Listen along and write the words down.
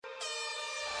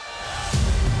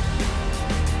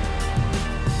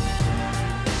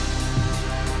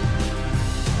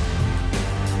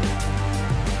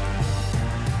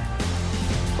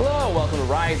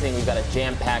Rising. We've got a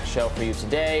jam-packed show for you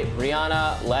today.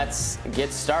 Brianna, let's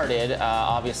get started.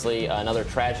 Obviously, another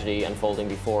tragedy unfolding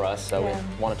before us, so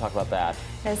we want to talk about that.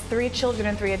 As 3 children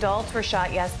and 3 adults were shot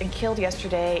and killed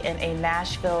yesterday in a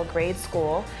Nashville grade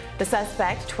school. The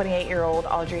suspect, 28-year-old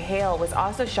Audrey Hale, was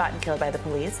also shot and killed by the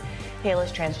police. Hale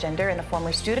is transgender and a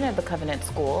former student of the Covenant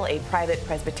School, a private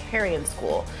Presbyterian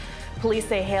school. Police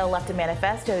say Hale left a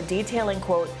manifesto detailing,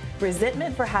 quote,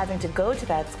 resentment for having to go to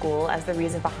that school as the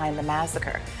reason behind the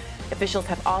massacre. Officials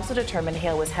have also determined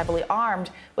Hale was heavily armed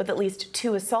with at least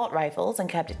 2 assault rifles and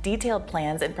kept detailed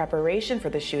plans in preparation for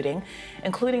the shooting,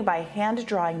 including by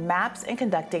hand-drawing maps and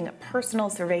conducting personal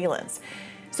surveillance.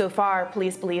 So far,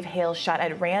 police believe Hale shot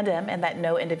at random and that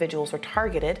no individuals were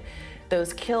targeted.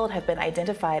 Those killed have been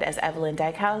identified as Evelyn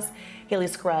Dykehouse, Haley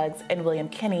Scruggs, and William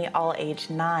Kinney, all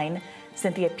aged 9,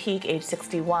 Cynthia Peak, age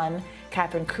 61,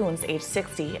 Catherine Coons, age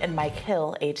 60, and Mike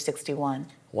Hill, age 61.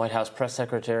 White House Press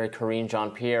Secretary Karine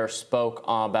Jean-Pierre spoke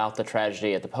about the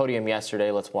tragedy at the podium yesterday.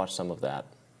 Let's watch some of that.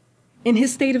 In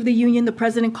his State of the Union, the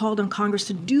president called on Congress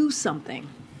to do something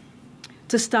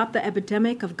to stop the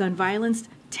epidemic of gun violence,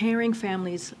 tearing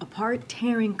families apart,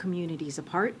 tearing communities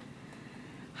apart.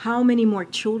 How many more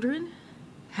children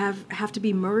have to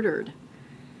be murdered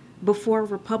before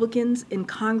Republicans in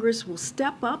Congress will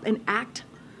step up and act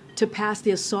to pass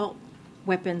the assault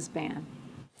weapons ban?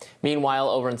 Meanwhile,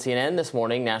 over in CNN this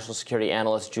morning, national security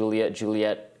analyst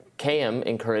Juliette Kayyem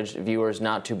encouraged viewers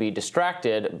not to be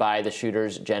distracted by the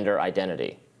shooter's gender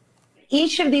identity.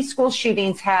 Each of these school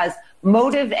shootings has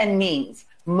motive and means.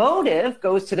 Motive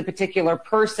goes to the particular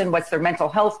person, what's their mental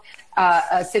health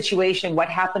situation, what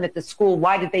happened at the school,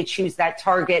 why did they choose that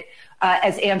target?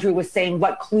 As Andrew was saying,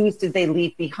 what clues did they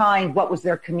leave behind? What was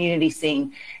their community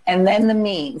seeing? And then the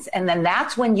means. And then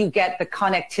that's when you get the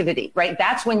connectivity, right?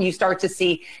 That's when you start to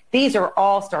see these are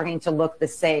all starting to look the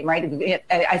same, right?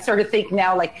 I sort of think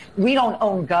now, like, we don't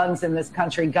own guns in this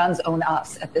country. Guns own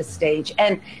us at this stage.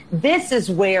 And this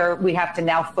is where we have to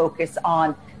now focus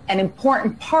on an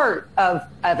important part of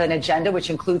an agenda, which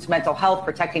includes mental health,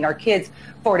 protecting our kids,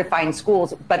 fortifying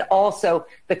schools, but also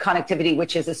the connectivity,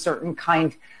 which is a certain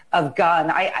kind of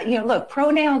gun. Look,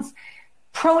 pronouns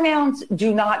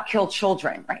do not kill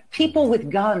children, right? People with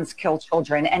guns kill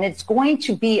children, and it's going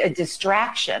to be a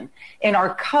distraction in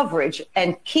our coverage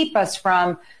and keep us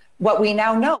from what we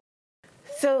now know.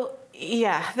 So,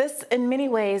 yeah, this in many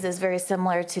ways is very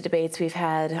similar to debates we've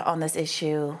had on this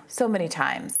issue so many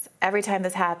times. Every time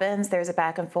this happens, there's a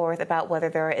back and forth about whether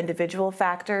there are individual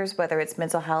factors, whether it's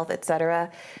mental health, et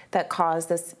cetera, that cause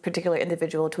this particular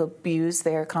individual to abuse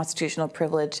their constitutional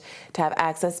privilege to have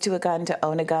access to a gun, to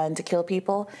own a gun, to kill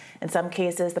people. In some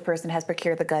cases, the person has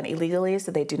procured the gun illegally,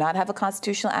 so they do not have a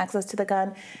constitutional access to the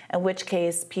gun, in which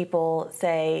case people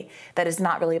say that it's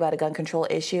not really about a gun control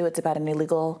issue, it's about an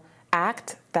illegal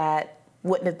act that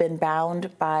wouldn't have been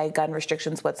bound by gun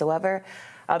restrictions whatsoever.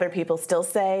 Other people still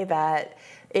say that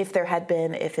if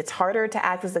it's harder to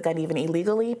access a gun even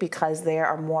illegally because there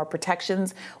are more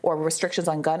protections or restrictions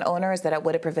on gun owners, that it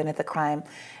would have prevented the crime,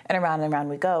 and around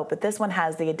we go. But this one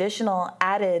has the additional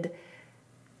added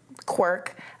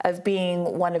quirk of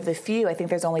being one of the few. I think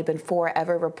there's only been 4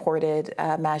 ever reported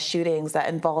mass shootings that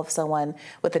involve someone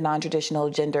with a non-traditional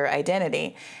gender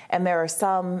identity. And there are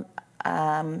some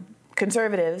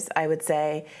conservatives, I would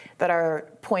say, that are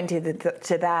pointing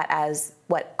to that as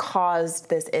what caused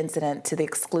this incident to the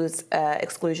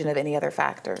exclusion of any other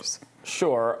factors.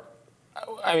 Sure.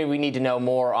 I mean, we need to know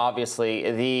more,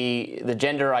 obviously. The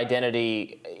gender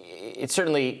identity, it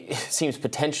certainly seems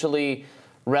potentially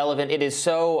relevant. It is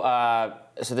so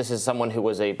this is someone who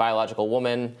was a biological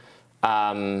woman.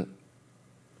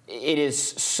 It is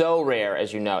so rare,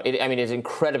 as you know. It's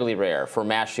incredibly rare for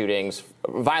mass shootings,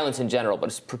 violence in general, but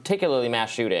it's particularly mass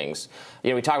shootings.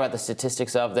 We talk about the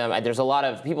statistics of them. There's a lot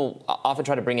of people often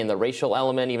try to bring in the racial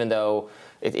element, even though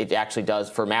it actually does,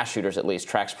 for mass shooters at least,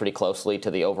 tracks pretty closely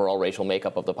to the overall racial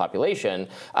makeup of the population.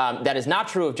 That is not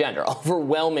true of gender.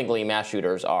 Overwhelmingly, mass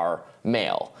shooters are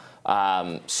male.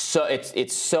 So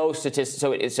it's so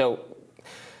statistical.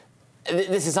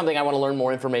 This is something I want to learn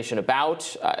more information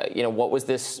about. What was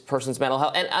this person's mental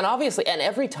health? And obviously, and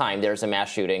every time there's a mass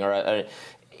shooting or an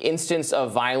instance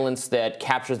of violence that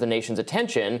captures the nation's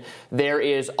attention, there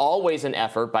is always an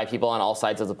effort by people on all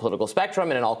sides of the political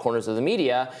spectrum and in all corners of the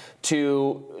media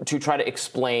to try to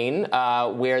explain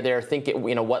where they're thinking,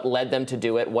 what led them to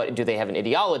do it. What do they have an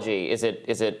ideology? Is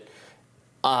it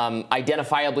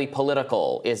identifiably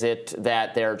political? Is it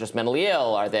that they're just mentally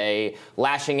ill? Are they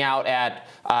lashing out at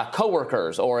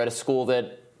coworkers or at a school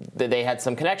that they had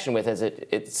some connection with, as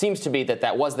it seems to be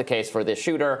that was the case for this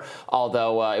shooter,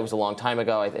 although it was a long time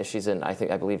ago.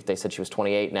 I believe they said she was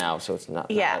 28 now, so it's not.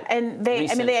 Yeah, not and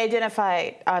they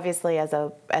identify obviously as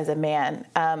a man,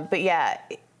 but yeah,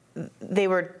 they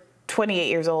were 28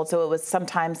 years old, so it was some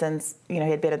time since he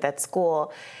had been at that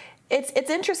school. It's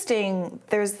interesting.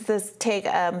 There's this take.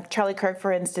 Charlie Kirk,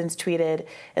 for instance, tweeted,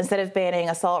 instead of banning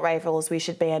assault rifles, we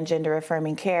should ban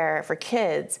gender-affirming care for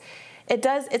kids.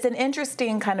 It's an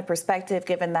interesting kind of perspective,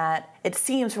 given that it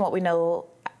seems, from what we know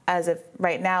as of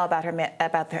right now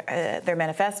about their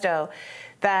manifesto,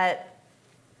 that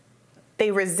they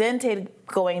resented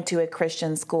going to a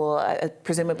Christian school, a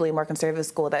presumably more conservative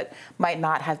school that might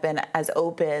not have been as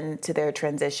open to their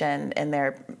transition and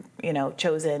their,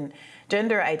 chosen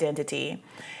gender identity.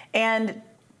 And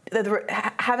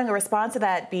having a response to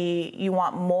that be, you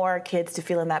want more kids to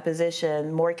feel in that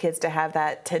position, more kids to have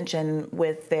that tension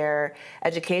with their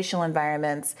educational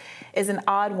environments, is an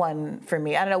odd one for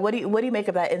me. I don't know. What do you make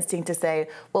of that instinct to say,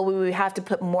 well, we have to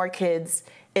put more kids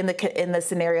in the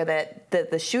scenario that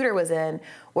the shooter was in,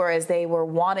 whereas they were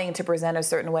wanting to present a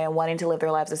certain way and wanting to live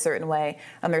their lives a certain way,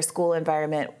 and their school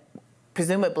environment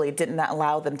presumably did not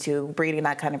allow them to, breeding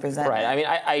that kind of resentment. Right. I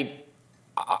mean,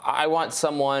 I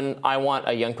want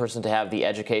a young person to have the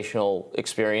educational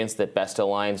experience that best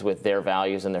aligns with their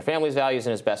values and their family's values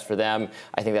and is best for them.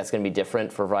 I think that's going to be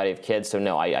different for a variety of kids. So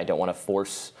no, I don't want to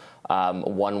force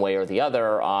one way or the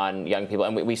other on young people.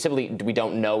 And we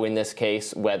don't know in this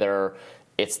case whether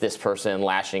it's this person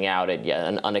lashing out at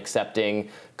an unaccepting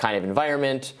kind of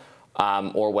environment,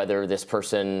 or whether this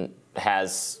person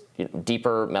has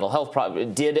deeper mental health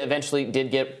problems,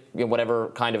 did get whatever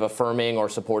kind of affirming or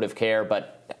supportive care,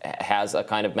 but has a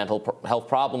kind of mental health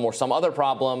problem or some other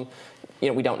problem.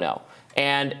 We don't know.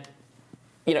 And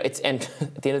and at the end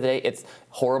of the day, it's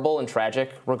horrible and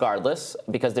tragic regardless,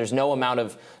 because there's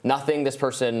nothing this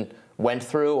person went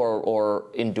through or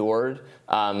endured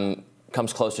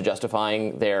comes close to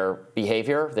justifying their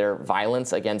behavior, their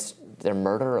violence against their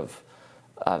murder of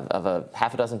a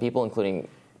half a dozen people, including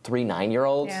 3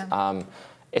 9-year-olds. Yeah.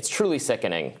 It's truly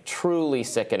sickening, truly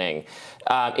sickening.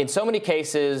 In so many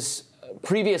cases,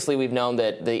 previously we've known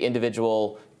that the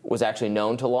individual was actually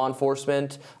known to law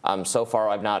enforcement. So far,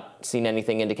 I've not seen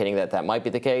anything indicating that might be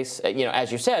the case.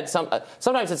 As you said,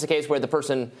 sometimes it's a case where the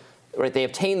person, right, they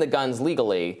obtain the guns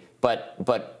legally, but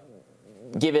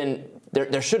given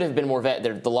there should have been more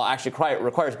the law actually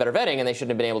requires better vetting, and they shouldn't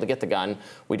have been able to get the gun.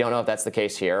 We don't know if that's the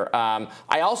case here.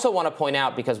 I also want to point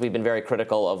out, because we've been very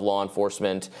critical of law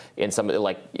enforcement in something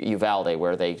like Uvalde,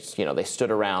 where they stood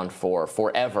around for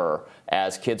forever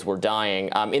as kids were dying.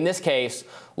 In this case,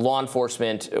 law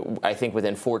enforcement, I think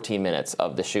within 14 minutes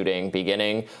of the shooting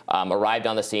beginning, arrived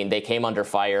on the scene. They came under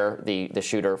fire. The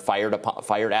shooter fired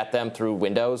at them through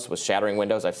windows, was shattering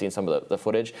windows. I've seen some of the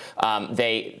footage.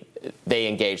 They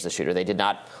engaged the shooter. They did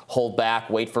not hold back,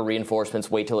 wait for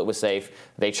reinforcements, wait till it was safe.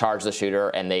 They charged the shooter,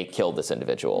 and they killed this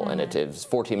individual. Mm-hmm. And it was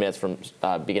 14 minutes from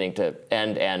beginning to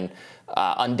end, and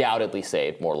undoubtedly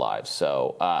saved more lives.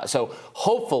 So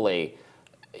hopefully,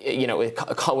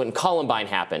 when Columbine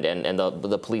happened and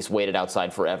the police waited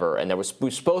outside forever, and we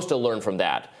were supposed to learn from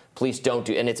that. Police don't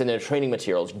do, and it's in their training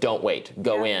materials, don't wait,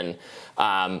 go in.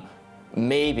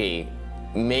 Maybe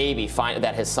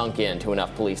that has sunk into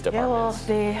enough police departments.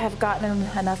 Yeah, well, they have gotten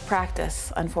enough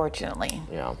practice, unfortunately.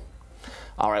 Yeah.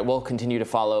 All right, we'll continue to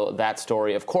follow that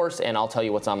story, of course, and I'll tell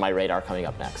you what's on my radar coming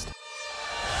up next.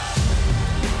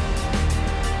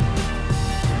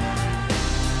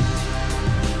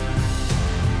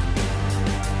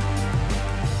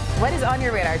 What is on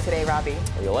your radar today, Robbie?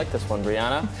 You'll like this one,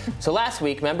 Brianna. So last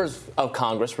week, members of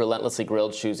Congress relentlessly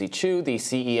grilled Shuzi Chu, the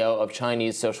CEO of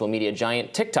Chinese social media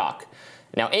giant TikTok.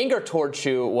 Now, anger toward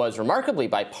Chu was remarkably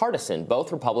bipartisan.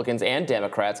 Both Republicans and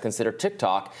Democrats consider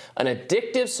TikTok an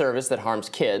addictive service that harms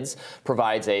kids,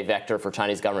 provides a vector for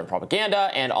Chinese government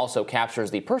propaganda, and also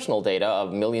captures the personal data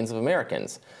of millions of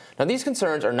Americans. Now, these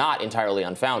concerns are not entirely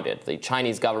unfounded. The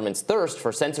Chinese government's thirst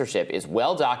for censorship is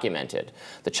well documented.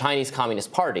 The Chinese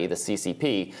Communist Party, the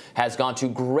CCP, has gone to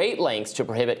great lengths to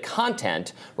prohibit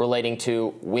content relating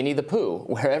to Winnie the Pooh,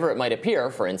 wherever it might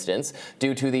appear, for instance,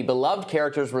 due to the beloved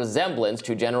character's resemblance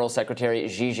to General Secretary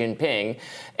Xi Jinping.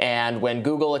 And when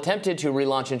Google attempted to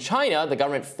relaunch in China, the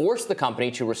government forced the company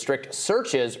to restrict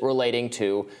searches relating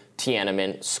to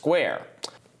Tiananmen Square.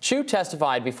 Chu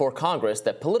testified before Congress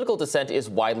that political dissent is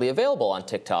widely available on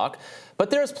TikTok,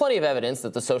 but there is plenty of evidence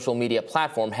that the social media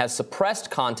platform has suppressed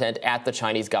content at the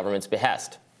Chinese government's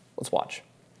behest. Let's watch.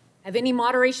 Have any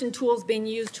moderation tools been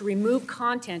used to remove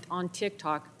content on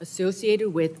TikTok associated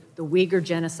with the Uyghur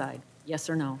genocide? Yes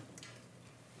or no?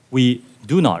 we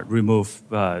do not remove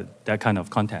that kind of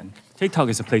content. TikTok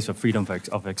is a place of freedom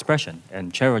of expression.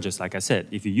 And Chair Rogers, like I said,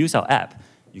 if you use our app,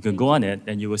 you can go on it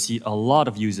and you will see a lot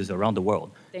of users around the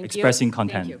world expressing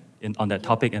content on that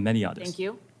topic and many others. Thank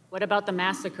you. What about the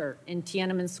massacre in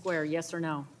Tiananmen Square, yes or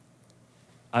no?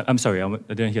 I'm sorry, I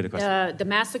didn't hear the question. The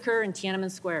massacre in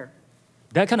Tiananmen Square.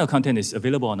 That kind of content is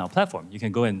available on our platform. You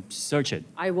can go and search it.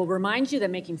 I will remind you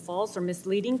that making false or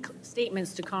misleading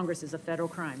statements to Congress is a federal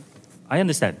crime. I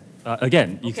understand.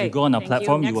 Again, if you go on our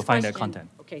platform, you will find that content.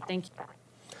 Okay, thank you.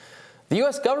 The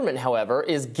U.S. government, however,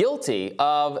 is guilty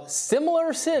of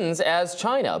similar sins as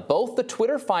China. Both the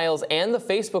Twitter files and the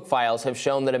Facebook files have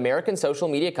shown that American social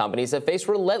media companies have faced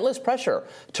relentless pressure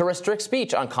to restrict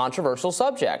speech on controversial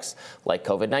subjects like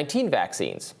COVID-19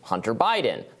 vaccines, Hunter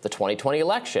Biden, the 2020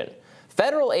 election.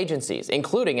 Federal agencies,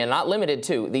 including and not limited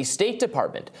to the State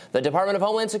Department, the Department of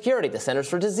Homeland Security, the Centers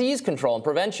for Disease Control and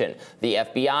Prevention, the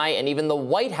FBI, and even the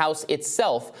White House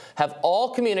itself have all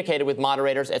communicated with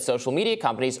moderators at social media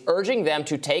companies, urging them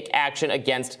to take action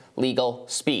against legal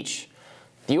speech.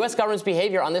 The U.S. government's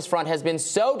behavior on this front has been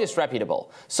so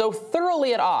disreputable, so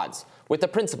thoroughly at odds with the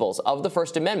principles of the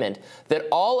First Amendment, that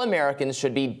all Americans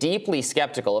should be deeply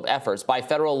skeptical of efforts by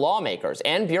federal lawmakers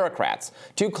and bureaucrats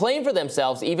to claim for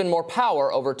themselves even more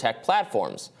power over tech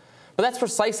platforms. But that's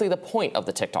precisely the point of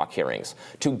the TikTok hearings,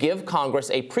 to give Congress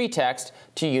a pretext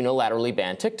to unilaterally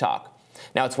ban TikTok.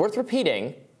 Now, it's worth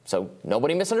repeating, so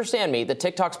nobody misunderstand me, that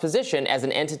TikTok's position as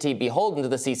an entity beholden to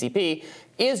the CCP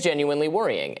is genuinely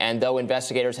worrying. And though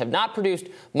investigators have not produced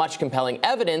much compelling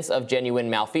evidence of genuine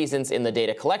malfeasance in the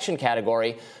data collection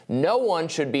category, no one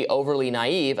should be overly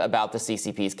naive about the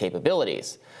CCP's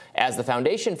capabilities. As the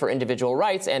Foundation for Individual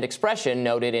Rights and Expression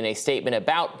noted in a statement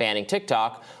about banning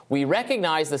TikTok, we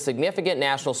recognize the significant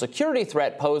national security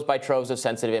threat posed by troves of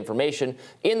sensitive information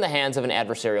in the hands of an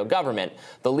adversarial government,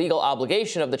 the legal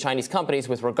obligation of the Chinese companies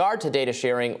with regard to data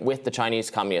sharing with the Chinese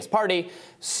Communist Party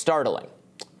startling.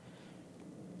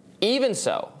 Even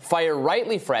so, Fire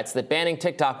rightly frets that banning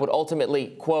TikTok would ultimately,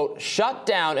 quote, shut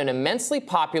down an immensely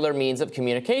popular means of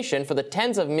communication for the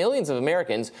tens of millions of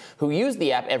Americans who use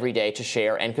the app every day to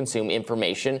share and consume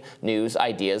information, news,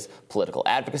 ideas, political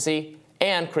advocacy,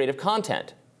 and creative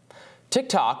content.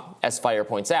 TikTok, as Fire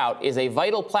points out, is a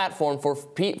vital platform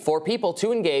for people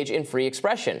to engage in free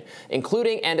expression,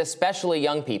 including and especially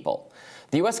young people.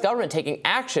 The U.S. government taking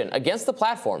action against the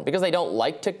platform because they don't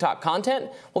like TikTok content,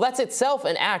 well, that's itself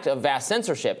an act of vast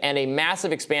censorship and a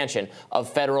massive expansion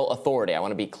of federal authority. I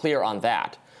want to be clear on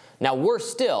that. Now, worse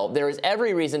still, there is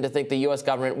every reason to think the U.S.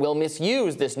 government will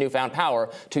misuse this newfound power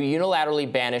to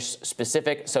unilaterally banish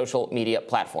specific social media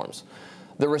platforms.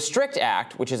 The Restrict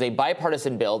Act, which is a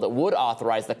bipartisan bill that would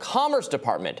authorize the Commerce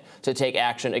Department to take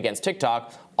action against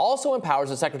TikTok, also empowers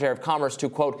the Secretary of Commerce to,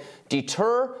 quote,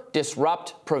 deter,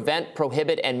 disrupt, prevent,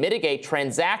 prohibit, and mitigate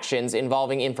transactions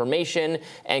involving information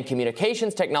and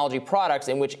communications technology products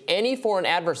in which any foreign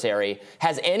adversary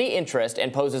has any interest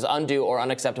and poses undue or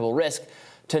unacceptable risk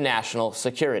to national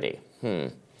security.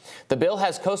 The bill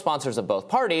has co-sponsors of both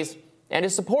parties and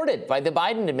is supported by the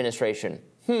Biden administration.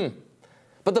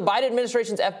 But the Biden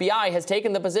administration's FBI has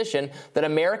taken the position that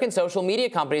American social media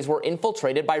companies were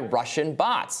infiltrated by Russian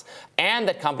bots, and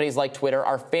that companies like Twitter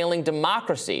are failing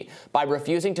democracy by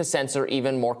refusing to censor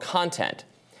even more content.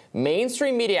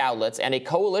 Mainstream media outlets and a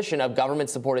coalition of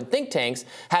government-supported think tanks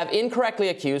have incorrectly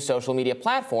accused social media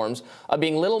platforms of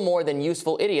being little more than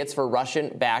useful idiots for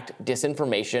Russian-backed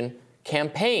disinformation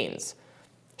campaigns.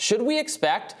 Should we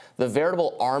expect the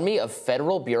veritable army of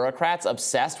federal bureaucrats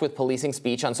obsessed with policing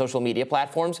speech on social media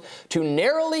platforms to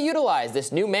narrowly utilize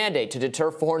this new mandate to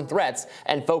deter foreign threats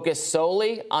and focus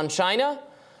solely on China?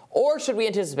 Or should we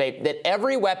anticipate that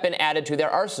every weapon added to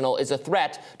their arsenal is a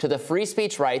threat to the free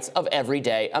speech rights of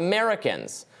everyday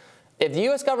Americans? If the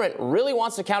U.S. government really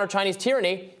wants to counter Chinese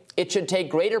tyranny, it should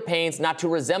take greater pains not to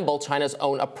resemble China's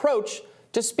own approach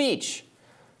to speech.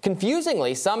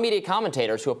 Confusingly, some media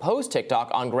commentators who oppose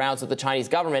TikTok on grounds that the Chinese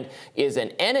government is an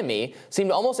enemy seem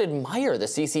to almost admire the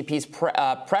CCP's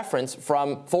preference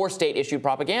for state-issued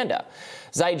propaganda.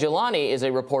 Zaid Jilani is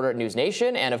a reporter at News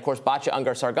Nation, and of course, Batya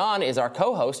Ungar-Sargon is our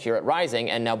co-host here at Rising,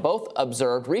 and now both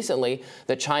observed recently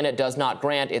that China does not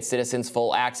grant its citizens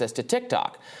full access to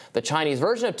TikTok. The Chinese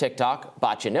version of TikTok,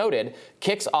 Batya noted,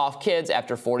 kicks off kids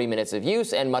after 40 minutes of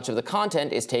use, and much of the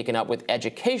content is taken up with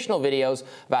educational videos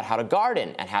about how to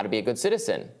garden and how to be a good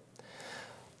citizen.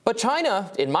 But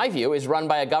China, in my view, is run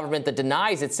by a government that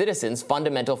denies its citizens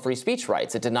fundamental free speech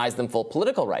rights. It denies them full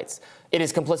political rights. It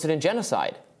is complicit in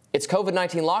genocide. Its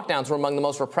COVID-19 lockdowns were among the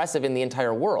most repressive in the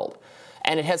entire world.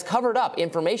 And it has covered up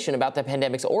information about the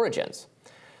pandemic's origins.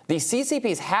 The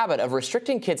CCP's habit of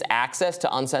restricting kids' access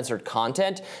to uncensored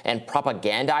content and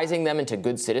propagandizing them into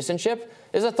good citizenship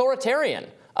is authoritarian.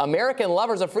 American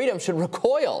lovers of freedom should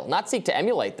recoil, not seek to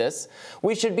emulate this.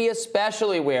 We should be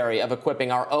especially wary of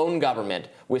equipping our own government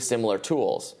with similar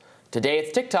tools. Today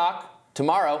it's TikTok.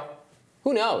 Tomorrow,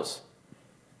 who knows?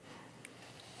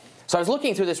 So I was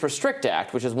looking through this Restrict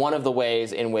Act, which is one of the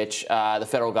ways in which the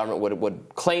federal government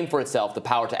would claim for itself the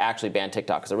power to actually ban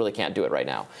TikTok, because it really can't do it right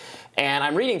now. And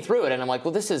I'm reading through it, and I'm like,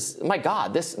 well, this is, my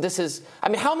God, this is, I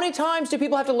mean, how many times do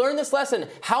people have to learn this lesson?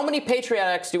 How many Patriot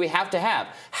Acts do we have to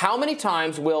have? How many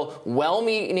times will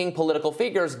well-meaning political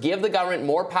figures give the government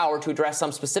more power to address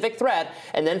some specific threat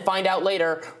and then find out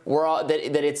later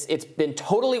that it's been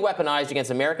totally weaponized against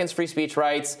Americans' free speech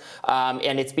rights,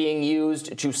 and it's being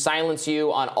used to silence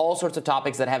you on all sorts of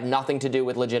topics that have nothing to do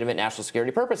with legitimate national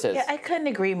security purposes? Yeah, I couldn't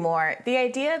agree more. The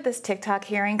idea of this TikTok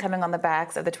hearing coming on the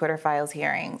backs of the Twitter Files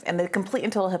hearings and the complete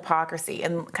and total hypocrisy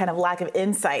and kind of lack of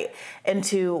insight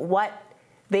into what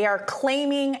they are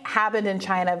claiming happened in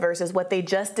China versus what they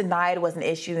just denied was an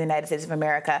issue in the United States of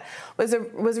America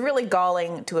was really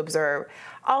galling to observe.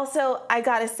 Also, I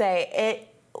gotta say,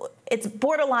 it's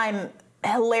borderline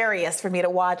hilarious for me to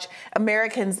watch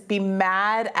Americans be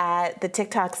mad at the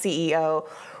TikTok CEO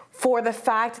for the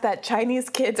fact that Chinese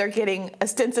kids are getting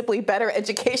ostensibly better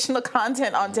educational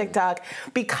content on TikTok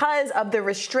because of the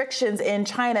restrictions in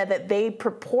China that they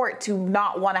purport to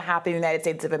not want to happen in the United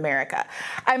States of America.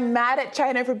 I'm mad at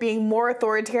China for being more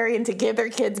authoritarian to give their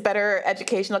kids better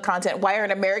educational content. Why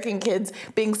aren't American kids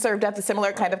being served up the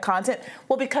similar kind of content?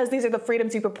 Well, because these are the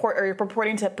freedoms you purport or you're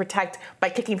purporting to protect by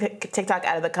kicking TikTok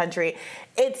out of the country.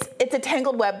 It's a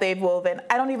tangled web they've woven.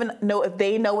 I don't even know if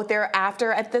they know what they're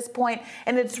after at this point,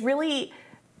 and it's really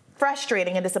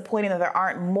frustrating and disappointing that there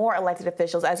aren't more elected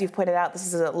officials. As you've pointed out, this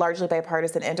is a largely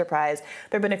bipartisan enterprise.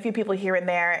 There have been a few people here and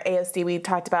there. AOC, we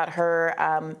talked about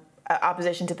her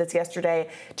opposition to this yesterday.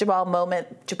 Jamal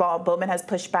Bowman has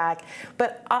pushed back.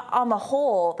 But on the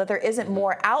whole, that there isn't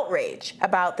more outrage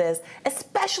about this,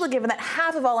 especially given that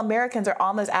half of all Americans are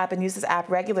on this app and use this app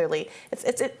regularly.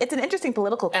 It's an interesting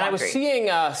political quandary. And I was seeing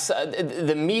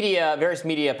the media, various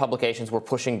media publications were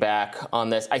pushing back on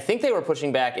this. I think they were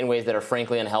pushing back in ways that are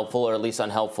frankly unhelpful, or at least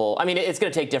unhelpful. I mean, it's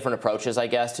going to take different approaches, I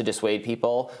guess, to dissuade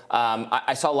people.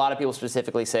 I saw a lot of people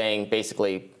specifically saying,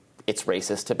 basically, it's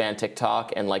racist to ban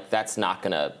TikTok, and like that's not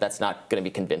gonna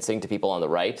be convincing to people on the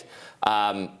right.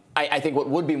 I think what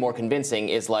would be more convincing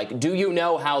is like, do you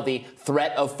know how the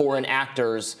threat of foreign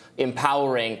actors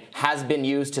empowering has been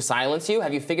used to silence you?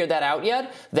 Have you figured that out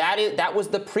yet? That was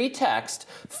the pretext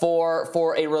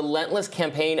for a relentless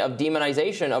campaign of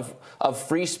demonization of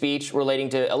free speech relating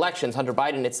to elections, Hunter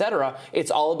Biden, et cetera.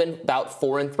 It's all been about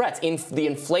foreign threats, the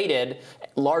inflated,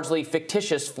 largely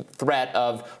fictitious threat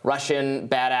of Russian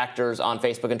bad actors on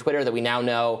Facebook and Twitter that we now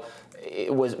know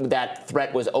that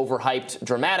threat was overhyped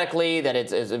dramatically, that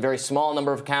it's a very small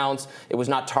number of accounts. It was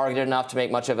not targeted enough to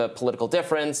make much of a political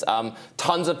difference.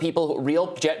 Tons of people, real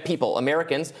people,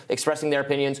 Americans, expressing their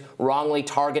opinions wrongly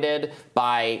targeted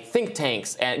by think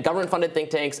tanks and government-funded think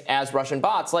tanks as Russian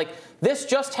bots. Like, this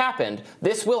just happened.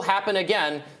 This will happen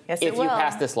again if you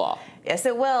pass this law. Yes,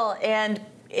 it will. And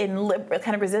in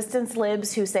kind of resistance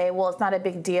libs who say, well, it's not a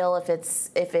big deal if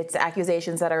it's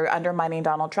accusations that are undermining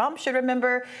Donald Trump, should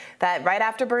remember that right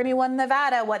after Bernie won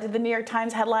Nevada, what did the New York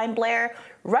Times headline blare?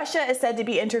 Russia is said to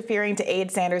be interfering to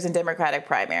aid Sanders in Democratic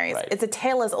primaries. Right. It's a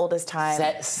tale as old as time.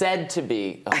 Said to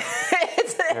be.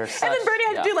 And then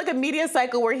Bernie had to do like a media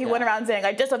cycle where he went around saying,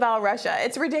 I disavow Russia.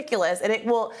 It's ridiculous. And it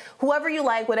will, whoever you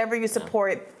like, whatever you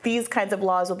support, these kinds of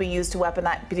laws will be used to be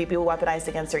weaponized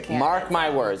against your candidates. Mark my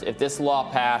words, if this law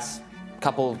passes a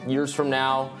couple years from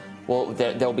now, well,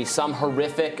 there'll be some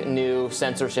horrific new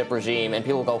censorship regime, and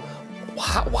people will go,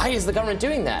 why is the government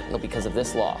doing that? No, because of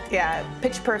this law. Yeah,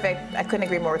 pitch perfect. I couldn't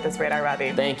agree more with this radar,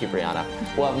 Robbie. Thank you, Brianna.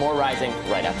 We'll have more Rising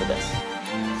right after this.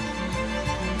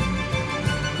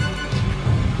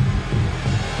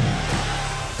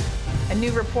 A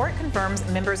new report confirms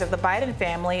members of the Biden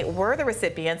family were the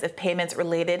recipients of payments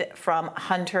related from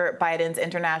Hunter Biden's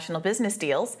international business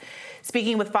deals.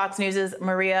 Speaking with Fox News'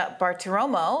 Maria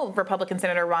Bartiromo, Republican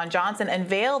Senator Ron Johnson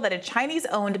unveiled that a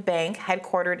Chinese-owned bank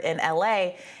headquartered in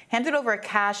L.A. handed over a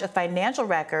cache of financial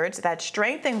records that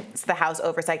strengthens the House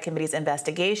Oversight Committee's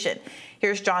investigation.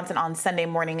 Here's Johnson on Sunday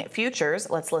Morning Futures.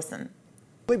 Let's listen.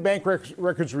 The bank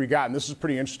records we got, and this is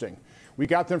pretty interesting. We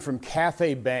got them from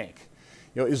Cathay Bank.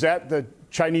 You know, is that the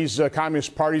Chinese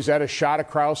Communist Party? Is that a shot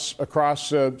across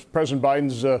President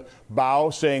Biden's bow,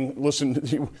 saying,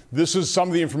 "Listen, this is some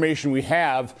of the information we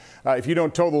have. If you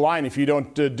don't toe the line, if you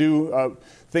don't do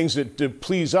things that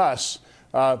please us,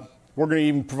 we're we're going to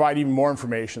even provide even more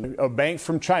information. A bank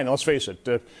from China, let's face it,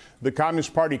 the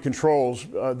Communist Party controls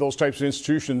those types of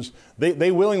institutions.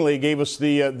 They willingly gave us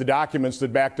the documents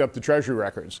that backed up the Treasury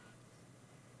records.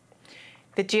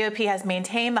 The GOP has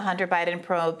maintained the Hunter Biden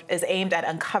probe is aimed at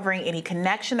uncovering any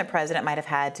connection the president might have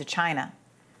had to China.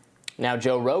 Now,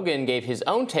 Joe Rogan gave his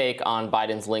own take on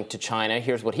Biden's link to China.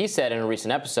 Here's what he said in a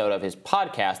recent episode of his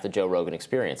podcast, The Joe Rogan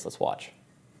Experience. Let's watch.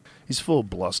 He's full of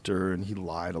bluster, and he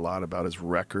lied a lot about his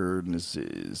record and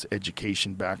his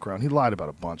education background. He lied about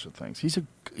a bunch of things. He's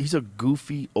a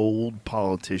goofy old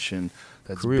politician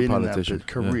that's been in that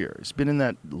career. He's been in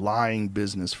that lying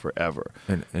business forever.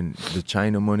 And the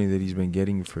China money that he's been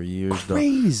getting for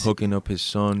years, hooking up his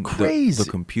son, the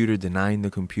computer, denying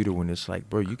the computer when it's like,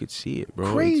 bro, you could see it,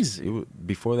 bro. Crazy.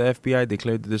 Before the FBI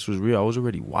declared that this was real, I was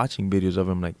already watching videos of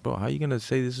him like, bro, how are you going to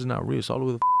say this is not real? It's all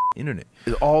over the internet.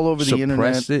 All over the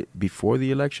internet. Suppressed it before the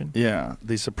election? Yeah,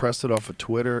 they suppressed it off of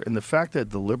Twitter. And the fact that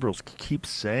the liberals keep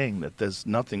saying that there's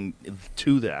nothing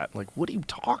to that, like, what are you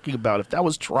talking about? If that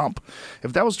was Trump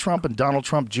and Donald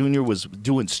Trump Jr. was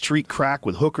doing street crack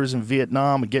with hookers in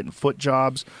Vietnam and getting foot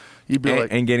jobs, you'd be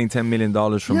like... And getting $10 million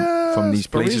from these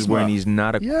places where he's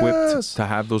not equipped to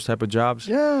have those type of jobs?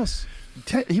 Yes.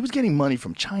 He was getting money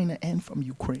from China and from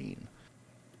Ukraine.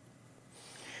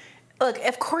 Look,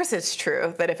 of course it's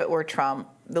true that if it were Trump,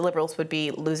 the liberals would be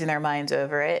losing their minds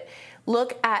over it.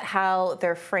 Look at how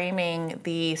they're framing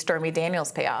the Stormy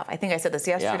Daniels payoff. I think I said this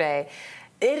yesterday.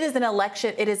 Yeah. It is an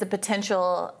election. It is a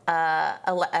potential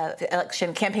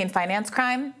election campaign finance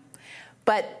crime,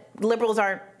 but liberals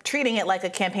aren't treating it like a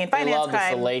campaign finance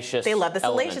crime. They love the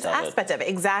salacious aspect of it.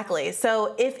 Exactly.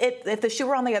 So if the shoe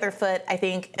were on the other foot, I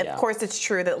think, of course, it's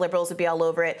true that liberals would be all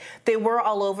over it. They were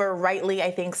all over, rightly,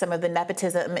 I think, some of the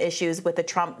nepotism issues with the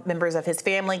Trump members of his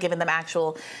family, giving them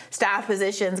actual staff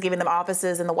positions, giving them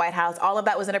offices in the White House. All of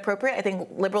that was inappropriate. I think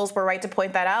liberals were right to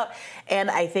point that out.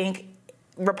 And I think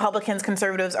Republicans,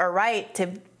 conservatives are right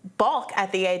to balk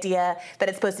at the idea that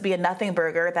it's supposed to be a nothing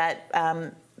burger, that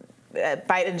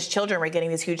Biden's children were getting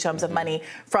these huge sums of money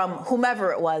from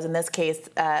whomever it was, in this case,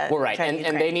 well, right. And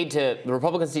the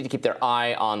Republicans need to keep their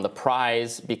eye on the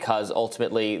prize, because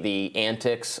ultimately the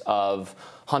antics of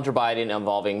Hunter Biden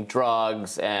involving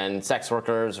drugs and sex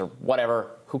workers or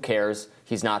whatever, who cares?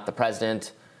 He's not the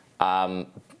president.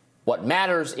 What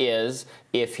matters is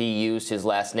if he used his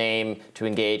last name to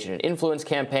engage in an influence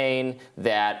campaign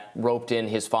that roped in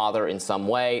his father in some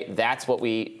way. That's what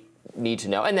we need to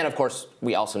know. And then, of course,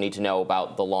 we also need to know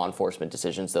about the law enforcement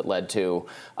decisions that led to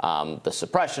the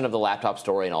suppression of the laptop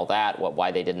story and all that,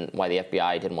 why the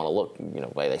FBI didn't want to look,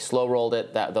 why they slow rolled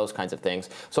it, those kinds of things.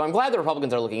 So I'm glad the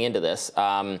Republicans are looking into this.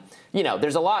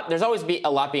 There's always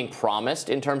a lot being promised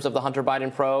in terms of the Hunter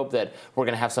Biden probe, that we're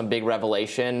going to have some big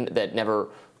revelation that never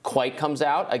quite comes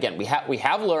out. Again, we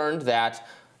have learned that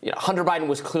Hunter Biden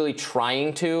was clearly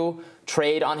trying to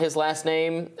trade on his last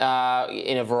name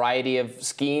in a variety of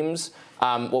schemes.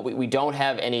 We don't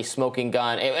have any smoking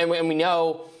gun. And we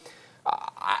know,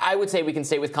 I would say we can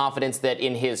say with confidence that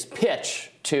in his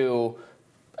pitch to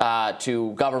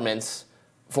governments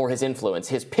for his influence,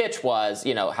 his pitch was,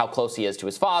 how close he is to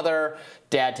his father.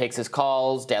 Dad takes his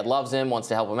calls. Dad loves him, wants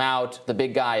to help him out, the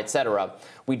big guy, etc.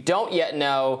 We don't yet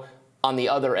know on the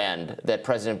other end that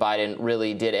President Biden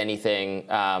really did anything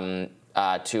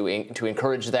to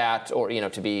encourage that, or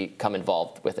to become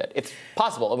involved with it. It's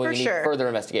possible, and we need further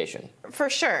investigation. For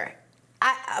sure.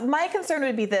 My concern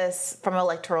would be this from an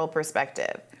electoral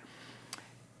perspective.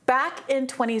 Back in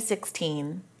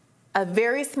 2016, a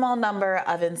very small number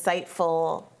of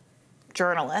insightful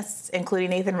journalists,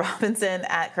 including Nathan Robinson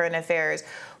at Current Affairs,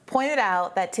 pointed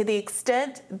out that to the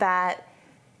extent that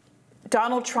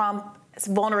Donald Trump's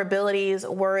vulnerabilities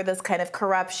were this kind of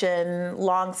corruption,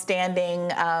 long-standing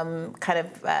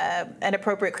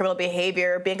inappropriate criminal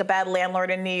behavior, being a bad landlord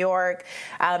in New York,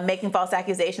 making false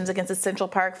accusations against the Central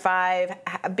Park Five,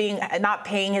 not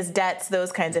paying his debts,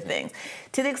 those kinds of things.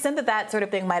 To the extent that that sort of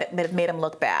thing might have made him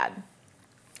look bad,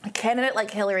 a candidate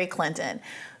like Hillary Clinton,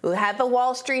 who had the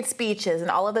Wall Street speeches and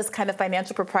all of this kind of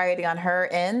financial propriety on her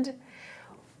end,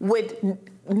 would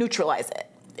neutralize it.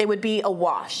 It would be a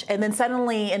wash. And then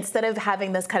suddenly, instead of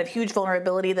having this kind of huge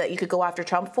vulnerability that you could go after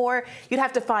Trump for, you'd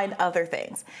have to find other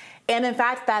things. And in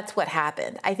fact, that's what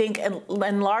happened. I think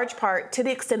in large part, to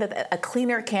the extent that a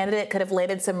cleaner candidate could have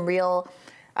landed some real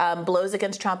blows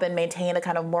against Trump and maintain a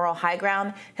kind of moral high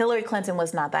ground, Hillary Clinton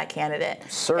was not that candidate.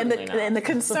 Certainly not. And the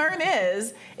concern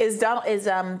is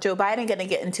Joe Biden going to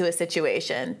get into a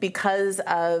situation because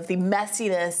of the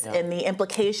messiness and the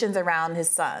implications around his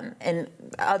son and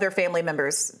other family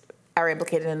members are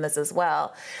implicated in this as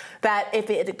well, that if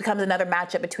it becomes another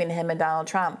matchup between him and Donald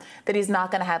Trump, that he's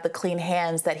not going to have the clean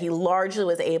hands that he largely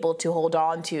was able to hold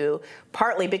on to,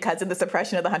 partly because of the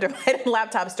suppression of the Hunter Biden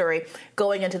laptop story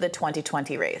going into the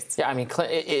 2020 race. Yeah, I mean,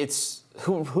 it's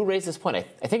who raised this point?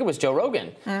 I think it was Joe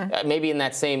Rogan, maybe in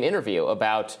that same interview,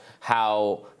 about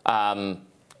how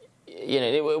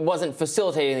it wasn't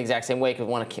facilitated in the exact same way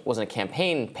because it wasn't a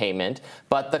campaign payment,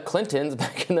 but the Clintons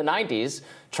back in the 90s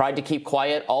tried to keep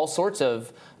quiet all sorts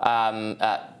of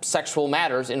sexual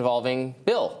matters involving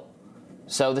Bill.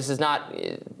 So this was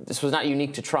not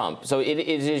unique to Trump. So it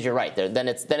is, you're right there. Then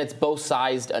it's both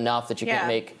sized enough that you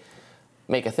can't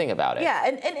make a thing about it. Yeah,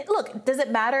 and look, does it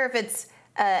matter if it's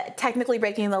technically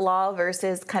breaking the law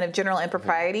versus kind of general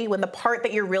impropriety when the part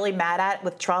that you're really mad at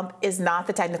with Trump is not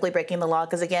the technically breaking the law?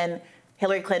 Because again,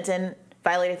 Hillary Clinton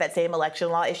violated that same election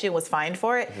law issue and was fined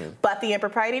for it. But the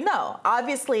impropriety, no.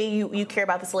 Obviously, you care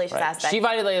about the salacious aspect. She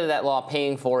violated that law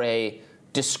paying for a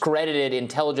discredited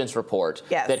intelligence report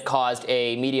that caused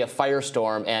a media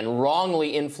firestorm and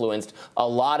wrongly influenced a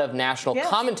lot of national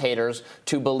commentators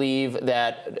to believe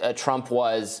that Trump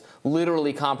was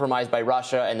literally compromised by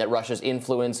Russia and that Russia's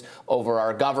influence over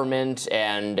our government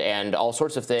and all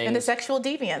sorts of things. And the sexual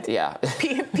deviant. Yeah.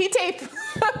 P-tape.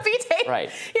 P-tape. Right.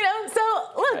 So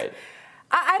look,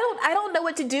 I don't know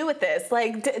what to do with this.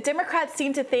 Like, Democrats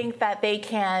seem to think that they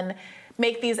can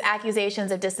make these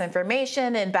accusations of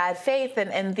disinformation and bad faith,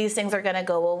 and these things are going to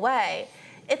go away.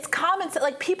 It's common sense.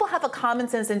 Like, people have a common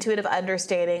sense, intuitive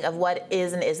understanding of what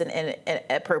is and isn't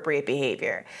appropriate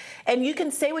behavior. And you can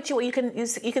say what you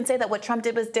can say that what Trump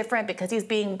did was different because he's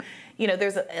being,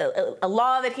 there's a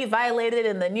law that he violated,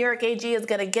 and the New York AG is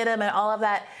going to get him, and all of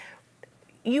that.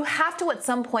 You have to, at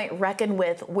some point, reckon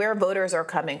with where voters are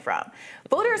coming from.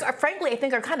 Voters are, frankly, I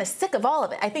think, are kind of sick of all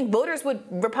of it. I think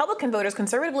Republican voters,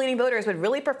 conservative-leaning voters, would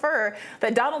really prefer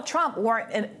that Donald Trump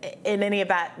weren't in any of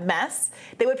that mess.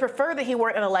 They would prefer that he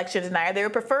weren't an election denier. They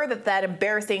would prefer that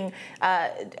embarrassing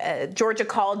Georgia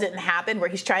call didn't happen, where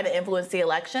he's trying to influence the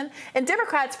election. And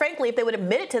Democrats, frankly, if they would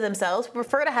admit it to themselves,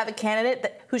 prefer to have a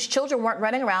candidate whose children weren't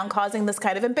running around causing this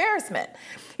kind of embarrassment.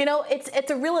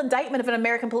 It's a real indictment of an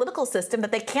American political system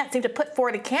that they can't seem to put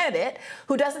forward a candidate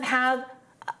who doesn't have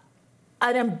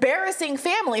an embarrassing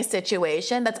family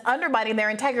situation that's undermining their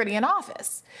integrity in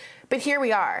office. But here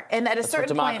we are, and at a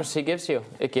certain point, democracy gives you.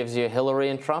 It gives you Hillary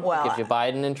and Trump. It gives you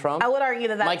Biden and Trump. I would argue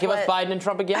that might give us Biden and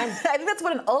Trump again. I think that's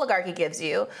what an oligarchy gives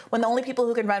you, when the only people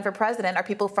who can run for president are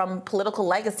people from political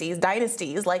legacies,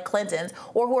 dynasties like Clinton's,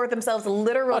 or who are themselves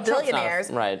literal billionaires,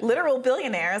 literal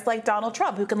billionaires like Donald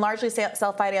Trump, who can largely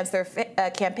self-finance their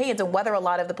campaigns and weather a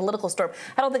lot of the political storm.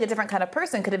 I don't think a different kind of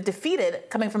person could have defeated,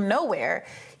 coming from nowhere,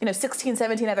 16,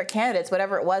 17 other candidates,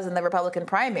 whatever it was in the Republican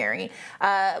primary,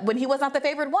 when he was not the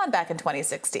favored one back in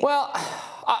 2016. Well,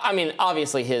 I mean,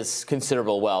 obviously his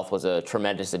considerable wealth was a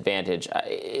tremendous advantage.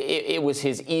 It was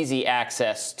his easy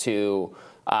access to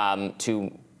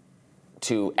advertising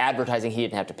he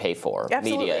didn't have to pay for,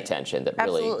 media attention that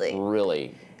really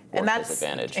and worked his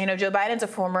advantage. Joe Biden's a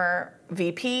former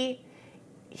VP.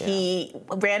 He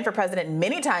ran for president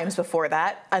many times before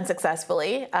that,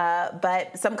 unsuccessfully,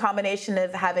 but some combination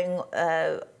of having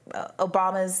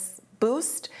Obama's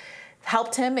boost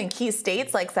helped him in key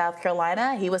states like South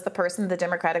Carolina. He was the person the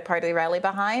Democratic Party rallied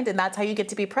behind, and that's how you get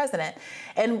to be president.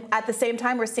 And at the same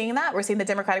time, we're seeing the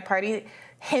Democratic Party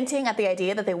hinting at the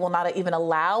idea that they will not even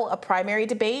allow a primary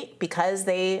debate because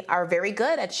they are very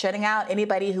good at shutting out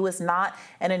anybody who is not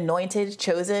an anointed,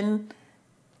 chosen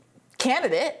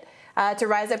candidate to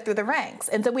rise up through the ranks.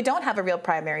 And so we don't have a real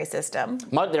primary system.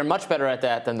 They're much better at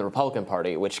that than the Republican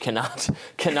Party, which cannot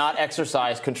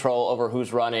exercise control over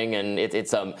who's running, and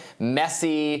it's a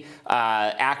messy,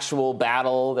 actual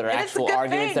battle. There are actual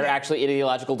arguments. There are actually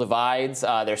ideological divides.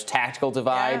 There's tactical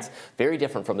divides. Very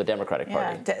different from the Democratic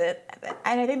Party.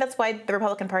 And I think that's why the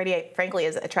Republican Party, frankly,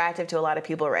 is attractive to a lot of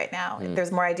people right now.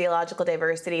 There's more ideological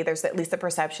diversity. There's at least the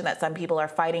perception that some people are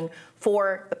fighting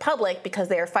for the public because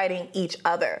they are fighting each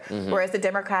other. Whereas the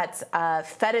Democrats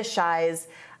fetishize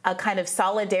a kind of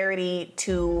solidarity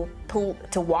to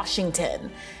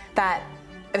Washington that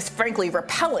is frankly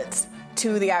repellent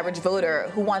to the average voter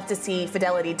who wants to see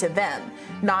fidelity to them,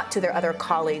 not to their other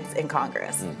colleagues in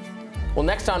Congress. Well,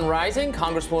 next on Rising,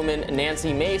 Congresswoman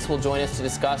Nancy Mace will join us to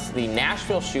discuss the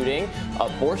Nashville shooting,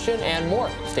 abortion, and more.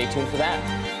 Stay tuned for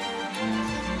that.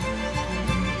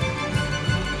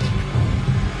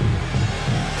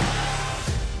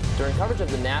 During coverage of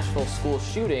the Nashville school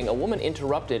shooting, a woman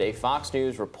interrupted a Fox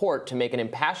News report to make an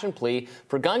impassioned plea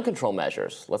for gun control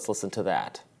measures. Let's listen to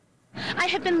that. I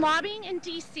have been lobbying in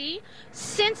D.C.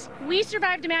 since we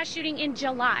survived a mass shooting in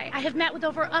July. I have met with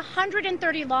over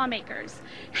 130 lawmakers.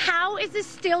 How is this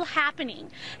still happening?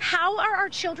 How are our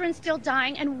children still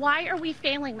dying, and why are we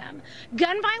failing them?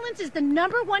 Gun violence is the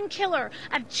 #1 killer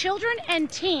of children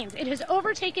and teens. It has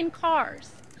overtaken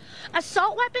cars.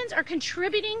 Assault weapons are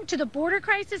contributing to the border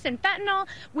crisis and fentanyl.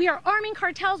 We are arming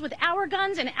cartels with our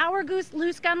guns and our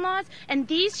loose gun laws. And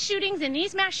these shootings and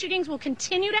these mass shootings will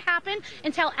continue to happen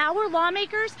until our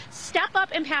lawmakers step up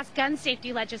and pass gun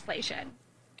safety legislation.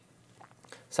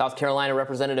 South Carolina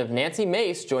Representative Nancy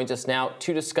Mace joins us now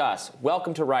to discuss.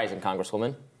 Welcome to Rising,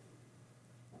 Congresswoman.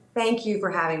 Thank you for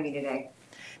having me today.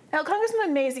 Now,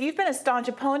 Congressman Mace, you've been a staunch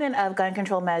opponent of gun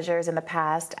control measures in the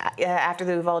past. After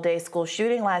the Uvalde school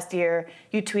shooting last year,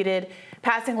 you tweeted,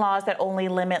 passing laws that only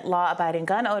limit law-abiding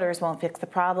gun owners won't fix the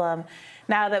problem.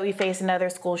 Now that we face another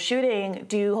school shooting,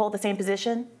 do you hold the same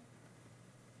position?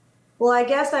 Well, I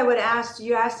guess I would ask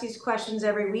these questions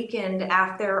every weekend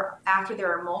after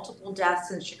there are multiple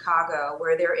deaths in Chicago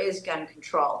where there is gun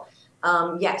control.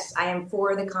 Yes, I am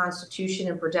for the Constitution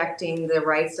and protecting the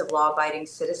rights of law-abiding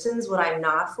citizens. What I'm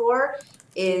not for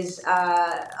is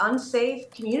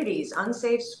unsafe communities,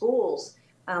 unsafe schools.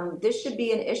 This should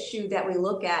be an issue that we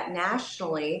look at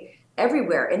nationally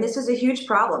everywhere. And this is a huge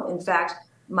problem. In fact,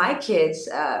 my kids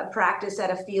practice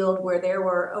at a field where there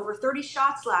were over 30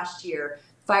 shots last year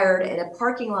fired in a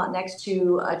parking lot next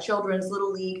to a children's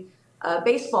Little League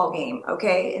baseball game.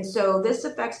 Okay, and so this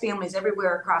affects families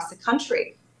everywhere across the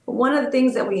country. But one of the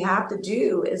things that we have to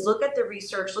do is look at the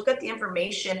research, look at the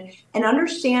information, and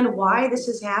understand why this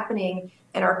is happening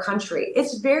in our country.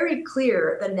 It's very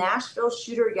clear the Nashville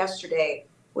shooter yesterday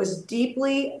was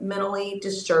deeply mentally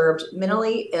disturbed,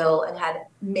 mentally ill, and had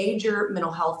major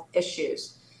mental health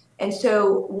issues. And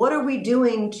so what are we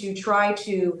doing to try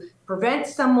to prevent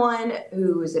someone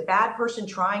who is a bad person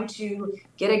trying to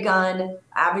get a gun?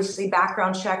 Obviously,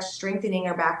 background checks, strengthening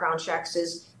our background checks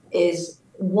is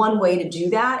one way to do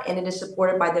that, and it is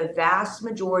supported by the vast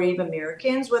majority of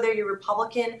Americans, whether you're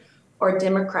Republican or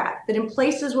Democrat. But in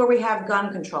places where we have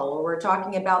gun control, or we're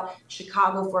talking about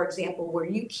Chicago, for example, where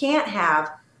you can't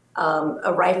have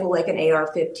a rifle like an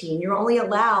AR-15, you're only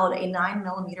allowed a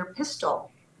 9mm pistol.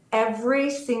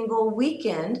 Every single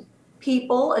weekend,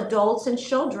 people, adults and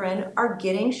children are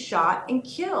getting shot and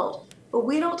killed. But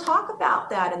we don't talk about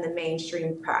that in the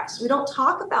mainstream press. We don't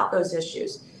talk about those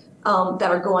issues that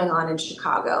are going on in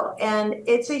Chicago. And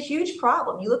it's a huge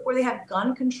problem. You look where they have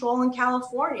gun control in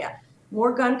California,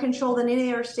 more gun control than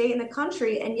any other state in the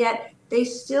country, and yet they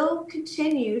still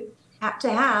continue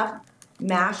to have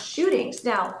mass shootings.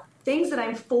 Now, things that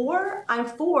I'm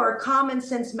for common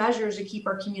sense measures to keep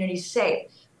our communities safe.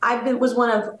 Was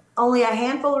one of only a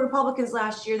handful of Republicans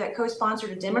last year that co-sponsored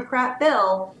a Democrat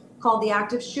bill called the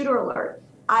Active Shooter Alert.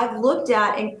 I've looked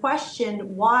at and questioned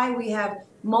why we have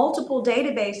multiple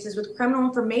databases with criminal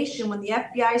information when the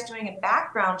FBI is doing a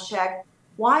background check.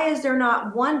 Why is there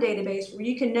not one database where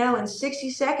you can know in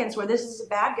 60 seconds where this is a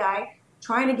bad guy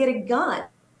trying to get a gun?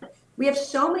 We have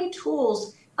so many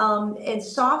tools and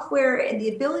software and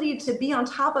the ability to be on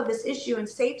top of this issue and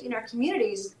safety in our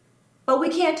communities, but we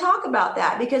can't talk about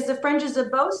that because the fringes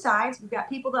of both sides. We've got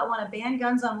people that want to ban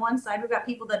guns on one side. We've got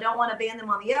people that don't want to ban them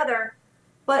on the other.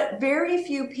 But very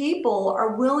few people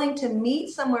are willing to meet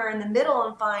somewhere in the middle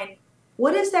and find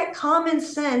what is that common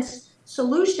sense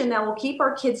solution that will keep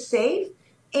our kids safe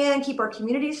and keep our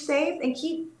communities safe and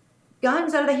keep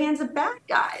guns out of the hands of bad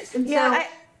guys. And so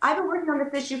I've been working on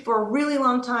this issue for a really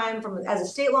long time, as a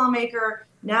state lawmaker,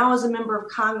 now as a member of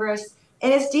Congress,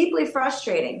 and it's deeply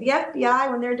frustrating. The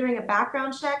FBI, when they're doing a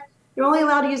background check, you're only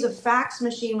allowed to use a fax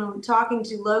machine when talking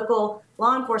to local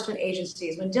law enforcement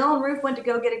agencies. When Dylan Roof went to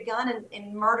go get a gun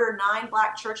and murder 9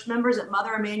 Black church members at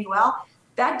Mother Emanuel,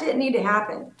 that didn't need to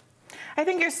happen. I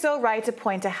think you're so right to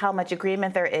point to how much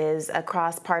agreement there is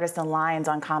across partisan lines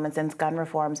on common sense gun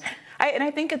reforms. And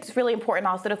I think it's really important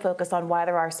also to focus on why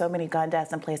there are so many gun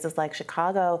deaths in places like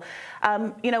Chicago.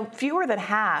 Fewer than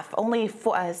half, only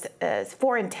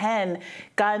 4 in 10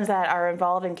 guns that are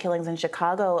involved in killings in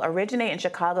Chicago originate in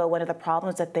Chicago. One of the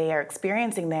problems that they are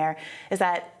experiencing there is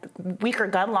that weaker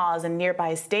gun laws in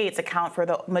nearby states account for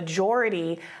the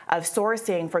majority of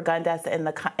sourcing for gun deaths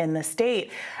in the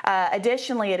state.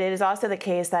 Additionally, it is also the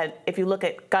case that if you look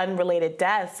at gun-related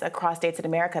deaths across states in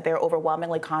America, they're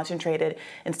overwhelmingly concentrated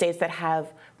in states that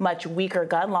have much weaker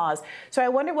gun laws. So I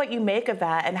wonder what you make of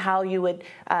that and how you would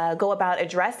go about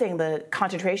addressing the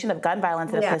concentration of gun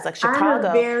violence in a place like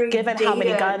Chicago, given how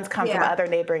many guns come from other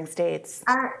neighboring states.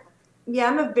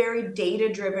 I'm a very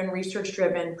data-driven,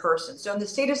 research-driven person. So in the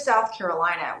state of South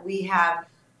Carolina, we have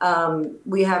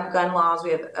We have gun laws.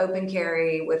 We have open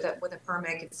carry with a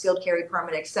permit, concealed carry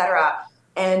permit, et cetera.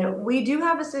 And we do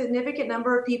have a significant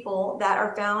number of people that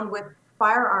are found with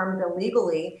firearms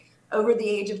illegally over the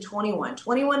age of 21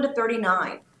 to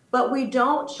 39. But we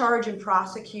don't charge and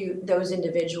prosecute those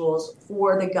individuals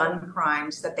for the gun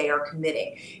crimes that they are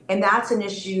committing. And that's an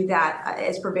issue that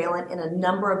is prevalent in a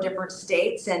number of different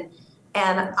states. And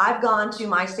I've gone to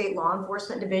my state law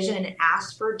enforcement division and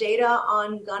asked for data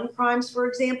on gun crimes, for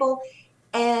example,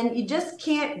 and you just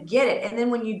can't get it. And then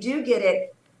when you do get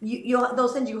it, they'll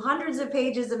send you hundreds of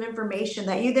pages of information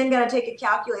that you then got to take a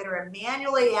calculator and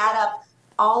manually add up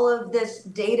all of this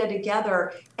data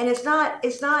together, and it's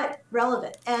not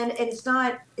relevant, and it's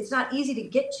not easy to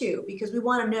get to, because we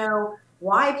want to know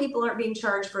why people aren't being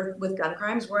charged with gun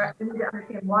crimes. We need to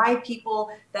understand why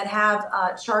people that have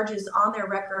charges on their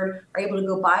record are able to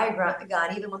go buy a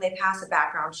gun even when they pass a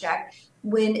background check.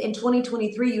 When in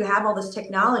 2023 you have all this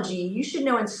technology, you should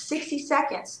know in 60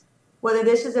 seconds whether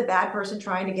this is a bad person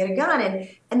trying to get a gun.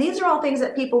 And these are all things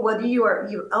that people, whether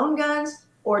you own guns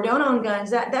or don't own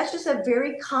guns, that's just a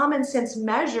very common sense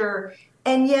measure.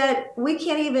 And yet we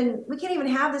can't even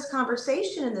have this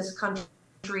conversation in this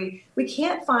country. We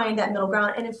can't find that middle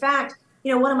ground. And in fact,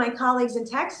 one of my colleagues in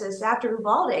Texas, after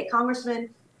Uvalde,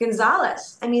 Congressman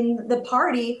Gonzalez, the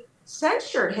party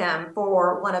censured him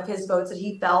for one of his votes that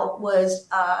he felt was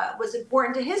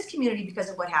important to his community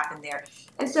because of what happened there.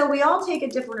 And so we all take a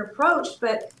different approach,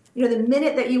 but the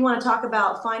minute that you want to talk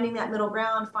about finding that middle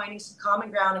ground, finding some common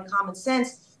ground and common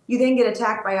sense, you then get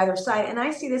attacked by either side. And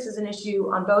I see this as an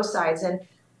issue on both sides. And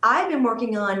I've been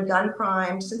working on gun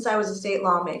crime since I was a state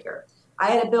lawmaker. I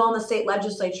had a bill in the state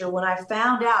legislature when I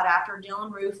found out after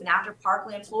Dylan Roof and after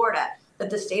Parkland, Florida,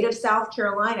 that the state of South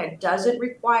Carolina doesn't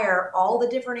require all the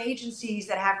different agencies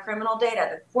that have criminal data,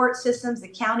 the court systems, the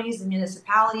counties, the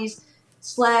municipalities,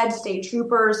 SLED, state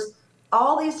troopers.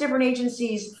 All these different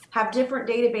agencies have different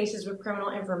databases with criminal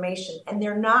information, and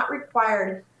they're not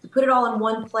required to put it all in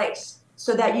one place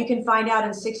so that you can find out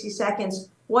in 60 seconds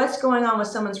what's going on with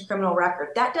someone's criminal record.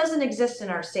 That doesn't exist in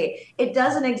our state. It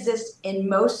doesn't exist in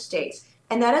most states.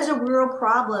 And that is a real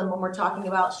problem when we're talking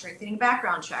about strengthening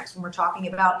background checks, when we're talking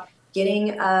about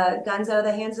getting guns out of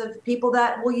the hands of people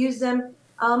that will use them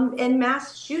in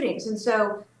mass shootings. And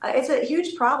so it's a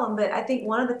huge problem, but I think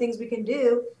one of the things we can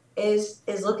do is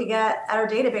looking at our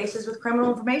databases with criminal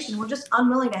information. We're just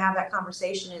unwilling to have that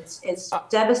conversation. It's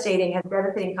devastating, has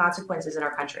devastating consequences in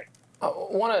our country. I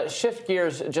want to shift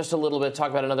gears just a little bit,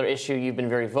 talk about another issue you've been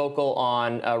very vocal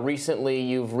on. Recently,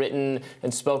 you've written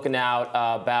and spoken out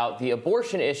about the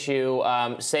abortion issue,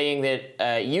 saying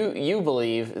that you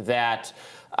believe that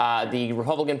the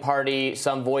Republican Party,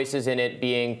 some voices in it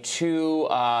being too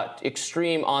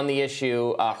extreme on the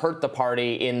issue, hurt the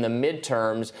party in the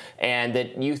midterms, and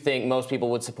that you think most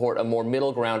people would support a more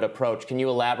middle ground approach. Can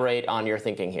you elaborate on your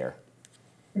thinking here?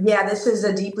 Yeah, this is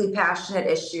a deeply passionate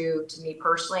issue to me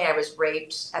personally. I was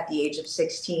raped at the age of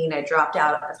 16. I dropped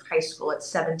out of high school at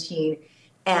 17.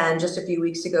 And just a few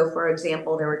weeks ago, for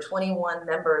example, there were 21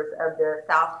 members of the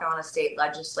South Carolina State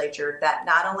Legislature that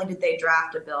not only did they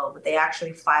draft a bill, but they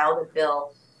actually filed a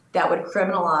bill that would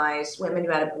criminalize women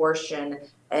who had abortion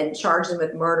and charge them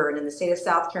with murder. And in the state of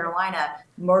South Carolina,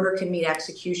 murder can mean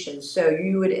execution. So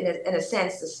you would, in a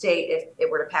sense, the state, if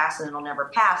it were to pass, and it'll never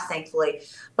pass, thankfully,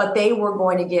 but they were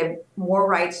going to give more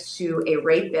rights to a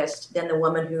rapist than the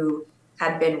woman who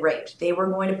had been raped. They were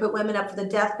going to put women up for the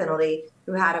death penalty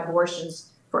who had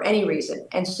abortions for any reason.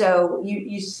 And so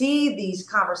you see these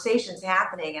conversations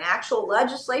happening and actual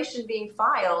legislation being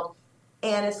filed.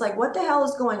 And it's like, what the hell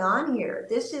is going on here?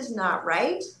 This is not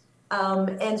right.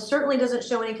 And certainly doesn't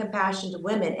show any compassion to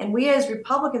women. And we as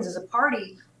Republicans, as a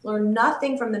party, learn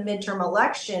nothing from the midterm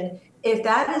election if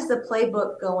that is the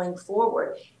playbook going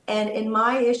forward. And in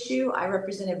my issue, I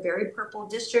represent a very purple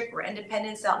district where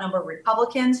independents outnumber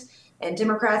Republicans and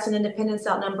Democrats and independents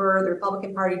outnumber the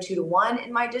Republican Party 2-1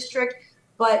 in my district.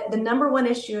 But the number one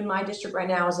issue in my district right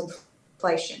now is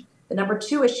inflation. The number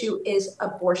two issue is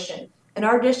abortion. And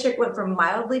our district went from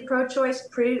mildly pro-choice,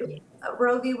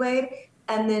 pre-Roe v. Wade,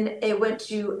 and then it went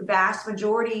to vast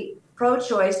majority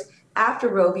pro-choice after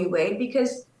Roe v. Wade,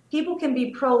 because people can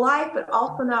be pro-life but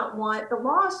also not want the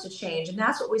laws to change. And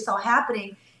that's what we saw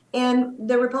happening. And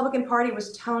the Republican Party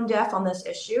was tone deaf on this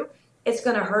issue. It's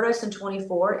going to hurt us in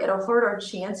 24. It'll hurt our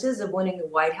chances of winning the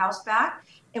White House back.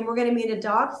 And we're going to be in a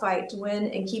dogfight to win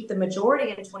and keep the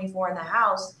majority in 24 in the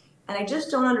House. And I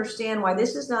just don't understand why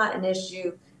this is not an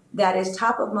issue that is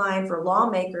top of mind for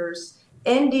lawmakers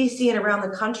in D.C. and around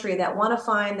the country that want to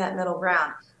find that middle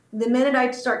ground. The minute I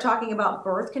start talking about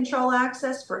birth control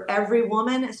access for every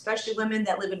woman, especially women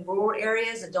that live in rural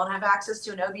areas and don't have access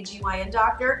to an OBGYN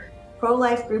doctor,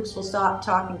 pro-life groups will stop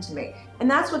talking to me. And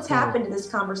that's what's happened to this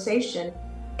conversation.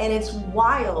 And it's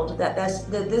wild that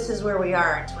this is where we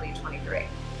are in 2023.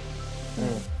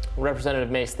 Representative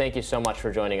Mace, thank you so much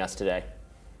for joining us today.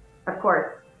 Of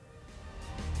course.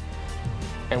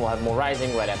 And we'll have more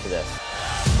Rising right after this.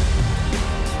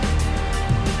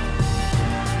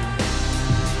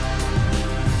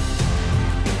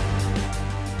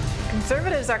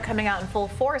 Conservatives are coming out in full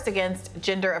force against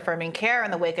gender-affirming care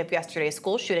in the wake of yesterday's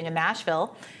school shooting in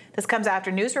Nashville. This comes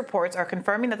after news reports are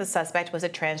confirming that the suspect was a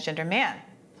transgender man.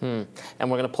 And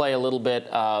we're going to play a little bit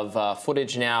of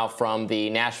footage now from the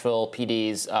Nashville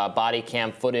PD's body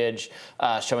cam footage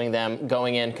showing them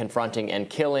going in, confronting, and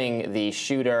killing the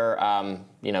shooter.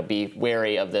 Be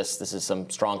wary of this. This is some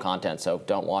strong content, so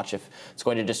don't watch if it's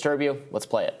going to disturb you. Let's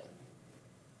play it.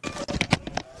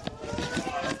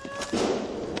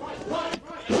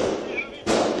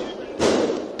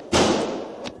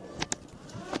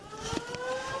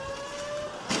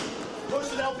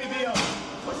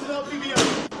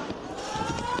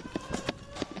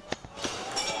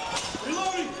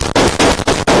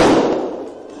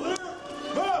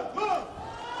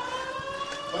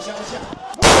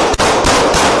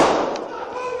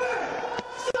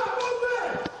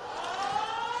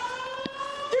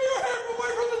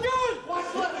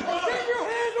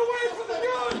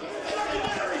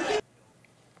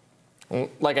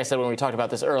 Like I said when we talked about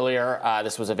this earlier,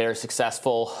 this was a very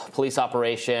successful police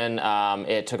operation.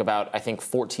 It took about, I think,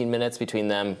 14 minutes between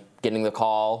them getting the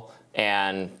call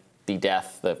and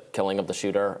the killing of the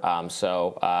shooter.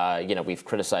 We've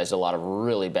criticized a lot of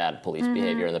really bad police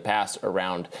behavior in the past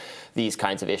around these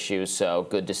kinds of issues. So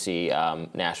good to see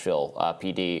Nashville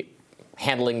PD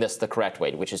handling this the correct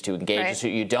way, which is to engage. Right. So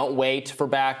you don't wait for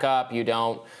backup. You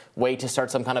don't wait to start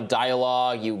some kind of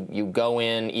dialogue. You go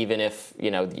in even if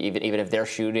if they're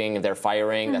shooting, if they're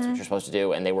firing. That's what you're supposed to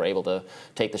do. And they were able to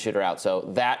take the shooter out.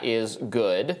 So that is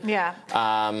good. Yeah.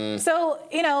 So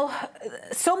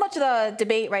much of the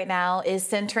debate right now is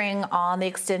centering on the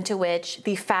extent to which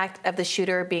the fact of the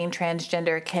shooter being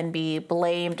transgender can be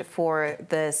blamed for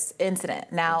this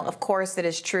incident. Now, of course, it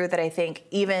is true that I think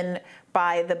even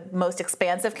by the most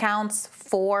expansive counts,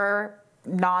 4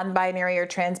 non-binary or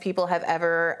trans people have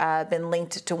ever been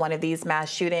linked to one of these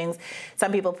mass shootings.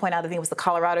 Some people point out, I think it was the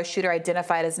Colorado shooter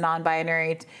identified as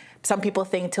non-binary. Some people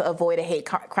think to avoid a hate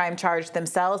crime charge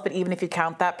themselves, but even if you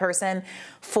count that person,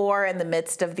 4 in the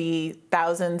midst of the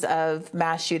thousands of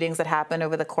mass shootings that happened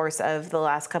over the course of the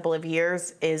last couple of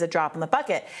years is a drop in the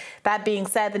bucket. That being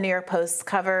said, the New York Post's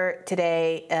cover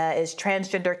today is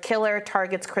Transgender Killer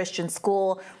Targets Christian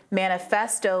School.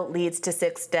 Manifesto leads to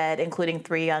 6 dead, including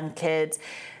 3 young kids.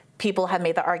 People have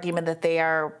made the argument that they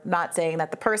are not saying that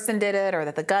the person did it or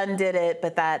that the gun did it,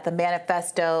 but that the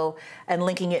manifesto and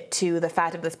linking it to the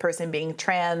fact of this person being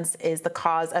trans is the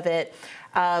cause of it.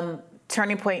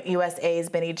 Turning Point USA's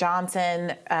Benny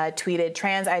Johnson tweeted,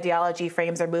 "Trans ideology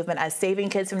frames our movement as saving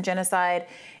kids from genocide.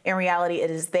 In reality,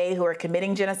 it is they who are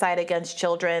committing genocide against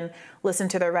children. Listen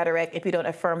to their rhetoric. If you don't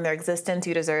affirm their existence,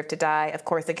 you deserve to die." Of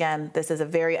course, again, this is a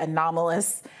very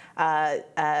anomalous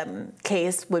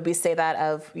case. Would we say that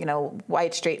of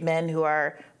white straight men who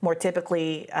are more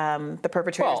typely the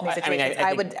perpetrators in these situations?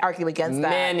 I would argue against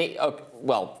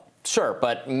that. Sure,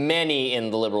 but many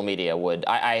in the liberal media would.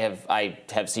 I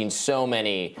have seen so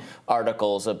many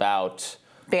articles about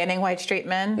banning white straight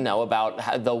men. No,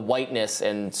 about the whiteness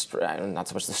and not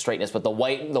so much the straightness, but the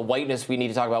whiteness. We need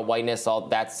to talk about whiteness.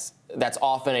 That's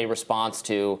often a response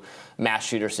to mass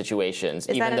shooter situations,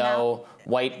 even though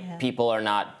white people are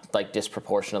not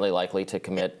disproportionately likely to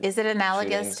commit. Is it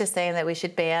analogous shootings. to saying that we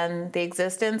should ban the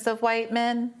existence of white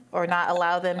men or not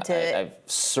allow them to? I've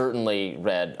certainly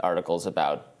read articles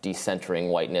about decentering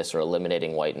whiteness or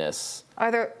eliminating whiteness.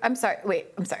 I'm sorry.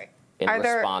 In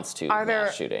response to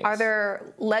mass shootings. Are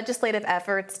there legislative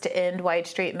efforts to end white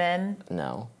straight men?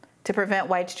 No. To prevent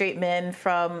white straight men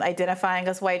from identifying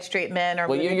as white straight men or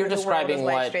moving you're through the world as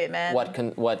white straight men?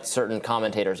 what certain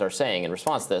commentators are saying in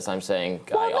response to this. I'm saying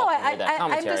I often read that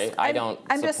commentary.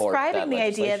 I'm describing the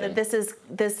idea that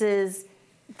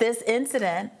this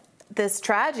incident, this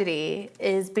tragedy,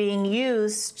 is being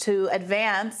used to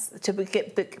advance, to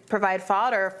provide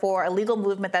fodder for a legal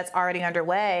movement that's already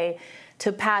underway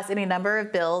to pass any number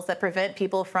of bills that prevent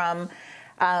people from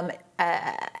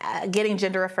getting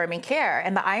gender-affirming care.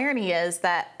 And the irony is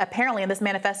that apparently, and this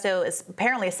manifesto is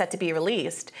apparently set to be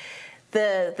released,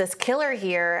 this killer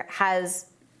here has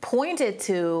pointed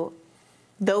to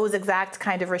those exact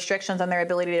kind of restrictions on their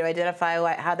ability to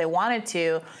identify how they wanted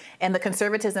to, and the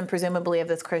conservatism presumably of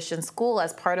this Christian school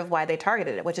as part of why they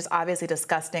targeted it, which is obviously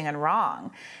disgusting and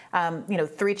wrong.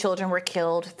 3 children were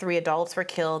killed, 3 adults were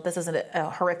killed. This is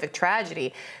a horrific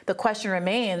tragedy. The question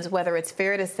remains whether it's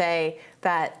fair to say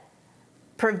that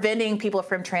preventing people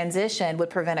from transition would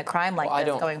prevent a crime like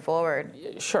this going forward.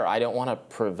 Sure, I don't want to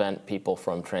prevent people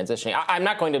from transitioning. I'm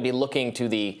not going to be looking to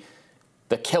the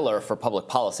killer for public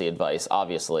policy advice,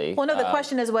 obviously. Well, no, the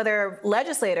question is whether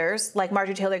legislators like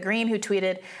Marjorie Taylor Greene, who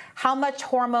tweeted, how much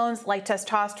hormones like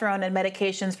testosterone and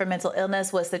medications for mental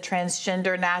illness was the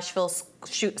transgender Nashville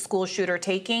school shooter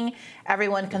taking?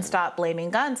 Everyone can stop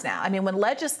blaming guns now. I mean, when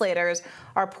legislators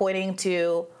are pointing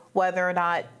to whether or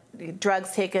not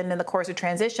drugs taken in the course of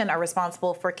transition are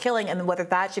responsible for killing, and whether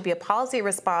that should be a policy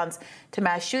response to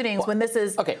mass shootings, when this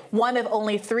is one of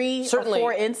only 3 or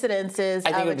 4 incidences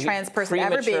of a trans person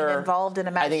ever being involved in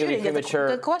a mass shooting, it's a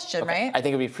good question, right? I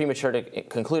think it would be premature to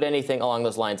conclude anything along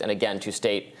those lines. And again, to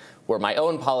state where my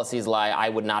own policies lie, I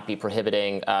would not be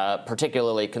prohibiting,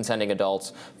 particularly consenting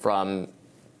adults, from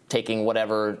taking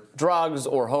whatever drugs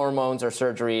or hormones or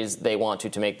surgeries they want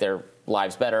to make their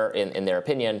lives better, in their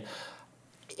opinion.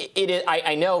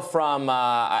 I know from,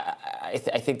 I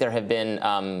think there have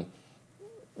been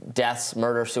deaths,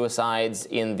 murder, suicides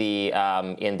in the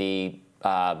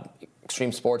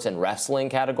extreme sports and wrestling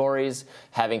categories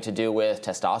having to do with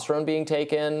testosterone being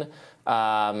taken.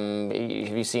 Have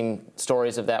you seen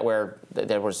stories of that where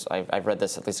there was, I've read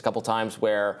this at least a couple times,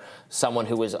 where someone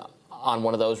who was on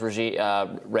one of those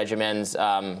regimens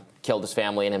killed his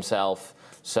family and himself.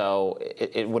 So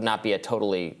it would not be a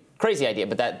totally crazy idea,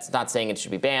 but that's not saying it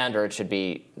should be banned or it should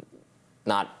be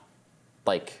not,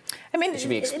 like, it should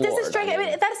be explored. This is striking. I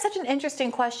mean, that is such an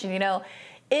interesting question.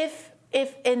 If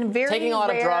in very taking a lot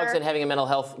rare, of drugs and having a mental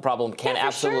health problem can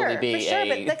absolutely be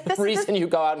a reason you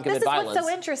go out and commit violence. This is what's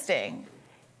so interesting.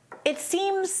 It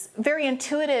seems very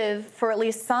intuitive for at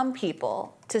least some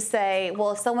people to say,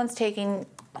 well, if someone's taking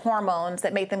hormones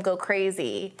that make them go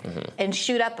crazy and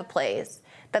shoot up a place,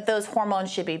 that those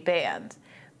hormones should be banned.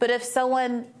 But if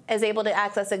someone is able to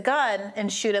access a gun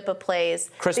and shoot up a place,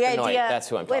 that's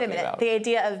who I'm talking about. The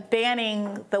idea of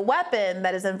banning the weapon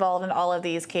that is involved in all of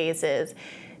these cases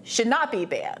should not be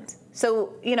banned.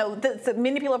 So,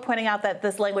 many people are pointing out that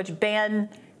this language ban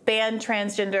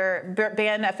transgender,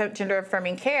 ban gender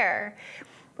affirming care.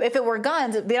 If it were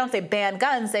guns, they don't say ban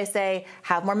guns, they say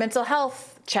have more mental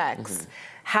health checks.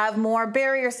 Have more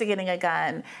barriers to getting a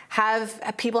gun. Have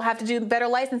people have to do better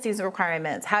licensing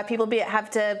requirements. Have people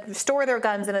have to store their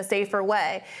guns in a safer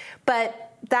way.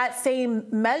 But that same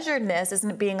measuredness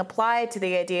isn't being applied to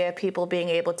the idea of people being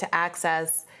able to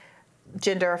access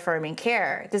gender-affirming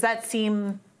care. Does that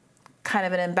seem kind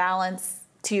of an imbalance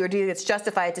to you, or do you think it's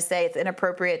justified to say it's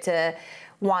inappropriate to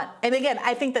want? And again,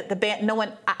 I think that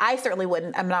I certainly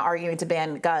wouldn't. I'm not arguing to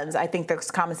ban guns. I think there's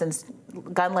common sense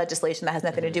gun legislation that has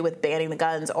nothing to do with banning the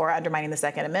guns or undermining the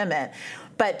Second Amendment.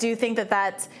 But do you think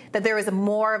that there is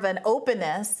more of an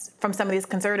openness from some of these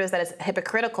conservatives that is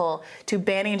hypocritical to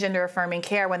banning gender-affirming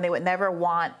care when they would never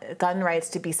want gun rights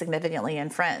to be significantly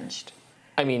infringed?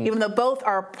 I mean, even though both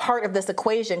are part of this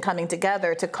equation coming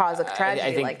together to cause a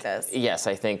tragedy like this. Yes,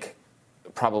 I think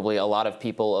probably a lot of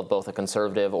people of both a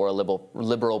conservative or a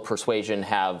liberal persuasion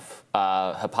have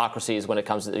hypocrisies when it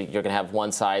comes to, you're going to have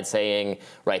one side saying,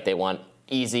 right, they want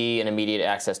easy and immediate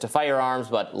access to firearms,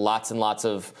 but lots and lots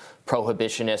of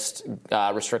prohibitionist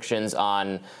restrictions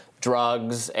on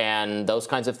drugs and those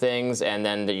kinds of things. And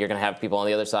then you're going to have people on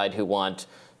the other side who want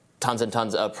tons and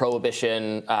tons of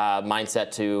prohibition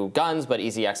mindset to guns, but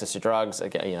easy access to drugs.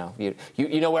 Again,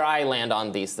 you know where I land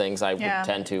on these things. I would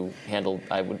tend to handle.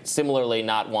 I would similarly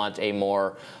not want a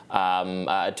more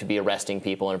to be arresting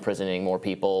people and imprisoning more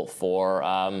people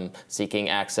for seeking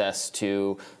access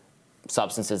to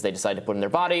substances they decide to put in their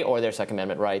body or their Second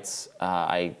Amendment rights.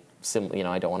 I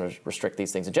don't want to restrict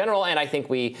these things in general, and I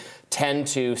think we tend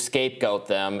to scapegoat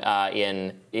them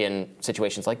in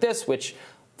situations like this, which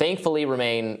thankfully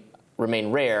remain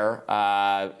rare.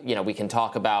 We can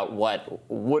talk about what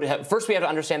would have. First, we have to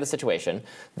understand the situation.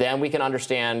 Then we can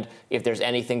understand if there's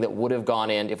anything that would have gone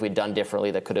in if we'd done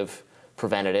differently that could have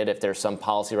prevented it. If there's some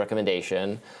policy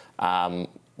recommendation,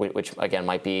 which again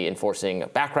might be enforcing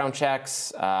background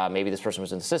checks. Maybe this person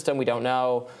was in the system. We don't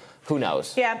know. Who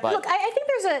knows? Yeah, but look, I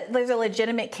think there's a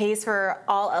legitimate case for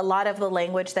a lot of the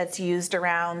language that's used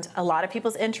around a lot of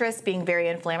people's interests being very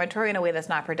inflammatory in a way that's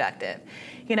not productive.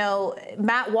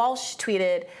 Matt Walsh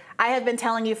tweeted, I have been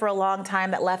telling you for a long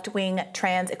time that left-wing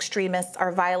trans extremists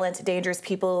are violent, dangerous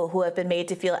people who have been made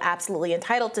to feel absolutely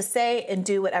entitled to say and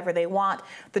do whatever they want.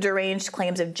 The deranged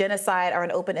claims of genocide are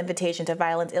an open invitation to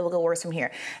violence. It will go worse from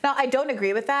here. Now, I don't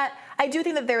agree with that. I do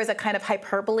think that there is a kind of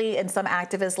hyperbole in some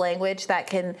activist language that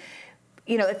can,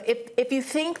 you know, if you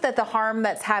think that the harm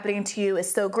that's happening to you is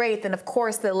so great, then of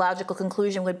course the logical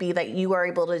conclusion would be that you are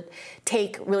able to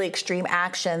take really extreme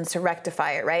actions to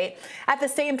rectify it, right? At the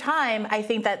same time, I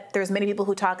think that there's many people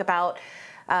who talk about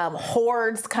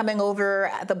hordes coming over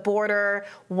at the border,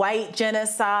 white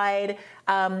genocide.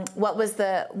 What was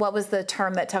the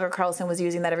term that Tucker Carlson was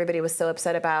using that everybody was so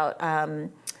upset about?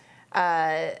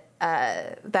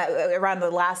 That around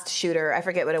the last shooter, I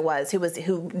forget what it was,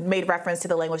 who made reference to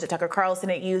the language that Tucker Carlson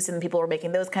had used, and people were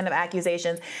making those kind of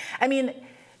accusations. I mean,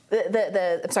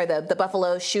 the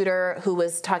Buffalo shooter who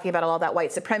was talking about all that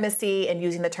white supremacy and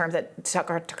using the terms that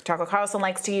Tucker Carlson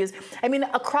likes to use. I mean,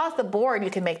 across the board,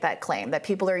 you can make that claim that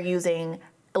people are using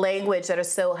language that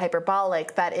is so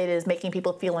hyperbolic that it is making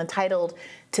people feel entitled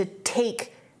to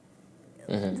take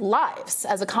lives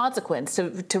as a consequence, to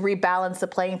rebalance the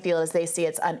playing field as they see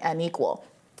it's unequal.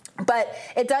 But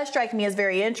it does strike me as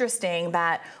very interesting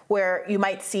that where you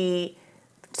might see,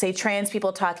 say, trans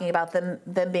people talking about them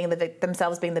being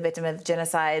themselves being the victim of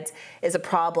genocides is a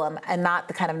problem, and not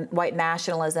the kind of white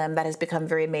nationalism that has become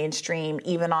very mainstream,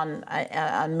 even on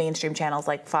mainstream channels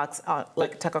like Fox,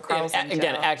 like Tucker Carlson.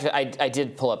 Again, actually, I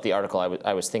did pull up the article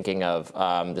I was thinking of.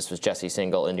 This was Jesse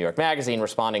Singal in New York Magazine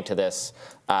responding to this.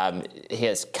 He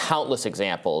has countless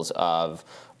examples of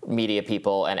media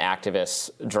people and activists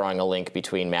drawing a link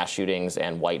between mass shootings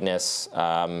and whiteness.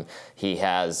 He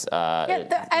has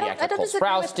the actor Cole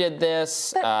Sprouse did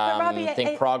this. Robbie,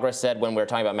 Think Progress said when we were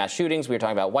talking about mass shootings, we were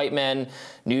talking about white men.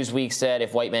 Newsweek said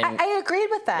if white men... I agreed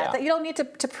with that, that you don't need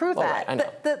to prove that. Right,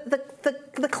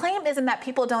 the claim isn't that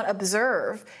people don't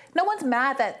observe. No one's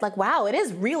mad that, like, wow, it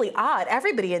is really odd.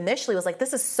 Everybody initially was like,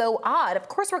 this is so odd. Of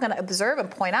course we're going to observe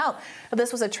and point out that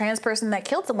this was a trans person that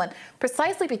killed someone,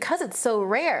 precisely because it's so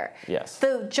rare. Yes.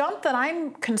 The jump that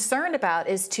I'm concerned about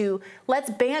is to let's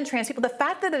ban trans people. The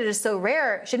fact that it is so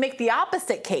rare should make the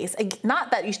opposite case.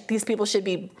 Not that these people should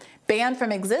be banned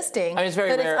from existing, it's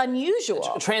very but rare. It's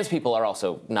unusual. Trans people are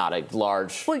also not a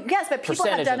large yes, but people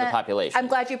have percentage done of the population. I'm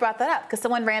glad you brought that up, because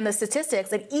someone ran the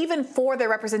statistics, and even for their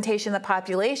representation of the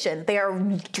population, they are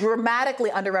dramatically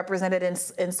underrepresented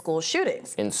in school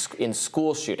shootings. In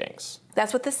school shootings.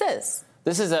 That's what this is.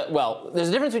 This is there's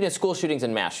a difference between school shootings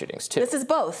and mass shootings, too. This is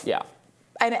both. Yeah.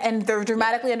 And they're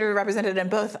dramatically underrepresented in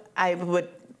both, I would...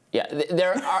 Yeah,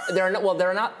 there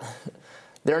are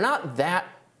not that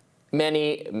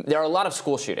many. There are a lot of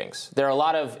school shootings. There are a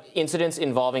lot of incidents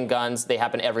involving guns. They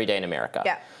happen every day in America.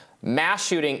 Yeah. Mass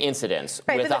shooting incidents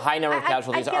with a high number of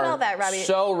casualties are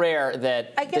so rare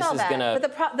that this is going to...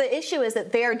 But the issue is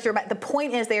that the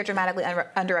point is they are dramatically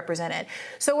underrepresented.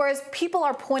 So whereas people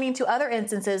are pointing to other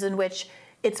instances in which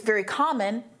it's very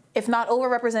common, if not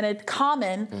overrepresented,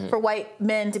 common for white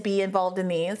men to be involved in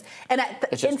these. And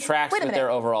it just tracks with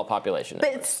their overall population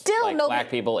numbers. But still like black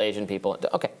people, Asian people.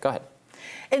 Okay, go ahead.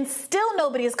 And still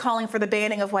nobody is calling for the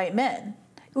banning of white men.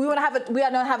 We want to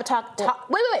have a talk.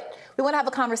 Wait. We want to have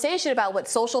a conversation about what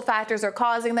social factors are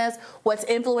causing this, what's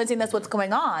influencing this, what's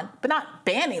going on, but not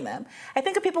banning them. I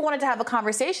think if people wanted to have a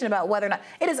conversation about whether or not,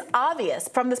 it is obvious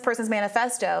from this person's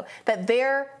manifesto that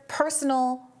their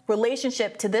personal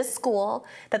relationship to this school,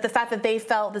 that the fact that they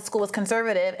felt the school was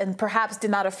conservative and perhaps did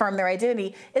not affirm their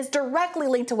identity is directly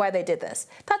linked to why they did this.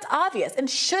 That's obvious and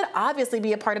should obviously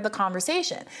be a part of the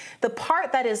conversation. The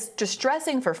part that is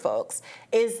distressing for folks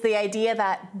is the idea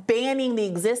that banning the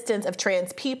existence of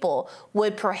trans people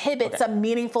would prohibit some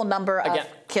meaningful number of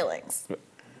killings.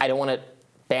 I don't want to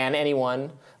ban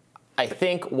anyone. I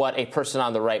think what a person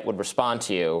on the right would respond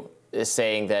to you is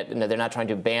saying that they're not trying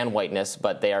to ban whiteness,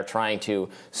 but they are trying to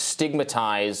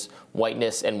stigmatize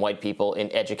whiteness and white people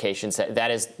in education. That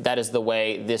is the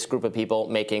way this group of people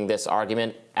making this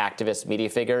argument, activists, media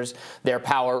figures, their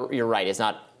power, you're right, is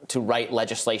not to write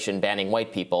legislation banning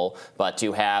white people, but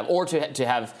to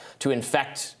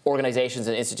infect organizations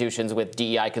and institutions with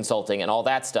DEI consulting and all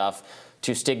that stuff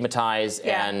to stigmatize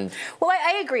and... Well,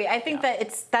 I agree. I think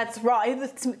that's wrong. I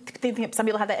think some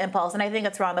people have that impulse, and I think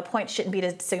it's wrong. The point shouldn't be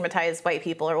to stigmatize white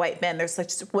people or white men. There's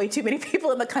way too many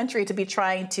people in the country to be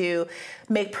trying to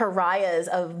make pariahs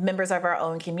of members of our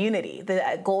own community.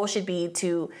 The goal should be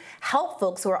to help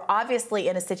folks who are obviously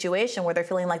in a situation where they're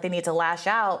feeling like they need to lash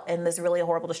out in this really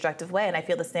horrible, destructive way, and I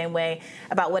feel the same way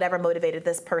about whatever motivated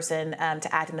this person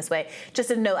to act in this way. Just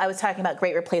to note, I was talking about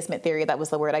great replacement theory. That was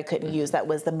the word I couldn't use. That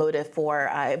was the motive for,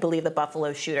 I believe, the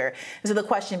Buffalo shooter. And so the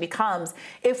question becomes,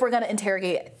 if we're going to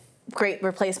interrogate great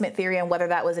replacement theory and whether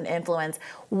that was an influence,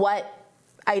 what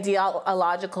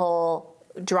ideological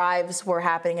drives were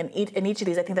happening in each of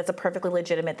these. I think that's a perfectly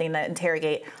legitimate thing to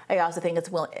interrogate. I also think it's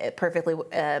perfectly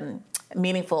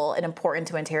meaningful and important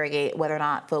to interrogate whether or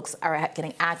not folks are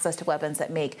getting access to weapons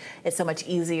that make it so much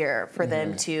easier for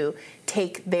them to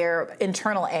take their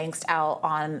internal angst out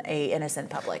on a innocent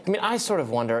public. I mean, I sort of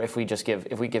wonder if we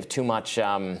give too much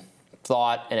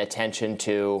thought and attention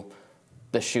to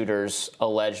the shooter's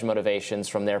alleged motivations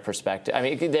from their perspective. I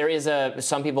mean, there is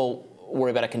some people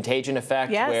worry about a contagion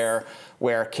effect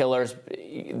where killers,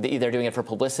 they're doing it for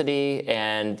publicity,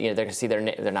 and they're going to see they're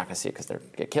not going to see it because they're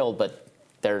get killed, but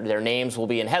their names will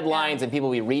be in headlines and people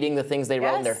will be reading the things they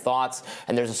wrote and their thoughts,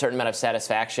 and there's a certain amount of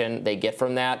satisfaction they get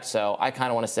from that. So I kind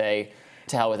of want to say,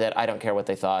 to hell with it. I don't care what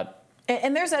they thought.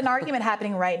 And there's an argument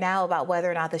happening right now about whether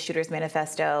or not the shooter's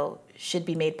manifesto should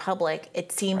be made public.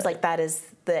 It seems like that is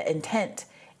the intent,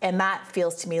 and that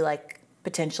feels to me like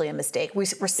potentially a mistake. We're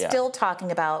still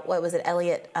talking about, what was it,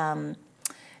 Elliot,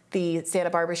 the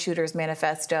Santa Barbara shooter's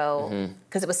manifesto,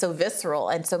 because it was so visceral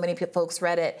and so many folks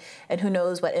read it, and who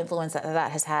knows what influence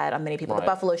that has had on many people. The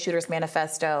Buffalo shooter's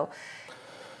manifesto.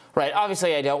 Right.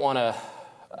 Obviously, I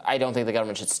don't think the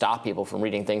government should stop people from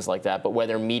reading things like that, but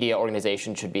whether media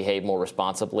organizations should behave more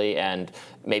responsibly and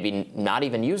maybe not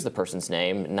even use the person's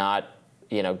name, not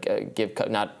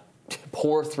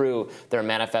pour through their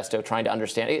manifesto trying to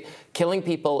understand. Killing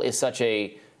people is such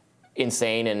a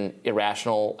insane and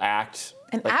irrational act.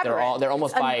 And like they're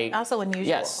almost by also unusual.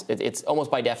 Yes, it's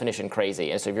almost by definition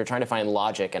crazy. And so if you're trying to find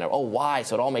logic and why,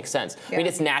 so it all makes sense. I mean,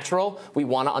 it's natural. We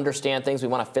want to understand things. We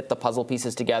want to fit the puzzle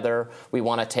pieces together. We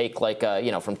want to take from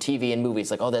TV and movies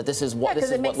this is what led to the steps.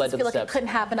 Because it makes us feel like it couldn't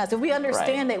happen to us. If we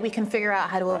understand it, we can figure out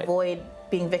how to avoid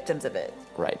being victims of it.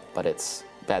 Right, but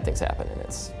bad things happen, and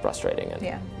it's frustrating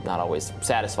and not always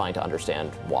satisfying to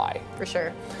understand why. For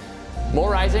sure.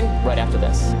 More Rising right after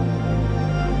this.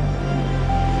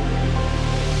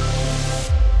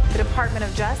 The Department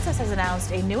of Justice has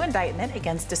announced a new indictment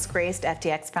against disgraced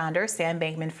FTX founder Sam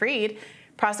Bankman-Fried.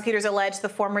 Prosecutors allege the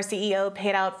former CEO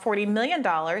paid out $40 million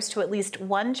to at least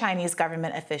one Chinese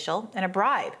government official in a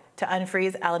bribe to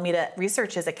unfreeze Alameda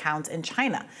Research's accounts in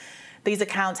China. These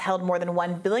accounts held more than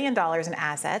 $1 billion in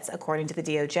assets, according to the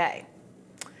DOJ.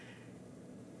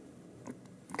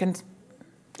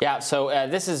 So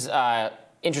this is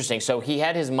interesting. So he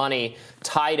had his money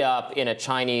tied up in a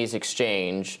Chinese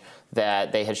exchange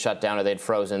that they had shut down or they'd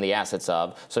frozen the assets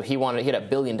of. So he had $1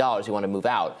 billion he wanted to move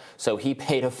out. So he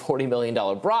paid a $40 million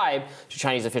bribe to a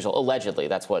Chinese official, allegedly.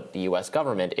 That's what the U.S.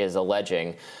 government is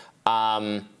alleging.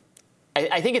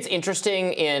 I think it's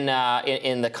interesting in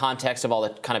the context of all the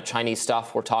kind of Chinese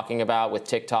stuff we're talking about with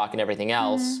TikTok and everything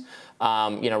else.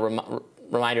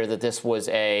 Reminder that this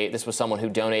was someone who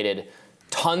donated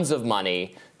tons of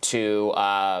money to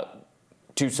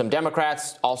some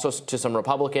Democrats, also to some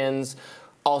Republicans,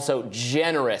 also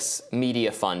generous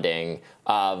media funding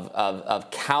of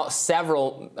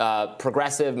several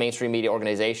progressive mainstream media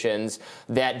organizations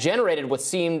that generated what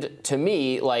seemed to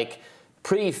me like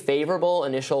pretty favorable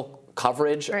initial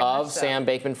coverage of Sam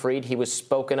Bankman-Fried. He was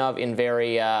spoken of in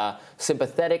very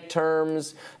sympathetic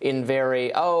terms, in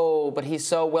very, but he's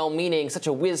so well-meaning, such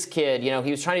a whiz kid.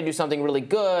 He was trying to do something really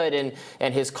good,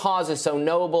 and his cause is so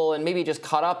noble, and maybe just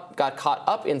got caught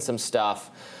up in some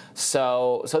stuff.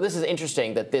 So this is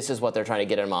interesting that this is what they're trying to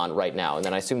get him on right now, and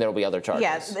then I assume there will be other charges.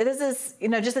 Yes, this is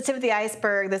just the tip of the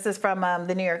iceberg. This is from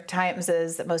the New York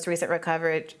Times' most recent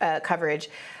coverage.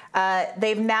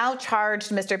 They've now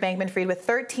charged Mr. Bankman-Fried with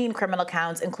 13 criminal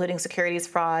counts, including securities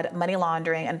fraud, money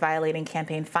laundering, and violating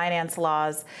campaign finance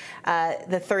laws.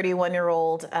 The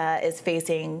 31-year-old is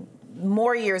facing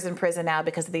more years in prison now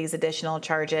because of these additional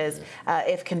charges,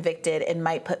 if convicted, and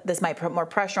this might put more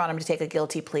pressure on him to take a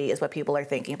guilty plea, is what people are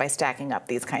thinking by stacking up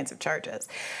these kinds of charges.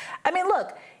 I mean,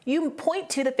 look, you point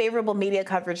to the favorable media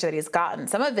coverage that he's gotten.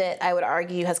 Some of it, I would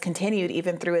argue, has continued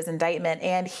even through his indictment,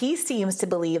 and he seems to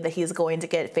believe that he's going to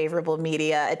get favorable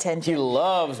media attention. He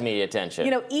loves media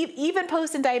attention. Even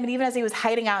post-indictment, even as he was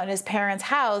hiding out in his parents'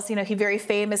 house, he very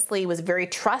famously was very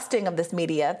trusting of this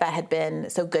media that had been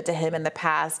so good to him in the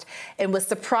past, and was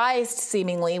surprised,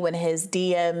 seemingly, when his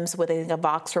DMs with, I think, a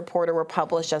Vox reporter were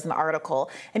published as an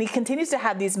article. And he continues to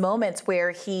have these moments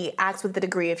where he acts with a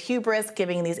degree of hubris,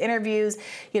 giving these interviews.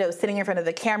 sitting in front of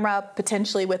the camera,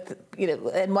 potentially with,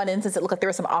 in one instance, it looked like there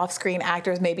were some off-screen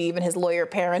actors, maybe even his lawyer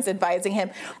parents advising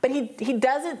him. But he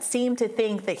doesn't seem to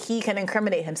think that he can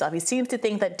incriminate himself. He seems to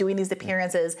think that doing these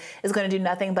appearances is going to do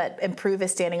nothing but improve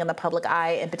his standing in the public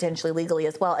eye and potentially legally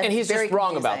as well. And he's very just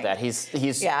wrong confusing. about that.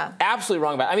 He's absolutely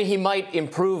wrong about it. I mean, he might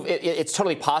improve. It's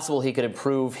totally possible he could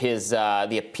improve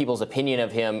the people's opinion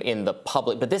of him in the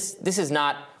public. But this is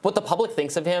not what the public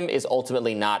thinks of him is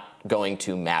ultimately not going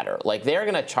to matter. Like, they're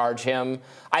going to charge him.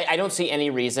 I don't see any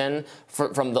reason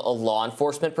from a law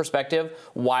enforcement perspective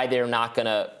why they would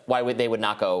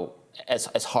not go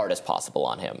as hard as possible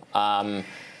on him,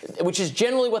 which is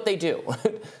generally what they do.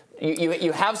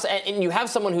 You have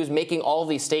someone who's making all of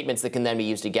these statements that can then be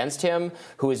used against him,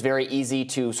 who is very easy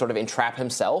to sort of entrap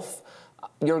himself.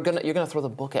 You're gonna throw the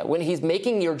book at when he's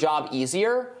making your job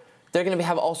easier. They're going to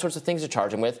have all sorts of things to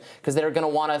charge him with because they're going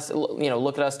to want us,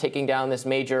 look at us taking down this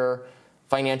major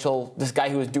this guy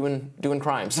who is doing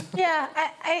crimes. Yeah,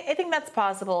 I think that's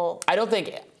possible. I don't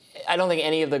think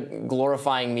any of the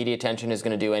glorifying media attention is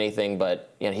going to do anything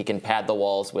but, he can pad the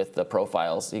walls with the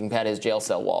profiles. He can pad his jail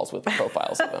cell walls with the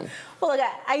profiles of him. Well, look,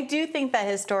 I do think that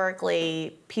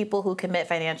historically, people who commit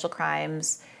financial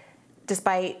crimes,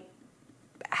 despite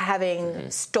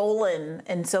having stolen,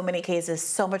 in so many cases,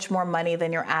 so much more money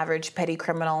than your average petty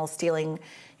criminal stealing,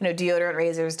 deodorant,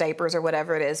 razors, diapers, or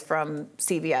whatever it is from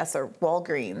CVS or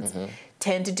Walgreens,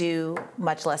 tend to do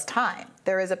much less time.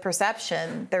 There is a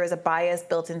perception, there is a bias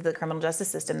built into the criminal justice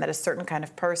system that a certain kind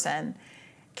of person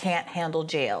can't handle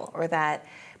jail, or that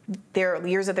their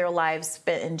years of their lives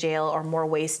spent in jail are more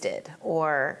wasted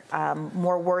or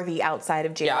more worthy outside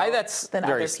of jail than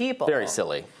other people. Very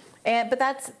silly. But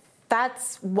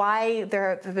that's why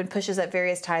there have been pushes at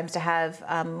various times to have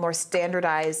more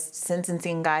standardized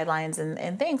sentencing guidelines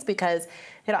and things, because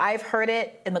I've heard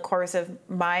it in the course of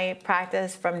my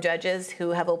practice from judges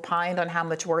who have opined on how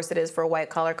much worse it is for a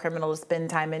white-collar criminal to spend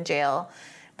time in jail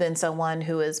than someone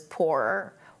who is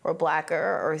poorer or blacker,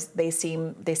 or they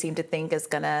seem to think is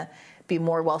going to be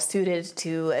more well-suited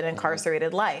to an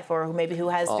incarcerated life, or who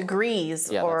has degrees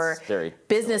or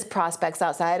business prospects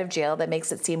outside of jail that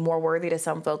makes it seem more worthy to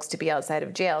some folks to be outside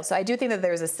of jail. So I do think that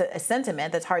there's a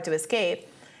sentiment that's hard to escape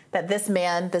that this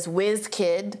man, this whiz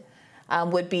kid,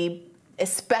 would be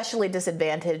especially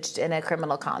disadvantaged in a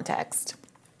criminal context.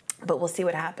 But we'll see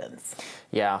what happens.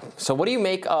 Yeah. So what do you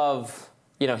make of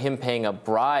him paying a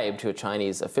bribe to a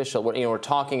Chinese official? We're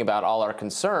talking about all our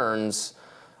concerns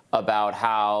about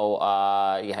how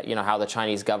how the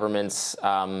Chinese government's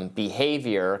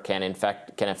behavior can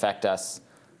affect us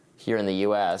here in the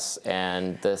U.S.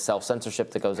 and the self-censorship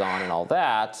that goes on and all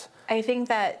that. I think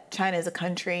that China is a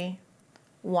country,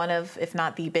 one of, if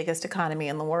not the biggest economy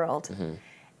in the world,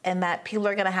 and that people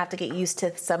are going to have to get used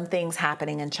to some things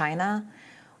happening in China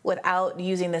without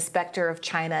using the specter of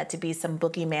China to be some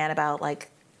boogeyman about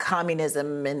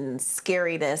communism and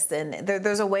scariness. And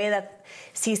there's a way that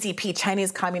CCP,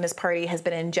 Chinese Communist Party, has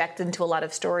been injected into a lot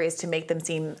of stories to make them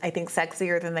seem, I think,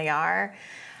 sexier than they are.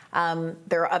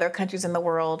 There are other countries in the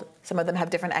world. Some of them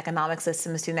have different economic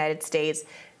systems to the United States.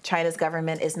 China's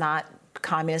government is not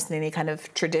communist in any kind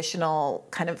of traditional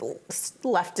kind of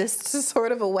leftist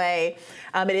sort of a way.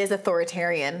 It is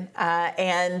authoritarian.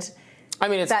 And I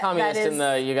mean, it's communist in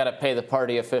the you got to pay the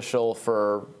party official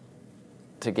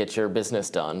to get your business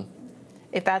done.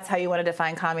 If that's how you want to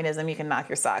define communism, you can knock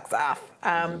your socks off.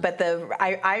 But the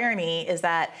irony is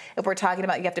that if we're talking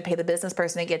about you have to pay the business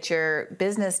person to get your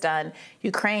business done,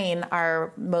 Ukraine,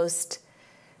 our most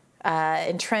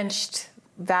entrenched,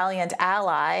 valiant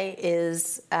ally,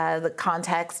 is the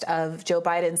context of Joe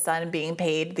Biden's son being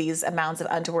paid these amounts of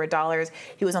untoward dollars.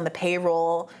 He was on the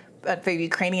payroll for a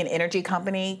Ukrainian energy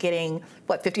company, getting,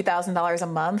 $50,000 a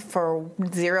month for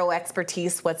zero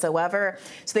expertise whatsoever.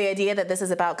 So the idea that this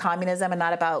is about communism and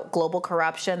not about global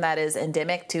corruption that is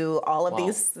endemic to all of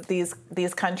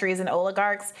these countries and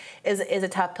oligarchs is a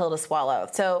tough pill to swallow.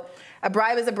 So a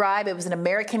bribe is a bribe. It was an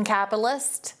American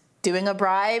capitalist doing a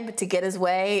bribe to get his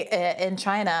way in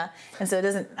China. And so it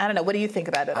doesn't, I don't know, what do you think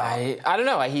about it all? I don't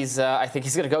know. I think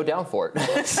he's going to go down for it.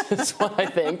 That's what I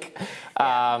think.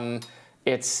 Yeah.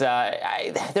 It's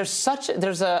I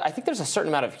think there's a certain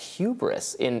amount of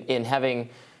hubris in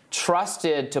having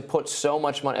trusted to put so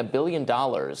much money, $1 billion,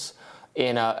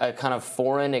 in a kind of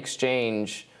foreign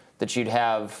exchange that you'd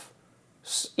have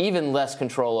even less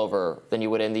control over than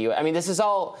you would in the U.S. I mean, this is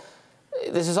all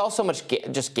so much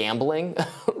just gambling,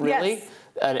 really. Yes.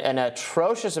 An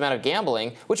atrocious amount of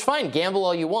gambling, which fine, gamble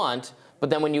all you want, but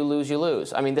then when you lose, you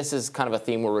lose. I mean, this is kind of a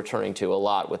theme we're returning to a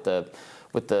lot with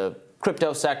the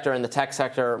crypto sector and the tech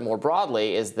sector more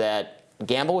broadly, is that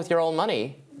gamble with your own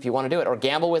money, if you want to do it, or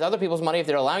gamble with other people's money if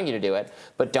they're allowing you to do it,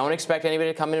 but don't expect anybody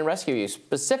to come in and rescue you,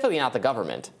 specifically not the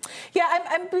government. Yeah,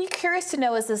 I'm be curious to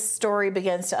know as this story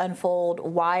begins to unfold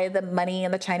why the money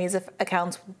in the Chinese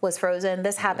accounts was frozen.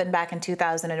 This happened back in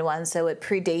 2001, so it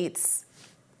predates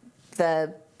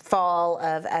the fall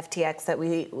of FTX that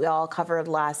we all covered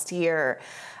last year.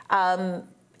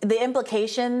 The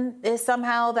implication is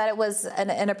somehow that it was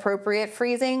an inappropriate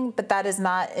freezing, but that is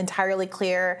not entirely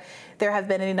clear. There have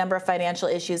been any number of financial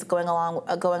issues going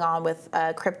on with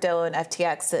crypto and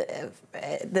FTX.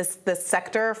 This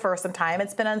sector for some time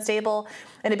it's been unstable,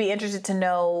 and I'd be interested to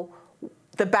know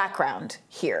the background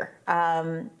here.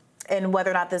 And whether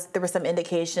or not there was some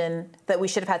indication that we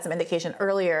should have had some indication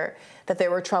earlier that there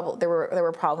were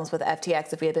problems with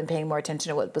FTX if we had been paying more attention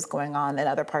to what was going on in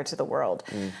other parts of the world.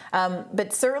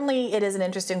 But certainly it is an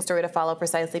interesting story to follow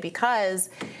precisely because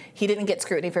he didn't get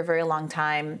scrutiny for a very long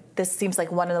time. This seems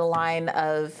like one in the line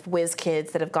of whiz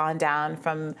kids that have gone down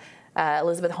from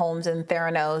Elizabeth Holmes and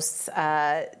Theranos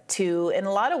to, in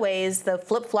a lot of ways, the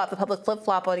public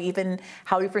flip-flop on even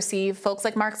how we perceive folks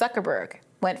like Mark Zuckerberg.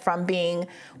 Went from being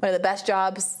one of the best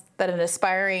jobs that an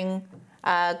aspiring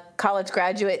college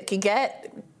graduate can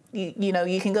get.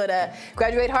 You can go to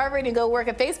graduate Harvard and go work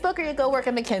at Facebook, or you go work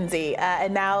at McKinsey.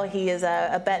 And now he is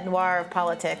a bête noire of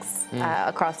politics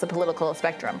across the political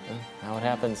spectrum. How it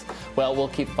happens. Well, we'll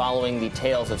keep following the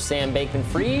tales of Sam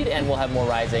Bankman-Fried, and we'll have more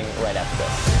Rising right after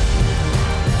this.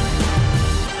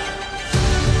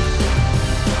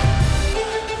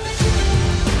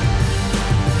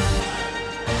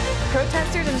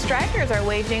 Protesters and strikers are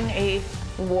waging a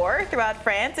war throughout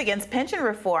France against pension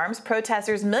reforms.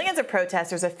 Millions of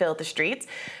protesters have filled the streets.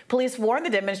 Police warn the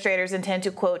demonstrators intend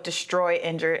to, quote, destroy,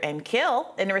 injure, and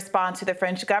kill. In response, the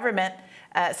French government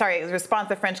has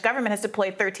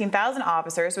deployed 13,000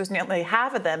 officers, with nearly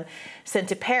half of them sent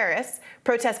to Paris.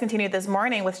 Protests continued this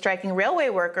morning with striking railway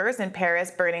workers in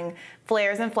Paris, burning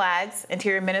flares and flags.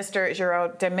 Interior Minister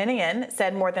Gérald Darmanin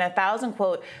said more than 1,000,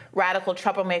 quote, radical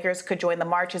troublemakers could join the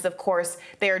marches. Of course,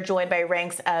 they are joined by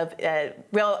ranks of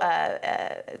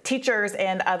teachers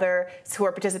and others who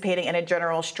are participating in a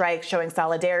general strike showing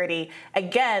solidarity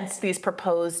against these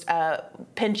proposed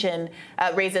pension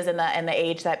raises in the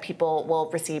age that people will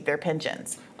receive their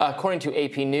pensions. According to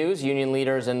AP News, union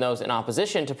leaders and those in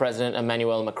opposition to President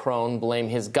Emmanuel Macron blame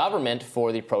his government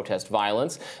for the protest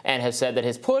violence and have said that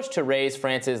his push to raise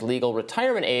France's legal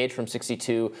retirement age from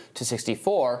 62 to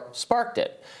 64 sparked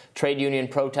it. Trade union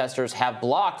protesters have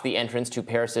blocked the entrance to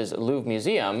Paris's Louvre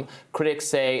Museum. Critics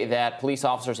say that police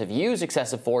officers have used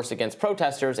excessive force against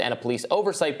protesters, and a police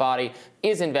oversight body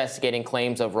is investigating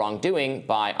claims of wrongdoing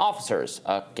by officers,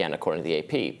 again, according to the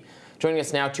AP. Joining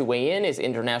us now to weigh in is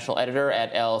international editor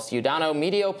at El Ciudadano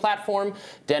Media Platform,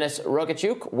 Denis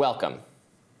Rogachuk. Welcome.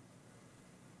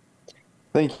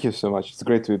 Thank you so much. It's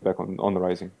great to be back on the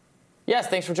Rising. Yes,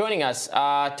 thanks for joining us.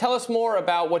 Tell us more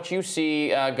about what you see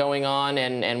going on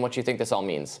and what you think this all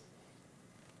means.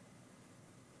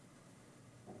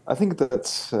 I think that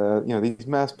these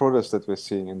mass protests that we're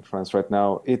seeing in France right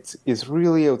now, it is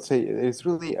really, I would say, it's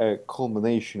really a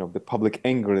culmination of the public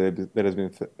anger that has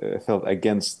been felt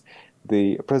against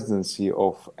the presidency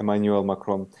of Emmanuel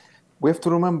Macron. We have to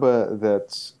remember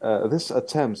that this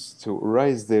attempts to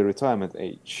raise the retirement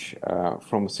age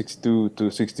from 62 to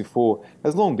 64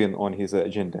 has long been on his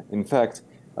agenda. In fact,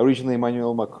 originally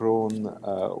Emmanuel Macron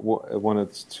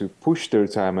wanted to push the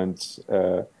retirement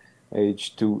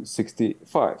age to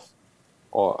 65,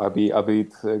 or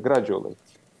albeit gradually.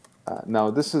 Now,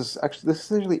 this is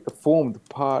actually formed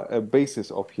a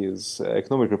basis of his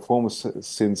economic reforms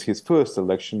since his first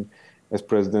election as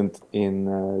president in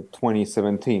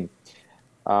 2017.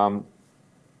 But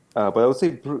I would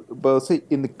say,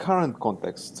 in the current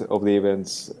context of the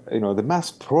events, the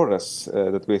mass protests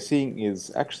that we're seeing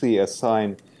is actually a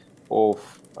sign of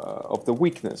the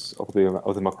weakness of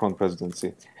the Macron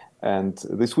presidency, and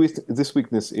this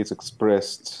weakness is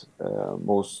expressed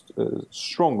most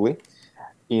strongly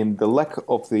in the lack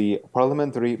of the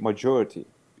parliamentary majority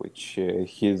which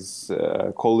his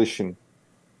coalition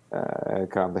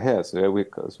currently has.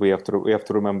 Because we have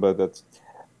to remember that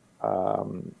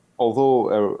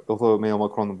although Emmanuel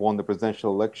Macron won the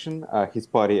presidential election, his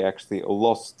party actually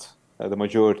lost the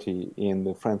majority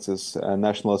in France's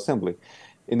National Assembly.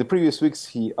 In the previous weeks,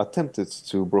 he attempted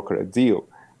to broker a deal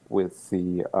with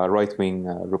the right-wing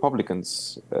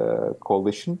Republicans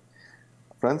coalition,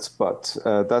 France, but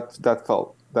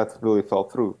that really fell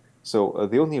through. So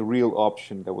the only real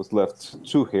option that was left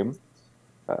to him,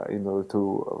 in order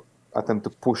to attempt to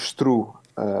push through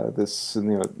the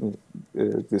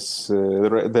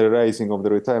rising of the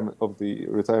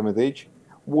retirement age,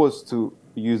 was to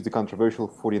used the controversial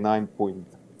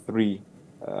 49.3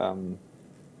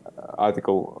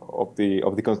 article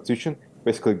of the Constitution,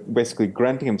 basically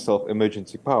granting himself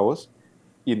emergency powers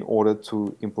in order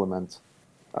to implement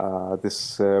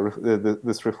this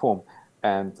reform.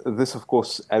 And this, of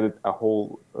course, added a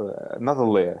whole another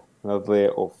layer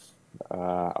of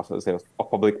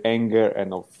public anger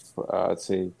and of let's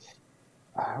say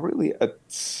really at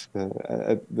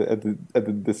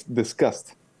the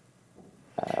disgust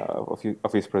of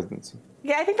his presidency.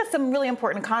 Yeah, I think that's some really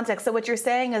important context. So what you're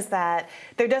saying is that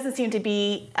there doesn't seem to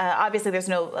be, obviously there's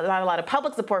not a lot of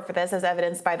public support for this as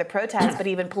evidenced by the protests, but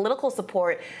even political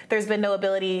support. There's been no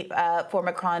ability for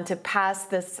Macron to pass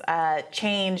this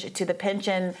change to the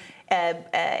pension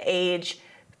age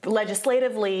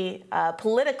legislatively,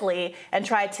 politically, and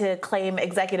try to claim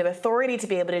executive authority to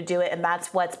be able to do it, and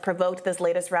that's what's provoked this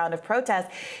latest round of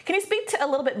protests. Can you speak a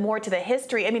little bit more to the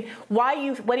history? I mean, what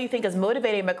do you think is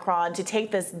motivating Macron to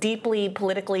take this deeply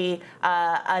politically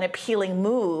unappealing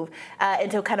move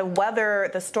and to kind of weather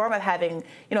the storm of having,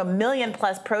 a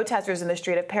million-plus protesters in the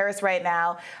street of Paris right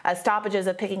now, stoppages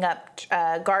of picking up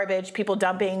garbage, people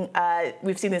dumping.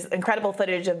 We've seen this incredible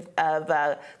footage of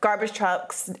garbage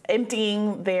trucks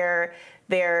emptying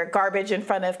their garbage in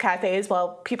front of cafes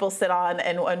while people sit on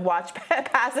and watch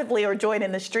passively or join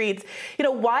in the streets.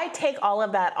 Why take all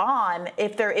of that on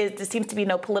if there seems to be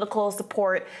no political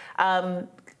support kind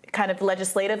of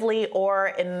legislatively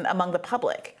or among the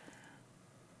public?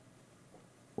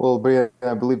 Well, Bria,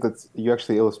 I believe that you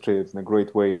actually illustrated in a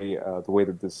great way the way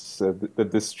that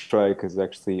this strike is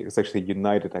actually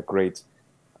united a great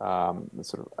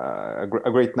a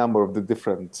great number of the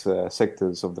different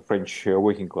sectors of the French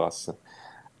working class.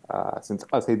 Since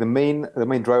I'd say the main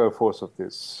driver force of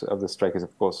this strike is,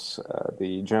 of course,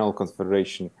 the General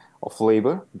Confederation of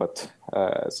Labor, but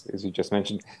as you just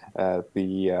mentioned,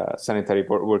 the sanitary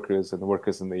workers and the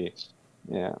workers in the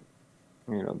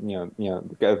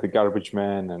the garbage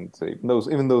man and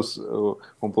even those who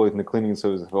employed in the cleaning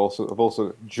service have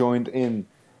also joined in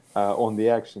on the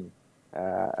action,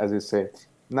 as you say.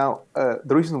 Now,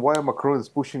 the reason why Macron is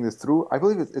pushing this through, I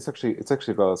believe it's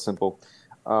actually rather simple.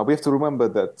 We have to remember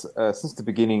that since the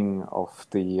beginning of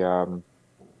the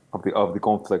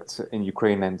conflict in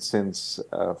Ukraine, and since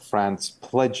France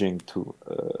pledging to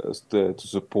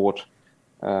support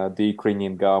the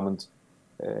Ukrainian government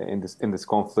in this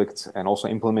conflict, and also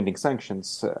implementing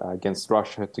sanctions against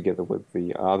Russia together with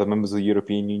the other members of the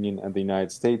European Union and the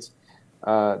United States,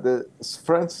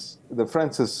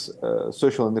 France's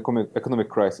social and economic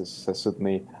crisis has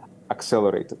certainly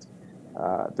accelerated.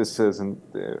 This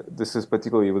is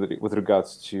particularly with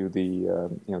regards to the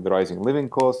rising living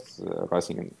costs,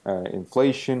 rising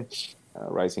inflation,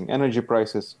 rising energy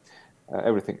prices,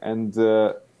 everything, and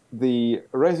the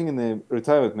rising in the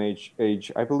retirement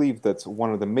age. I believe that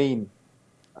one of the main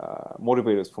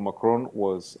motivators for Macron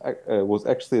was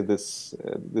actually this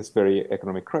very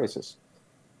economic crisis.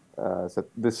 So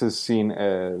this is seen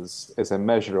as a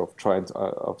measure of trying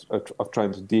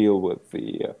to deal with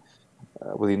the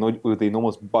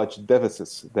enormous budget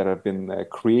deficits that have been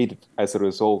created as a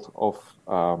result of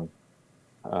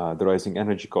the rising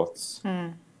energy costs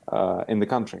in the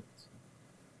country.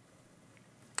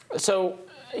 So,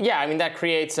 yeah, I mean, that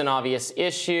creates an obvious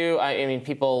issue. I mean,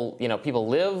 people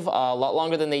live a lot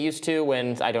longer than they used to.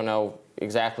 When I don't know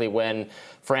exactly when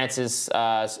France is,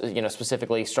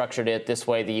 specifically structured it this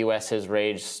way. The U.S. has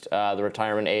raised the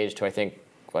retirement age to, I think,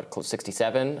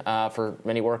 67 for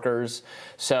many workers.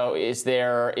 So is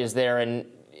there an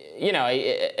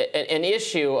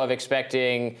issue of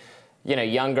expecting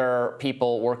younger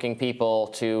people, working people,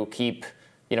 to keep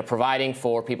providing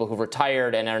for people who've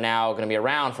retired and are now going to be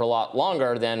around for a lot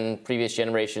longer than previous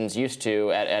generations used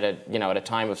to at a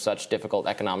time of such difficult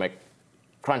economic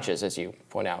crunches, as you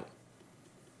point out?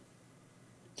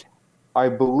 I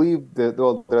believe that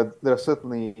there are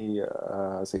certainly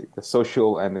the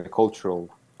social and the cultural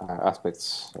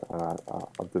aspects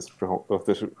of this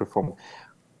reform.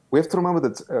 We have to remember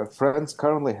that France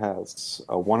currently has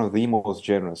one of the most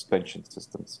generous pension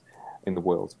systems in the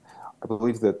world. I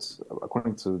believe that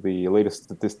according to the latest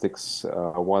statistics,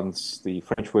 once the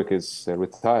French workers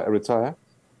retire,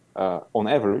 on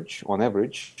average,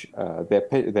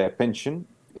 their pension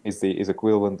is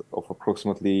equivalent of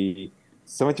approximately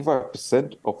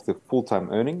 75% of their full-time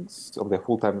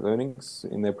earnings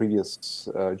in their previous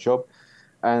job,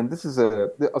 and this is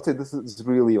I'll say this is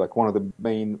really like one of the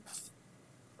main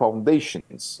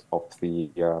foundations of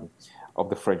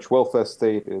the French welfare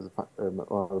state. Is one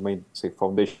of the main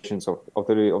foundations of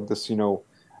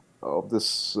the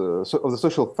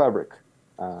social fabric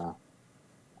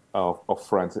of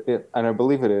France, and I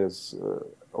believe it has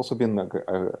also been like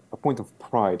a point of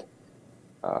pride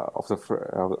of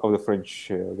the French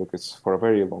Lucas for a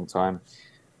very long time.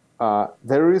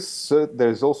 There is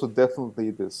also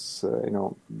definitely this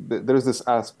there is this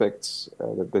aspect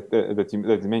that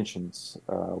you mentioned,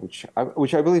 which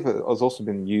I believe has also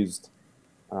been used.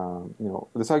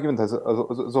 This argument has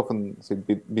often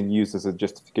been used as a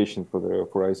justification for the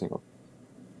rising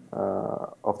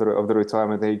of the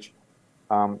retirement age.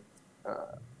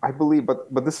 I believe,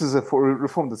 but this is a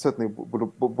reform that certainly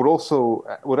would also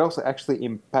actually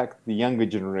impact the younger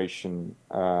generation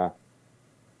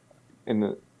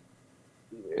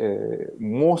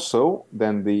more so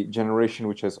than the generation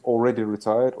which has already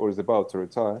retired or is about to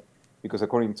retire, because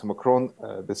according to Macron,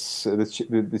 this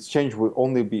change will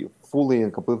only be fully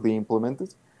and completely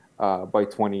implemented by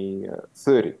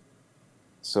 2030.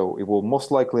 So it will most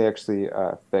likely actually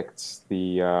affect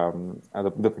the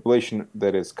population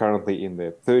that is currently in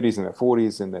their 30s and their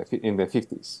 40s and in their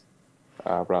 50s,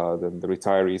 rather than the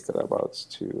retirees that are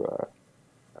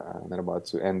about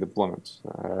to end employment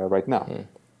right now.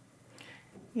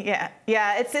 Yeah.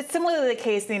 It's similarly the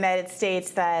case in the United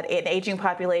States that an aging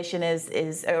population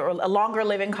or a longer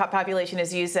living population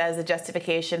is used as a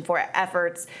justification for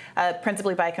efforts,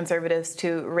 principally by conservatives,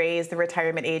 to raise the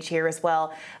retirement age here as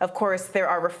well. Of course, there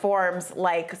are reforms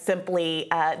like simply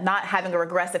not having a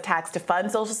regressive tax to fund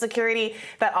Social Security.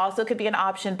 That also could be an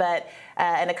option, but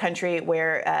in a country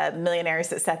where millionaires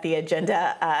set the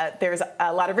agenda, there's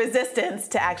a lot of resistance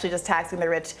to actually just taxing the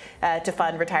rich to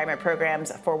fund retirement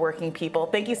programs for working people.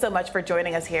 Thank you so much for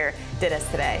joining us here, Dennis,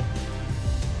 today.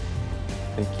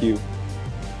 Thank you.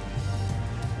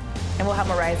 And we'll have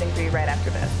more Rising for you right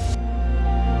after this.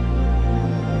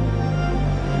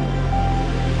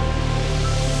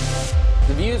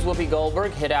 The View's Whoopi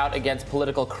Goldberg hit out against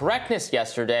political correctness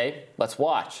yesterday. Let's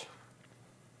watch.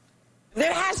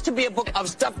 There has to be a book of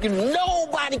stuff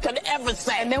nobody could ever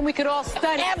say. And then we could all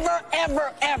study. Ever.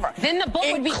 Then the book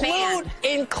would be banned.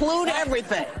 Include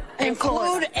everything.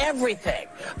 Include everything.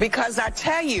 Because I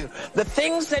tell you, the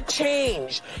things that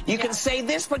change, you can say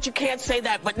this, but you can't say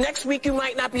that. But next week you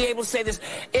might not be able to say this.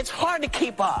 It's hard to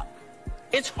keep up.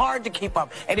 It's hard to keep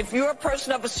up. And if you're a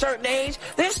person of a certain age,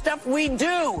 there's stuff we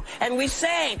do and we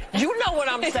say. You know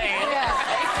what I'm saying.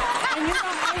 And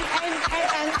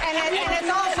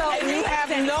you have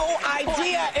no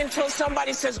idea until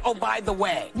somebody says, oh, by the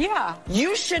way. Yeah.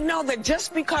 You should know that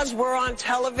just because we're on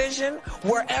television,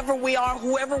 wherever we are,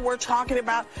 whoever we're talking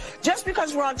about, just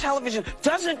because we're on television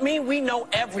doesn't mean we know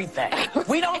everything.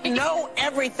 We don't know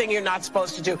everything you're not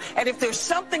supposed to do. And if there's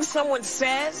something someone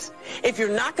says, if you're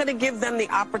not going to give them the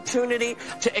opportunity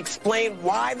to explain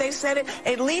why they said it,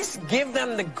 at least give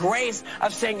them the grace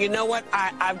of saying, you know what,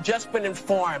 I've just been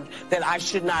informed that I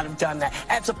should not have done that,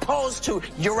 as opposed to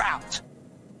you're out.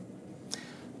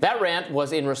 That rant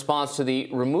was in response to the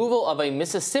removal of a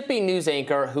Mississippi news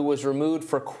anchor who was removed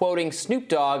for quoting Snoop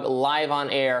Dogg live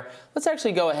on air. Let's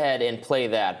actually go ahead and play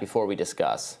that before we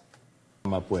discuss.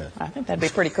 I'm up with. I think that'd be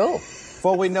pretty cool.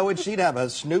 Before we know it, she'd have a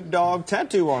Snoop Dogg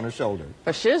tattoo on her shoulder.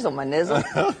 For shizzle, my nizzle.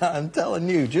 I'm telling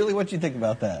you. Julie, what do you think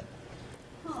about that?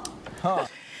 Huh.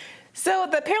 So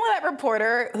the Paramount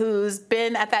reporter, who's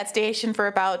been at that station for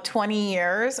about 20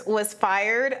 years, was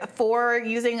fired for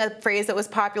using a phrase that was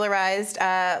popularized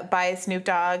by Snoop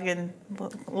Dogg in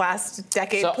last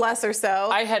decade plus or so.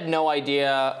 I had no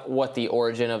idea what the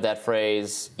origin of that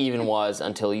phrase even was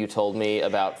until you told me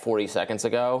about 40 seconds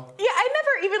ago. Yeah, I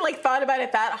never even thought about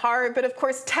it that hard, but of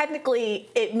course, technically,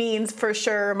 it means for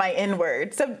sure my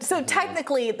N-word. So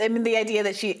technically, I mean, the idea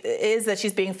that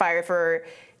she's being fired for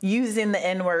using the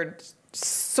N-word,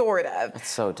 sort of. It's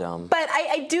so dumb. But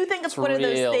I do think it's one of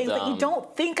those things that you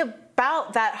don't think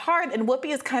about that hard. And Whoopi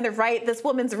is kind of right. This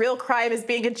woman's real crime is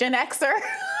being a Gen Xer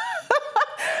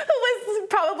who was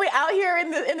probably out here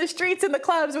in the streets and the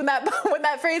clubs when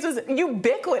that phrase was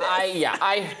ubiquitous.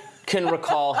 I can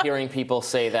recall hearing people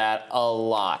say that a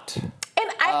lot.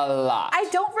 A lot. I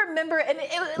don't remember, and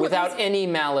it without any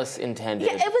malice intended.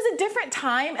 Yeah, it was a different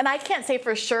time, and I can't say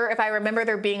for sure if I remember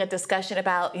there being a discussion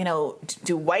about,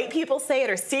 do white people say it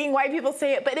or seeing white people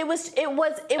say it, but it was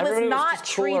not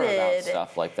treated about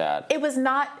stuff like that. It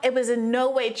was in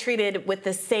no way treated with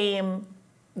the same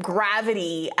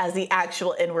gravity as the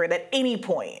actual N-word at any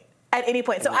point. So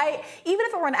even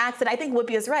if it were an accident, I think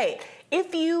Whoopi is right.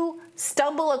 If you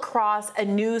stumble across a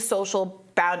new social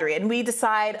boundary and we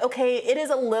decide, okay, it is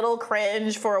a little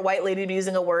cringe for a white lady to be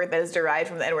using a word that is derived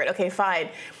from the N-word, okay, fine.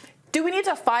 Do we need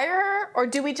to fire her, or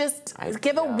do we just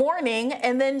give a warning?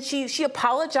 And then she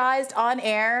apologized on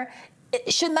air,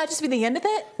 Shouldn't that just be the end of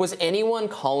it? Was anyone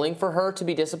calling for her to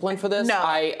be disciplined for this? No.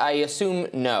 I assume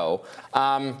no.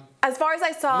 As far as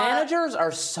I saw, managers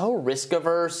are so risk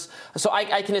averse. So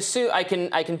I can assume I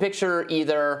can picture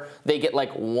either they get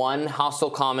like one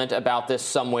hostile comment about this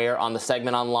somewhere on the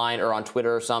segment online or on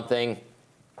Twitter or something.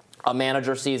 A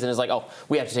manager sees and is like, oh,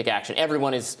 we have to take action.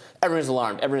 Everyone's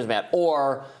alarmed. Everyone's mad.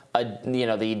 Or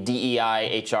the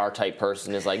DEI HR type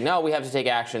person is like, no, we have to take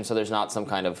action. So there's not some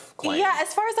kind of claim. Yeah,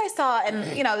 as far as I saw,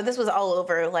 and this was all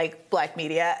over like black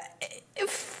media.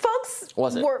 Folks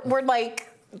were like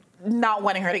not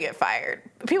wanting her to get fired.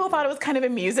 People thought it was kind of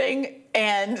amusing,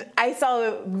 and I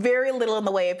saw very little in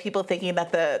the way of people thinking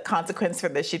that the consequence for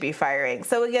this should be firing.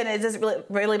 So again, it just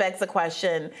really begs the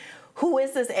question, who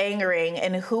is this angering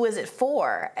and who is it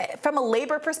for? From a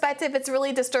labor perspective, it's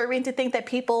really disturbing to think that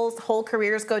people's whole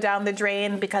careers go down the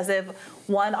drain because of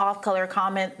one off-color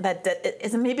comment that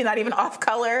is maybe not even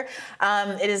off-color.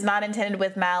 It is not intended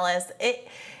with malice.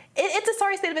 It's a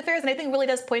sorry state of affairs, and I think it really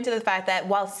does point to the fact that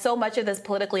while so much of this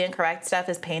politically incorrect stuff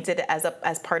is painted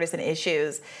as partisan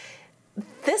issues,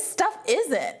 this stuff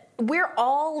isn't. We're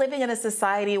all living in a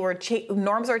society where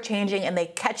norms are changing, and they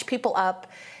catch people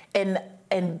up in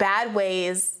bad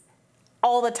ways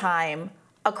all the time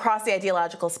across the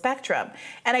ideological spectrum.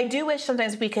 And I do wish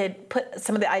sometimes we could put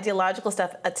some of the ideological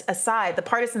stuff aside, the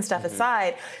partisan stuff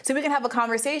aside, so we can have a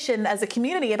conversation as a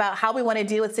community about how we want to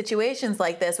deal with situations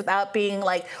like this without being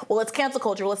like, well, it's cancel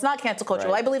culture, well, it's not cancel culture,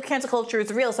 well, I believe cancel culture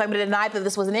is real, so I'm going to deny that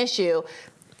this was an issue.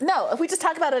 No, if we just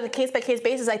talk about it on a case-by-case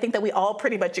basis, I think that we all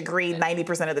pretty much agree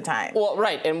 90% of the time. Well,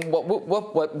 right, and what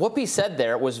Whoopi said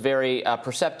there was very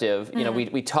perceptive.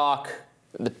 We talk.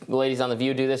 The ladies on The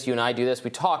View do this, you and I do this. We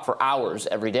talk for hours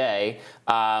every day.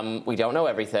 We don't know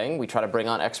everything. We try to bring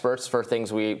on experts for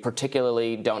things we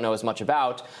particularly don't know as much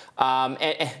about.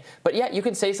 But yeah, you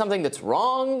can say something that's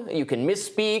wrong. You can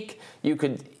misspeak. You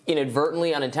could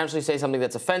inadvertently, unintentionally say something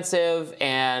that's offensive.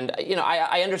 And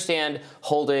I understand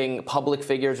holding public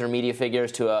figures or media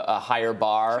figures to a higher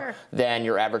bar than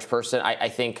your average person. I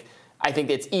think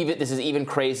this is even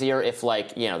crazier if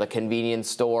the convenience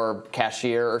store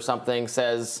cashier or something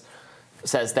says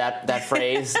that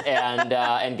phrase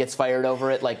and gets fired over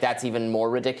it. Like, that's even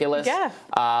more ridiculous. Yeah.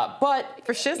 But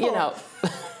for shizzle.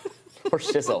 For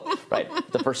shizzle, right?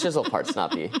 The for shizzle part's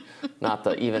not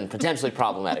the even potentially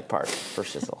problematic part for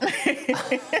shizzle.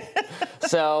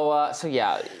 So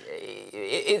yeah,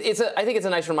 I think it's a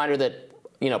nice reminder that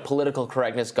political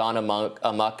correctness gone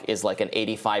amok is like an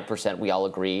 85% we all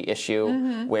agree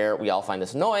issue where we all find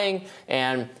this annoying,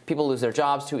 and people lose their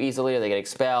jobs too easily, or they get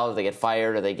expelled, or they get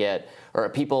fired,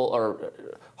 or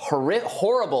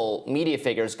horrible media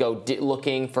figures go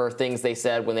looking for things they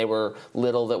said when they were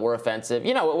little that were offensive.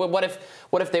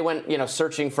 What if they went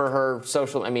searching for her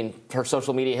social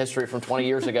media history from 20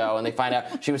 years ago, and they find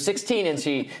out she was 16 and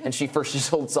she first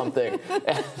sold something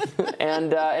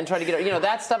and try to get her.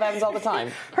 That stuff happens all the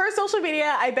time. Her social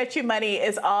media, I bet you money,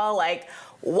 is all like,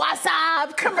 what's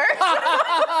up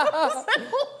commercials.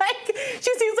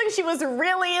 She seems like she was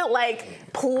really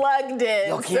plugged in.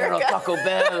 Yo quiero Taco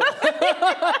Bell.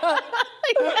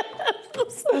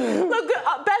 Look,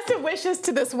 best of wishes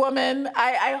to this woman.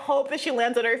 I hope that she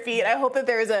lands on her feet. I hope that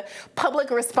there is a public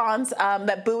response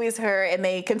that buoys her, and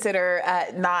they consider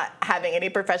not having any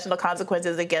professional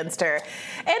consequences against her.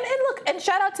 And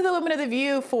shout out to the women of The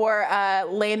View for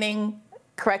landing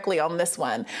correctly on this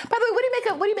one. By the way, what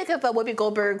do you make of Whoopi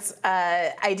Goldberg's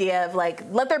idea of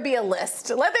let there be a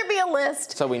list? Let there be a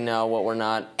list. So we know what we're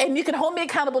not. And you can hold me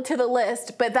accountable to the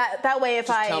list, but that way, if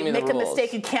I make a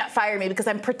mistake, you can't fire me because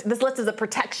this list is a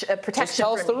protection. Just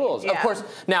tell us the rules. Yeah. Of course.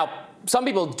 Now, some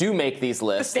people do make these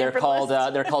lists. They're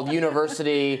called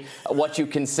university what you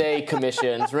can say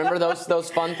commissions. Remember those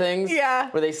fun things?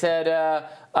 Yeah. Where they said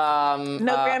no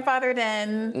grandfathered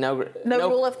in. No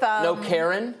rule of thumb. No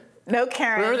Karen. No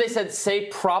Karen. Remember they said, say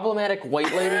problematic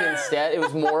white lady instead? It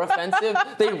was more offensive.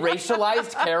 They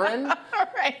racialized Karen.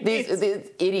 Right. These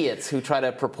idiots who try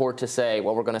to purport to say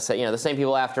what we're going to say. The same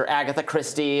people after Agatha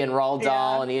Christie and Roald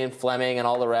Dahl and Ian Fleming and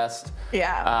all the rest.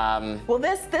 Yeah. Well,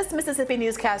 this Mississippi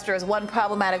newscaster is one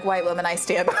problematic white woman I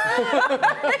stand by.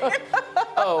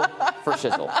 Oh, for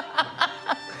shizzle.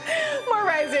 More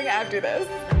Rising after this.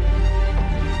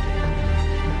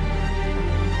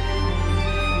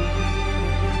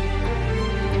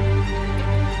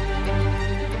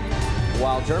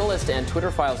 While Meanwhile, journalist and Twitter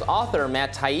Files author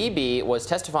Matt Taibbi was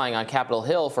testifying on Capitol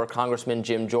Hill for Congressman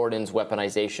Jim Jordan's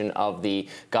weaponization of the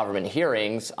government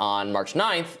hearings on March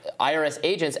 9th. IRS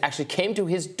agents actually came to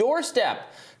his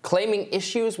doorstep, claiming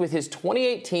issues with his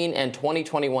 2018 and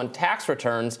 2021 tax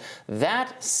returns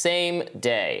that same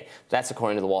day. That's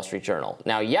according to the Wall Street Journal.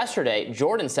 Now, yesterday,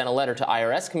 Jordan sent a letter to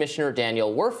IRS Commissioner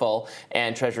Daniel Werfel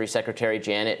and Treasury Secretary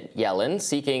Janet Yellen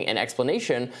seeking an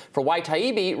explanation for why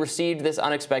Taibbi received this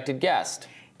unexpected guest.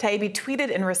 Taibbi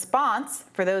tweeted in response,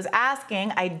 for those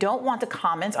asking, I don't want to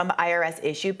comment on the IRS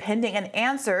issue pending an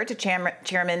answer to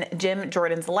Chairman Jim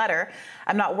Jordan's letter.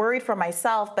 I'm not worried for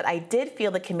myself, but I did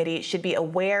feel the committee should be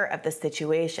aware of the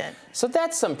situation. So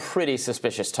that's some pretty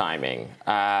suspicious timing.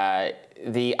 An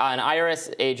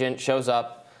IRS agent shows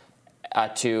up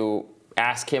to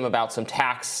ask him about some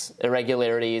tax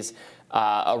irregularities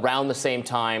around the same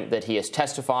time that he is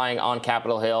testifying on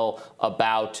Capitol Hill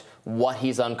about what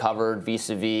he's uncovered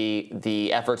vis-a-vis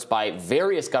the efforts by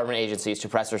various government agencies to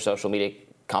pressure social media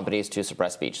companies to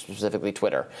suppress speech, specifically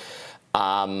Twitter.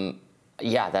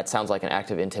 Yeah, that sounds like an act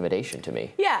of intimidation to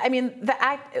me. Yeah, I mean,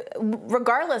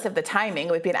 regardless of the timing,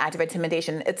 it would be an act of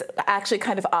intimidation. It's actually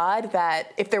kind of odd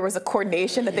that if there was a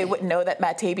coordination that they wouldn't know that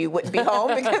Matt Taibbi wouldn't be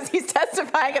home because he's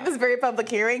testifying at this very public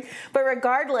hearing. But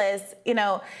regardless,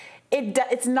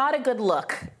 it's not a good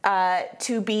look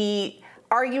to be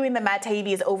arguing that Matt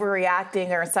Taibbi is overreacting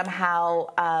or somehow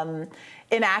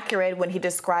inaccurate when he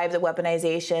describes the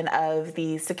weaponization of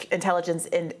the intelligence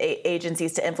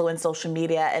agencies to influence social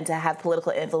media and to have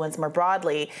political influence more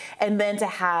broadly, and then to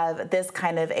have this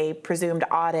kind of a presumed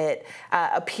audit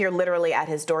appear literally at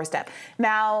his doorstep.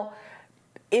 Now,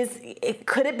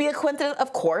 could it be a coincidence?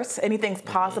 Of course, anything's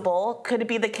possible. Could it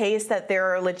be the case that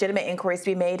there are legitimate inquiries to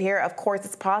be made here? Of course,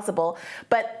 it's possible.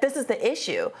 But this is the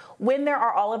issue. When there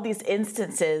are all of these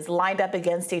instances lined up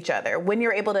against each other, when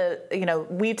you're able to,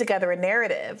 weave together a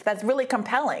narrative that's really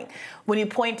compelling, when you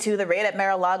point to the raid at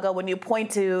Mar-a-Lago, when you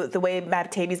point to the way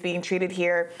Matt Taibbi is being treated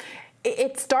here,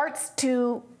 it starts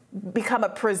to become a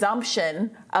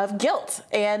presumption of guilt.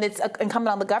 And it's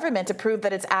incumbent on the government to prove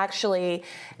that it's actually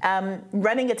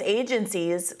running its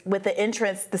agencies with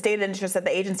the stated interests of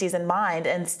the agencies in mind,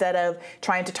 instead of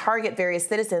trying to target various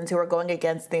citizens who are going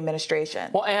against the administration.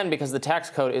 Well, and because the tax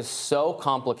code is so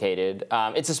complicated,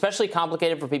 it's especially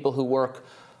complicated for people who work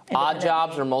odd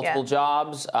jobs or multiple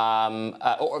jobs,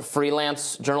 or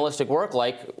freelance journalistic work,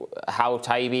 like how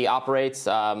Taibbi operates.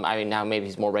 Now maybe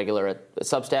he's more regular at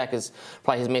Substack is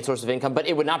probably his main source of income, but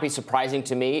it would not be surprising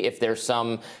to me if there's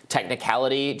some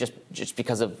technicality just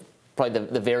because of probably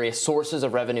the various sources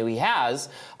of revenue he has.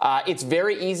 It's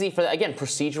very easy for, again,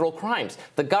 procedural crimes.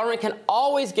 The government can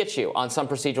always get you on some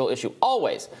procedural issue,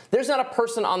 always. There's not a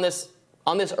person on this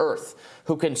earth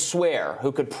who can swear,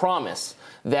 who could promise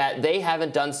that they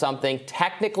haven't done something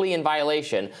technically in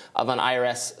violation of an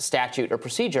IRS statute or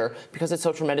procedure, because it's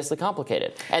so tremendously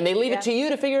complicated. And they leave it to you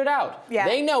to figure it out. Yeah.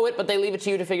 They know it, but they leave it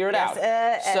to you to figure it out.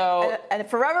 And a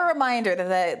forever reminder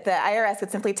that the IRS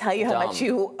would simply tell you how much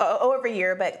you owe every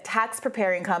year, but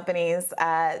tax-preparing companies,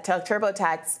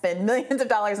 TurboTax, spend millions of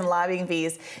dollars in lobbying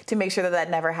fees to make sure that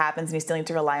never happens, and you still need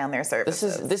to rely on their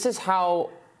services. This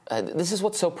is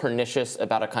what's so pernicious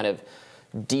about a kind of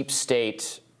deep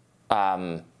state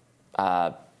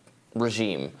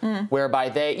regime, whereby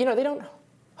they don't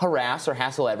harass or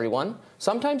hassle everyone.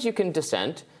 Sometimes you can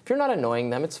dissent. If you're not annoying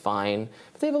them, it's fine.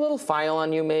 But they have a little file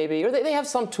on you, maybe, or they have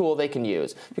some tool they can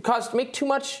use. You cause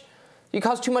too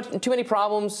many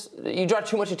problems. You draw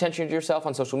too much attention to yourself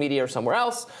on social media or somewhere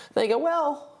else. Then you go,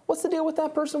 well, what's the deal with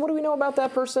that person? What do we know about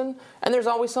that person? And there's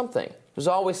always something. There's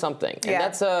always something.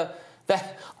 And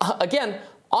again,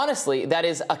 honestly, that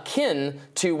is akin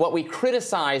to what we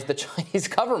criticize the Chinese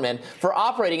government for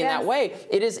operating in that way.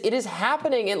 It is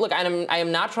happening. And look, I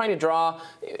am not trying to draw,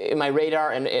 in my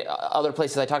radar and other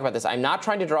places I talk about this, I'm not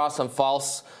trying to draw some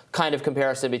false kind of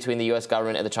comparison between the U.S.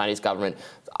 government and the Chinese government.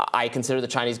 I consider the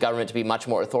Chinese government to be much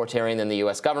more authoritarian than the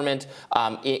U.S. government,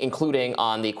 including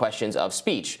on the questions of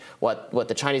speech. What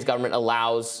the Chinese government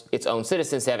allows its own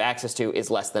citizens to have access to is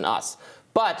less than us.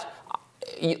 But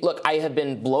look, I have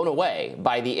been blown away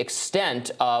by the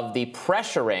extent of the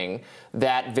pressuring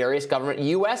that various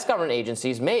U.S. government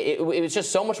agencies made. It was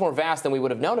just so much more vast than we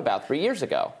would have known about 3 years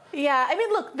ago. Yeah, I mean,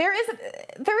 look, there is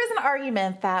an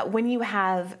argument that when you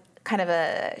have kind of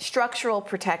a structural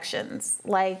protections,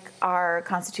 like our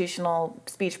constitutional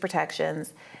speech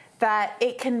protections, that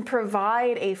it can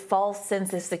provide a false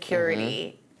sense of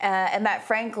security, and that,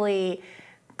 frankly,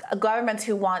 governments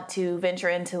who want to venture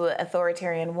into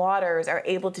authoritarian waters are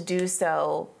able to do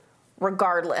so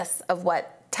regardless of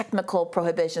what technical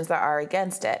prohibitions there are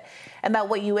against it. And that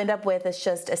what you end up with is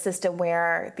just a system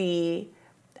where the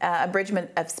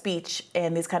abridgment of speech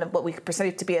and these kind of what we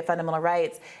perceive to be a fundamental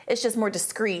rights is just more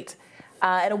discreet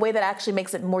in a way that actually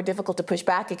makes it more difficult to push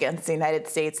back against the United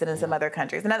States than in some other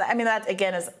countries. And I mean, that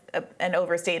again is an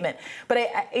overstatement. But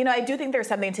I do think there's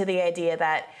something to the idea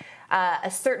that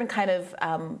a certain kind of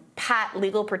pat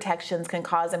legal protections can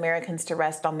cause Americans to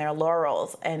rest on their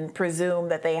laurels and presume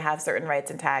that they have certain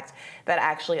rights intact that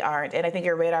actually aren't. And I think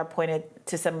your radar pointed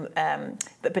to some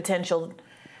the potential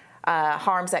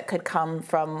harms that could come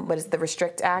from the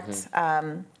Restrict Act.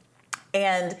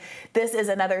 And this is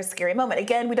another scary moment.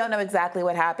 Again, we don't know exactly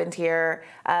what happened here.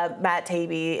 Matt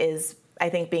Taibbi is, I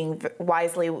think, being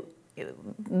wisely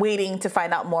waiting to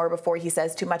find out more before he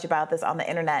says too much about this on the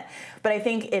internet. But I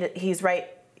think he's right.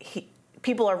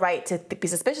 People are right to be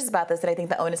suspicious about this, and I think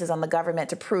the onus is on the government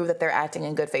to prove that they're acting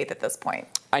in good faith at this point.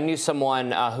 I knew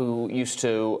someone who used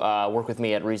to work with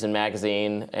me at Reason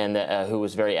Magazine and who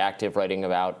was very active writing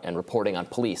about and reporting on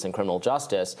police and criminal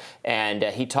justice. And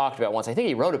he talked about once, I think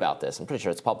he wrote about this, I'm pretty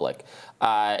sure it's public,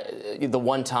 the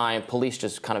one time police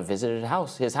just kind of visited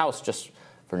his house just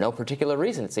for no particular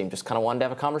reason, it seemed, just kind of wanted to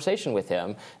have a conversation with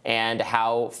him, and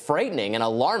how frightening and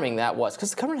alarming that was.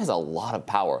 Because the government has a lot of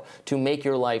power to make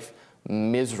your life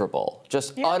miserable,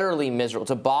 just utterly miserable,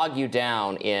 to bog you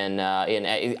down in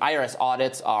IRS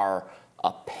audits are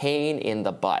a pain in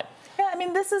the butt. Yeah, I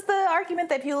mean, this is the argument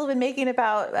that people have been making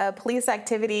about police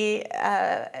activity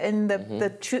and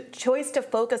the choice to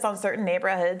focus on certain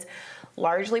neighborhoods,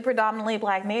 largely predominantly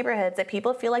black neighborhoods, that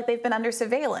people feel like they've been under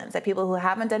surveillance, that people who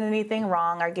haven't done anything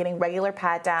wrong are getting regular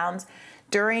pat-downs.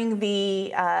 During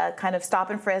the kind of stop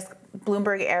and frisk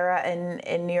Bloomberg era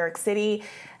in New York City,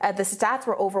 the stats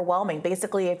were overwhelming.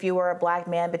 Basically, if you were a black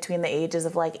man between the ages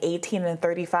of like 18 and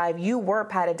 35, you were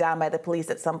patted down by the police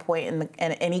at some point in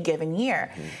any given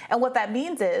year. And what that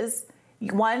means is,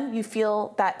 one, you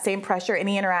feel that same pressure.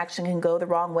 Any interaction can go the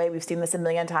wrong way. We've seen this a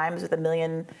million times with a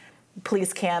million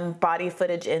police cam body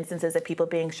footage instances of people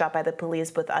being shot by the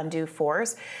police with undue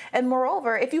force. And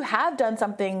moreover, if you have done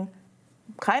something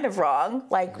kind of wrong,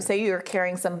 like say you're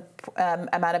carrying some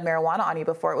amount of marijuana on you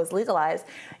before it was legalized,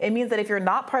 it means that if you're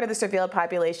not part of the surveilled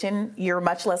population, you're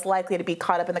much less likely to be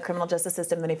caught up in the criminal justice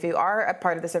system than if you are a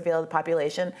part of the surveilled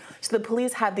population. So the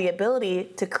police have the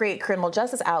ability to create criminal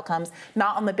justice outcomes,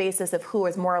 not on the basis of who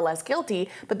is more or less guilty,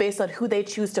 but based on who they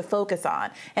choose to focus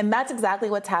on. And that's exactly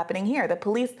what's happening here. The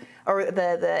police or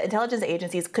the intelligence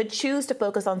agencies could choose to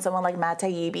focus on someone like Matt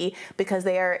Taibbi because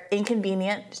they are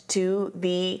inconvenient to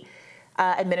the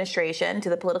administration,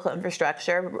 to the political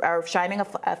infrastructure, are shining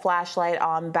a flashlight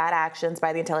on bad actions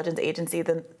by the intelligence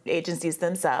agencies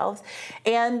themselves.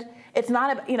 And it's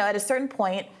not, at a certain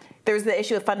point, there's the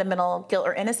issue of fundamental guilt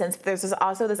or innocence, but there's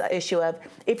also this issue of,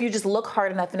 if you just look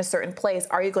hard enough in a certain place,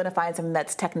 are you going to find something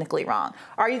that's technically wrong?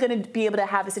 Are you going to be able to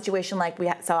have a situation like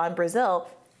we saw in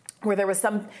Brazil, where there was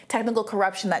some technical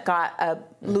corruption that got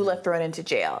Lula thrown into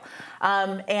jail?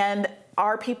 And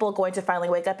are people going to finally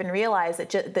wake up and realize that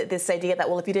this idea that,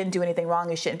 well, if you didn't do anything wrong,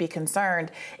 you shouldn't be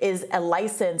concerned, is a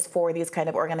license for these kind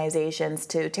of organizations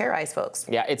to terrorize folks?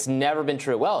 Yeah, it's never been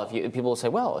true. Well, people will say,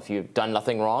 well, if you've done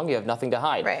nothing wrong, you have nothing to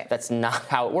hide. Right. That's not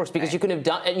how it works, because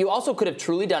you also could have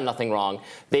truly done nothing wrong.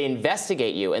 They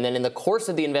investigate you, and then in the course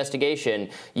of the investigation,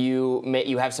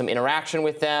 you have some interaction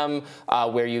with them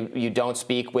where you don't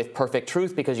speak with perfect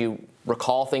truth because you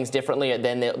recall things differently, and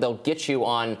then they'll get you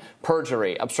on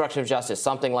perjury, obstruction of justice,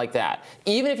 something like that.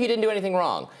 Even if you didn't do anything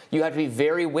wrong, you have to be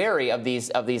very wary of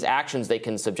these actions they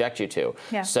can subject you to.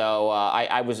 Yeah. So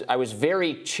I was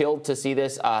very chilled to see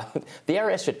this. The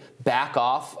IRS should back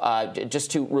off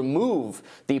just to remove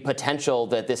the potential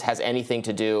that this has anything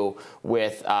to do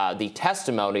with the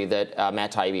testimony that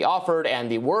Matt Taibbi offered and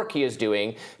the work he is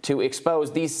doing to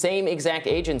expose these same exact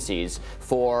agencies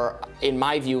for, in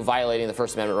my view, violating the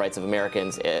First Amendment rights of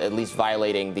Americans, at least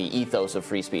violating the ethos of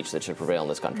free speech that should prevail in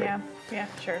this country. Yeah,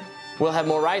 sure. We'll have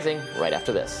more Rising right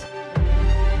after this.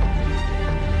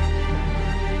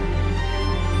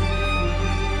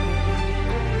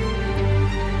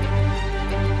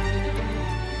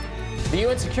 The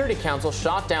UN Security Council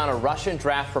shot down a Russian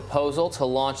draft proposal to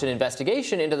launch an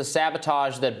investigation into the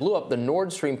sabotage that blew up the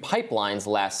Nord Stream pipelines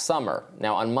last summer.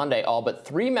 Now, on Monday, all but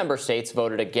 3 member states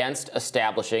voted against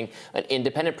establishing an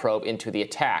independent probe into the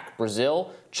attack.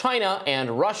 Brazil, China,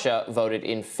 and Russia voted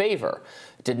in favor.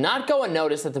 It did not go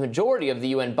unnoticed that the majority of the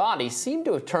UN body seemed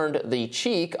to have turned the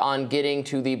cheek on getting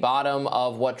to the bottom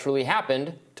of what truly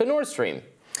happened to Nord Stream.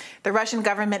 The Russian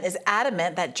government is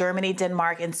adamant that Germany,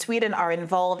 Denmark, and Sweden are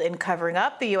involved in covering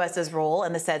up the U.S.'s role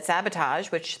in the said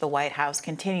sabotage, which the White House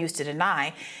continues to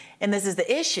deny. And this is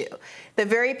the issue. The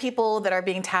very people that are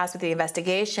being tasked with the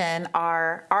investigation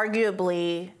are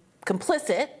arguably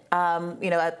complicit,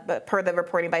 per the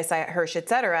reporting by Sy Hersh, et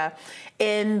cetera,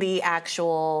 in the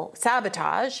actual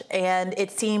sabotage. And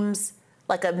it seems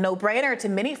like a no-brainer to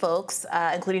many folks,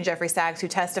 including Jeffrey Sachs, who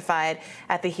testified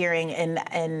at the hearing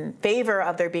in favor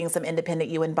of there being some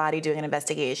independent UN body doing an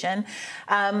investigation,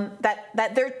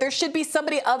 that there should be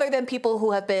somebody other than people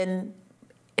who have been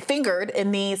fingered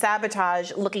in the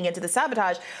sabotage, looking into the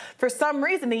sabotage. For some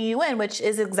reason, the UN, which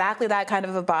is exactly that kind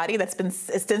of a body that's been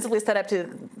ostensibly set up to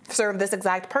serve this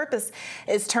exact purpose,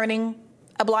 is turning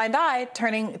a blind eye,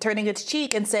 turning its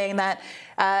cheek and saying that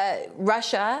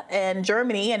Russia and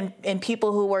Germany and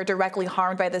people who were directly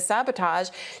harmed by this sabotage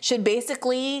should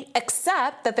basically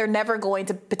accept that they're never going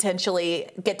to potentially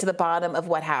get to the bottom of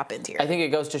what happened here. I think it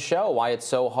goes to show why it's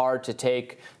so hard to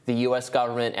take the U.S.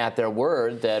 government at their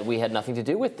word that we had nothing to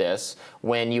do with this,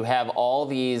 when you have all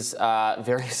these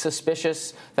very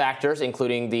suspicious factors,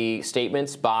 including the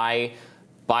statements by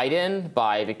Biden,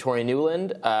 by Victoria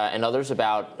Nuland, and others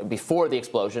about before the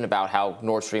explosion about how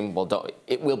Nord Stream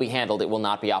it will be handled, it will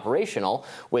not be operational,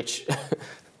 which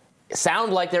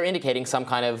sound like they're indicating some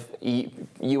kind of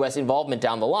U.S. involvement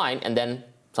down the line, and then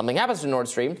something happens to Nord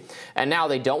Stream, and now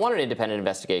they don't want an independent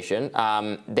investigation.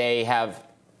 They have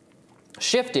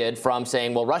shifted from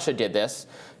saying, well, Russia did this,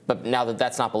 but now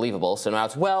that's not believable, so now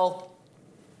it's, well,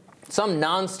 some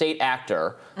non-state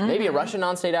actor, maybe a Russian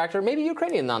non-state actor, maybe a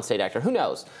Ukrainian non-state actor, who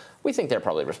knows? We think they're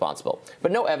probably responsible.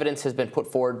 But no evidence has been put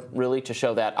forward really to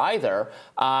show that either.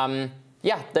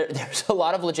 There's a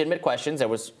lot of legitimate questions. There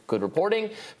was good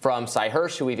reporting from Sy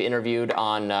Hersh, who we've interviewed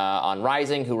on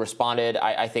Rising, who responded,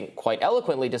 I think, quite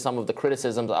eloquently to some of the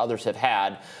criticisms others have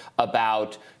had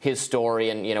about his story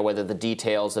and, whether the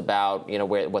details about,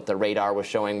 what the radar was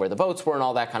showing, where the boats were and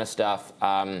all that kind of stuff.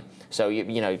 So,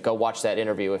 go watch that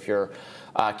interview if you're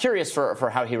curious for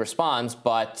how he responds.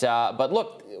 But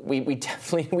look, we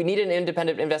definitely need an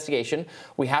independent investigation.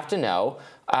 We have to know.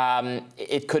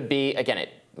 It could be, again,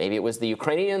 maybe it was the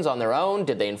Ukrainians on their own.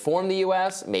 Did they inform the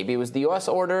U.S.? Maybe it was the U.S.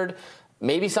 ordered.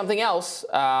 Maybe something else,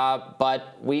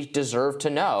 but we deserve to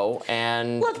know,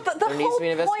 and look, there needs to be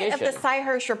an investigation. The whole point of the Sy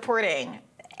Hersh reporting,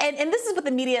 and this is what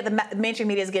the mainstream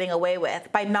media is getting away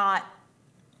with by not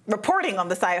reporting on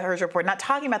the Sy Hersh report, not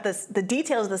talking about the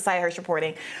details of the Sy Hersh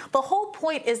reporting. The whole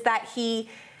point is that he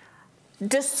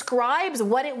describes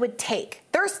what it would take.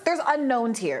 There's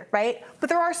unknowns here, right? But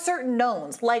there are certain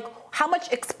knowns, like how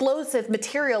much explosive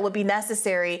material would be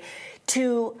necessary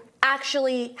to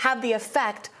actually have the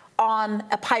effect on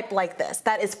a pipe like this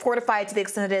that is fortified to the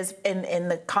extent it is in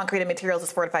the concrete and materials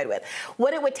it's fortified with.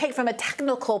 What it would take from a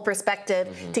technical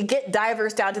perspective to get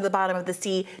divers down to the bottom of the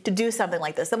sea to do something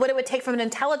like this. And what it would take from an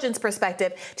intelligence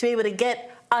perspective to be able to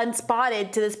get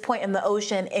unspotted to this point in the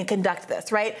ocean and conduct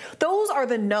this, right? Those are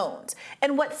the knowns.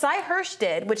 And what Sy Hersh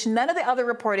did, which none of the other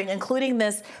reporting, including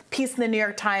this piece in the New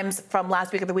York Times from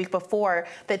last week or the week before,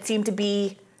 that seemed to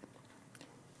be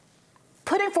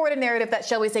putting forward a narrative that,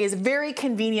 shall we say, is very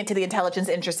convenient to the intelligence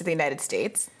interests of the United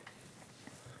States,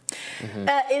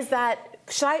 is that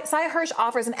Sy Hersh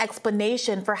offers an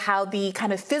explanation for how the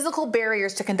kind of physical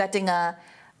barriers to conducting an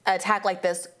attack like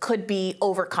this could be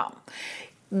overcome,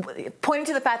 pointing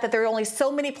to the fact that there are only so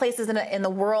many places in the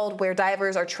world where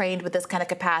divers are trained with this kind of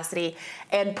capacity,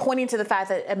 and pointing to the fact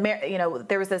that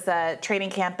there was this training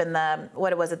camp in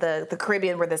the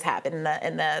Caribbean where this happened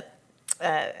in the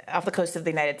off the coast of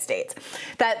the United States,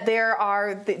 that there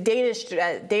are the Danish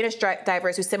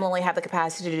divers who similarly have the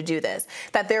capacity to do this,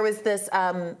 that there was this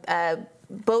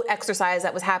boat exercise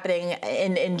that was happening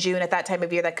in June at that time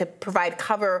of year that could provide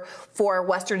cover for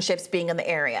Western ships being in the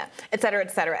area, et cetera, et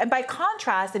cetera. And by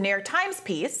contrast, the New York Times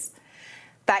piece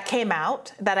that came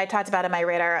out, that I talked about in my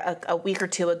radar a week or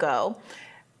two ago,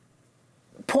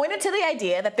 pointed to the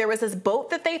idea that there was this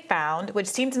boat that they found, which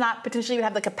seemed to not potentially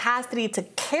have the capacity to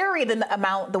carry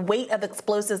the weight of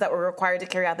explosives that were required to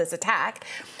carry out this attack,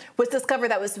 was discovered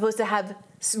that was supposed to have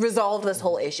resolved this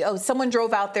whole issue. Oh, someone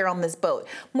drove out there on this boat.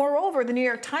 Moreover, the New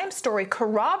York Times story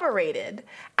corroborated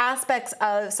aspects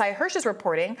of Sy Hersh's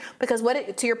reporting, because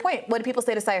to your point, what did people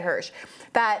say to Sy Hersh?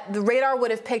 That the radar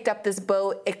would have picked up this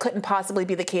boat. It couldn't possibly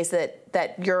be the case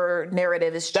that your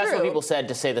narrative is true. That's what people said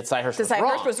to say that Sy Hersh was wrong. Sy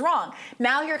Hersh was wrong.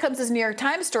 Now here comes this New York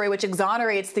Times story, which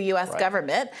exonerates the U.S.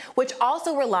 government, which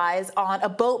also relies on a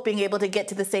boat being able to get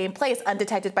to the same place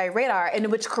undetected by radar,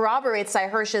 and which corroborates Sy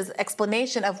Hersh's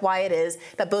explanation of why it is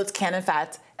that boats can, in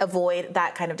fact, avoid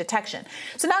that kind of detection.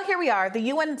 So now here we are. The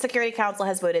UN Security Council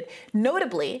has voted.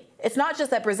 Notably, it's not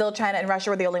just that Brazil, China, and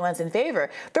Russia were the only ones in favor.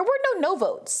 There were no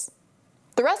votes.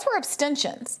 The rest were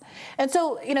abstentions. And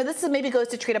so, this maybe goes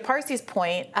to Trita Parsi's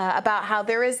point about how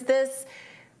there is this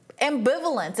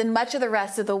ambivalence in much of the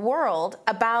rest of the world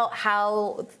about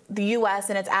how the U.S.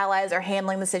 and its allies are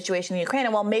handling the situation in Ukraine.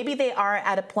 And while maybe they aren't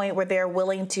at a point where they're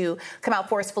willing to come out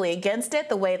forcefully against it,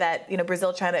 the way that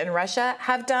Brazil, China, and Russia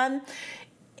have done,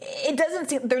 it doesn't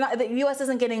seem the U.S.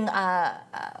 isn't getting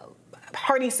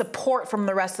hearty support from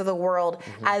the rest of the world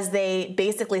as they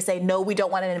basically say, no, we don't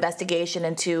want an investigation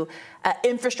into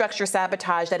infrastructure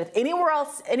sabotage, that if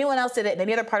anyone else did it in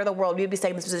any other part of the world, we'd be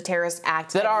saying this was a terrorist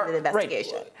act that needed an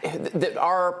investigation. Right.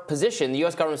 Our position, the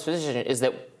U.S. government's position, is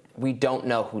that we don't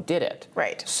know who did it.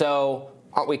 Right. So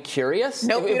aren't we curious?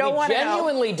 Nope, we don't want to know. If we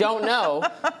genuinely don't know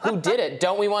who did it,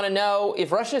 don't we want to know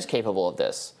if Russia is capable of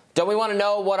this? Don't we want to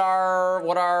know what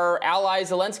our ally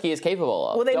Zelensky is capable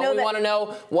of? Well, Don't we want to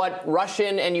know what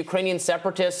Russian and Ukrainian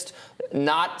separatist,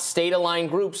 not state-aligned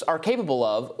groups are capable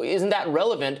of? Isn't that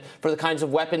relevant for the kinds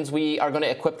of weapons we are going to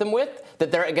equip them with,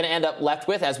 that they're going to end up left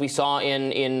with, as we saw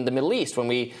in the Middle East when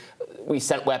we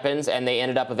sent weapons and they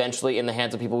ended up eventually in the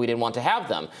hands of people we didn't want to have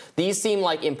them? These seem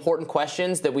like important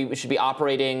questions that we should be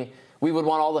operating. We would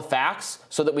want all the facts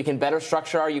so that we can better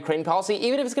structure our Ukraine policy.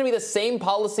 Even if it's going to be the same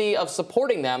policy of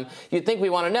supporting them, you'd think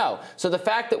we want to know. So the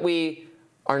fact that we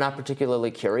are not particularly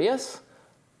curious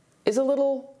is a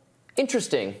little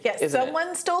interesting. Yes,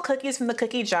 someone stole cookies from the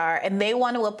cookie jar, and they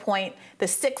want to appoint the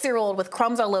 6-year-old with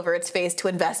crumbs all over its face to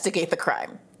investigate the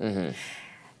crime.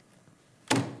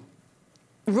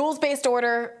 Rules-based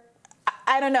order,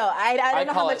 I don't know. I don't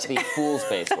know how much. I call it the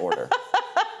fools-based order.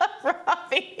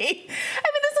 Robbie.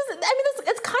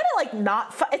 It's kind of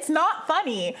like it's not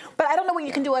funny, but I don't know what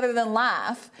you can do other than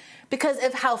laugh because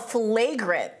of how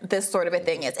flagrant this sort of a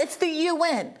thing is. It's the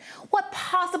UN. What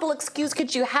possible excuse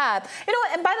could you have?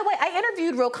 And by the way, I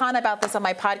interviewed Ro Khanna about this on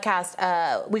my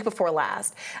podcast week before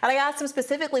last. And I asked him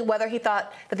specifically whether he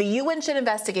thought that the UN should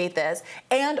investigate this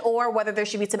and or whether there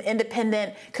should be some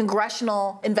independent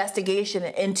congressional investigation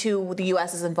into the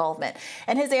US's involvement.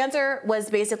 And his answer was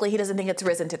basically he doesn't think it's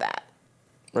risen to that.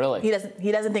 Really?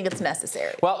 He doesn't think it's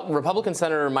necessary. Well, Republican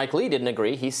Senator Mike Lee didn't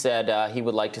agree. He said he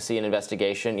would like to see an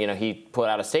investigation. He put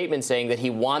out a statement saying that he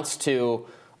wants to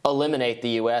eliminate the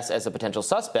U.S. as a potential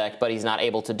suspect, but he's not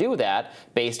able to do that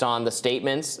based on the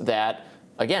statements that,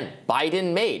 again,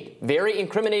 Biden made. Very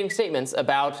incriminating statements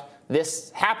about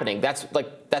this happening. That's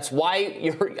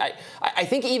why I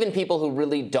think even people who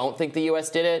really don't think the U.S.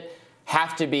 did it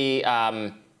have to be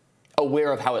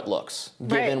aware of how it looks,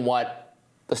 given what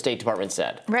the State Department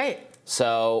said. Right.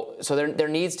 So there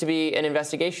needs to be an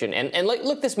investigation. And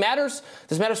look, this matters.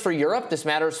 This matters for Europe. This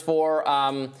matters for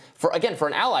an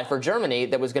ally, for Germany,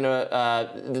 that was going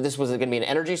to. This was going to be an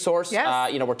energy source.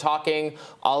 Yes. We're talking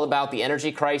all about the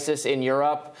energy crisis in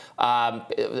Europe,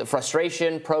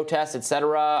 frustration, protests,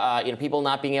 etc. People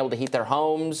not being able to heat their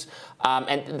homes,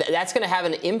 and that's going to have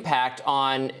an impact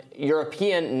on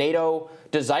European NATO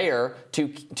desire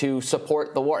to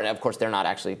support the war. And of course, they're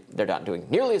not doing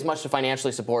nearly as much to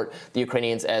financially support the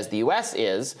Ukrainians as the U.S.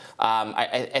 is.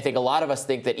 I think a lot of us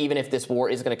think that even if this war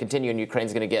is going to continue and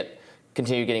Ukraine's going to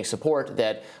continue getting support,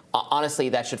 that honestly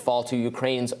that should fall to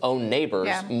Ukraine's own neighbors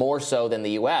more so than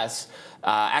the U.S.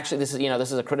 Actually, this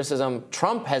is a criticism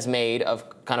Trump has made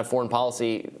of kind of foreign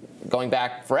policy going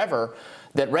back forever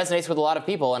that resonates with a lot of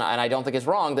people, and I don't think it's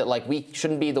wrong, that we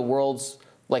shouldn't be the world's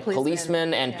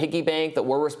policemen and piggy bank, that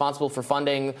we're responsible for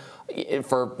funding,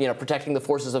 for protecting the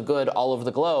forces of good all over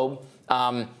the globe.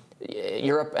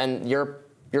 Europe and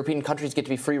European countries get to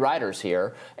be free riders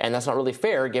here, and that's not really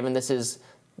fair, given this is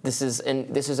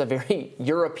a very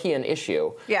European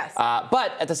issue. Yes.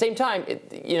 But at the same time,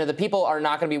 the people are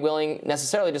not going to be willing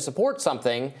necessarily to support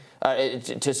something,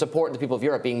 to support the people of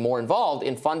Europe being more involved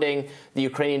in funding the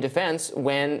Ukrainian defense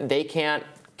when they can't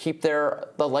keep the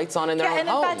lights on in their own and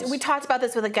homes. in fact, we talked about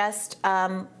this with a guest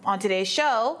on today's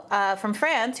show from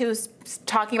France, who's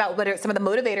talking about what some of the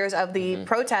motivators of the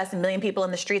protests, and 1 million people in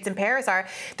the streets in Paris are.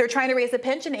 They're trying to raise the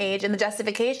pension age, and the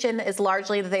justification is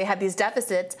largely that they have these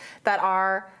deficits that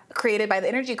are created by the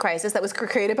energy crisis that was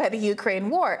created by the Ukraine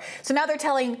war. So now they're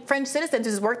telling French citizens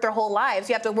who's worked their whole lives,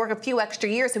 you have to work a few extra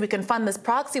years so we can fund this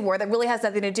proxy war that really has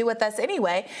nothing to do with us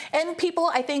anyway. And people,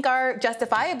 I think, are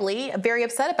justifiably very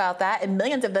upset about that, and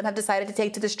millions of them have decided to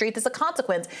take to the streets as a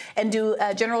consequence and do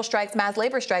general strikes, mass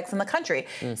labor strikes in the country.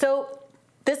 So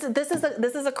this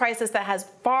is a crisis that has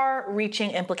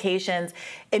far-reaching implications,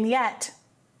 and yet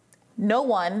no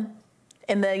one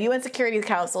And the UN Security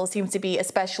Council seems to be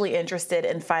especially interested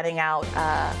in finding out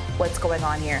what's going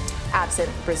on here, absent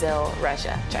Brazil,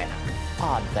 Russia, China.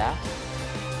 Odd that.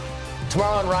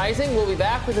 Tomorrow on Rising, we'll be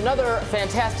back with another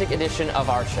fantastic edition of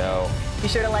our show. Be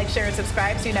sure to like, share, and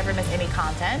subscribe so you never miss any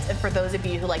content. And for those of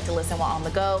you who like to listen while on the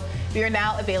go, we are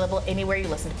now available anywhere you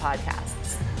listen to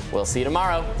podcasts. We'll see you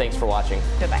tomorrow. Thanks for watching.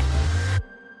 Goodbye.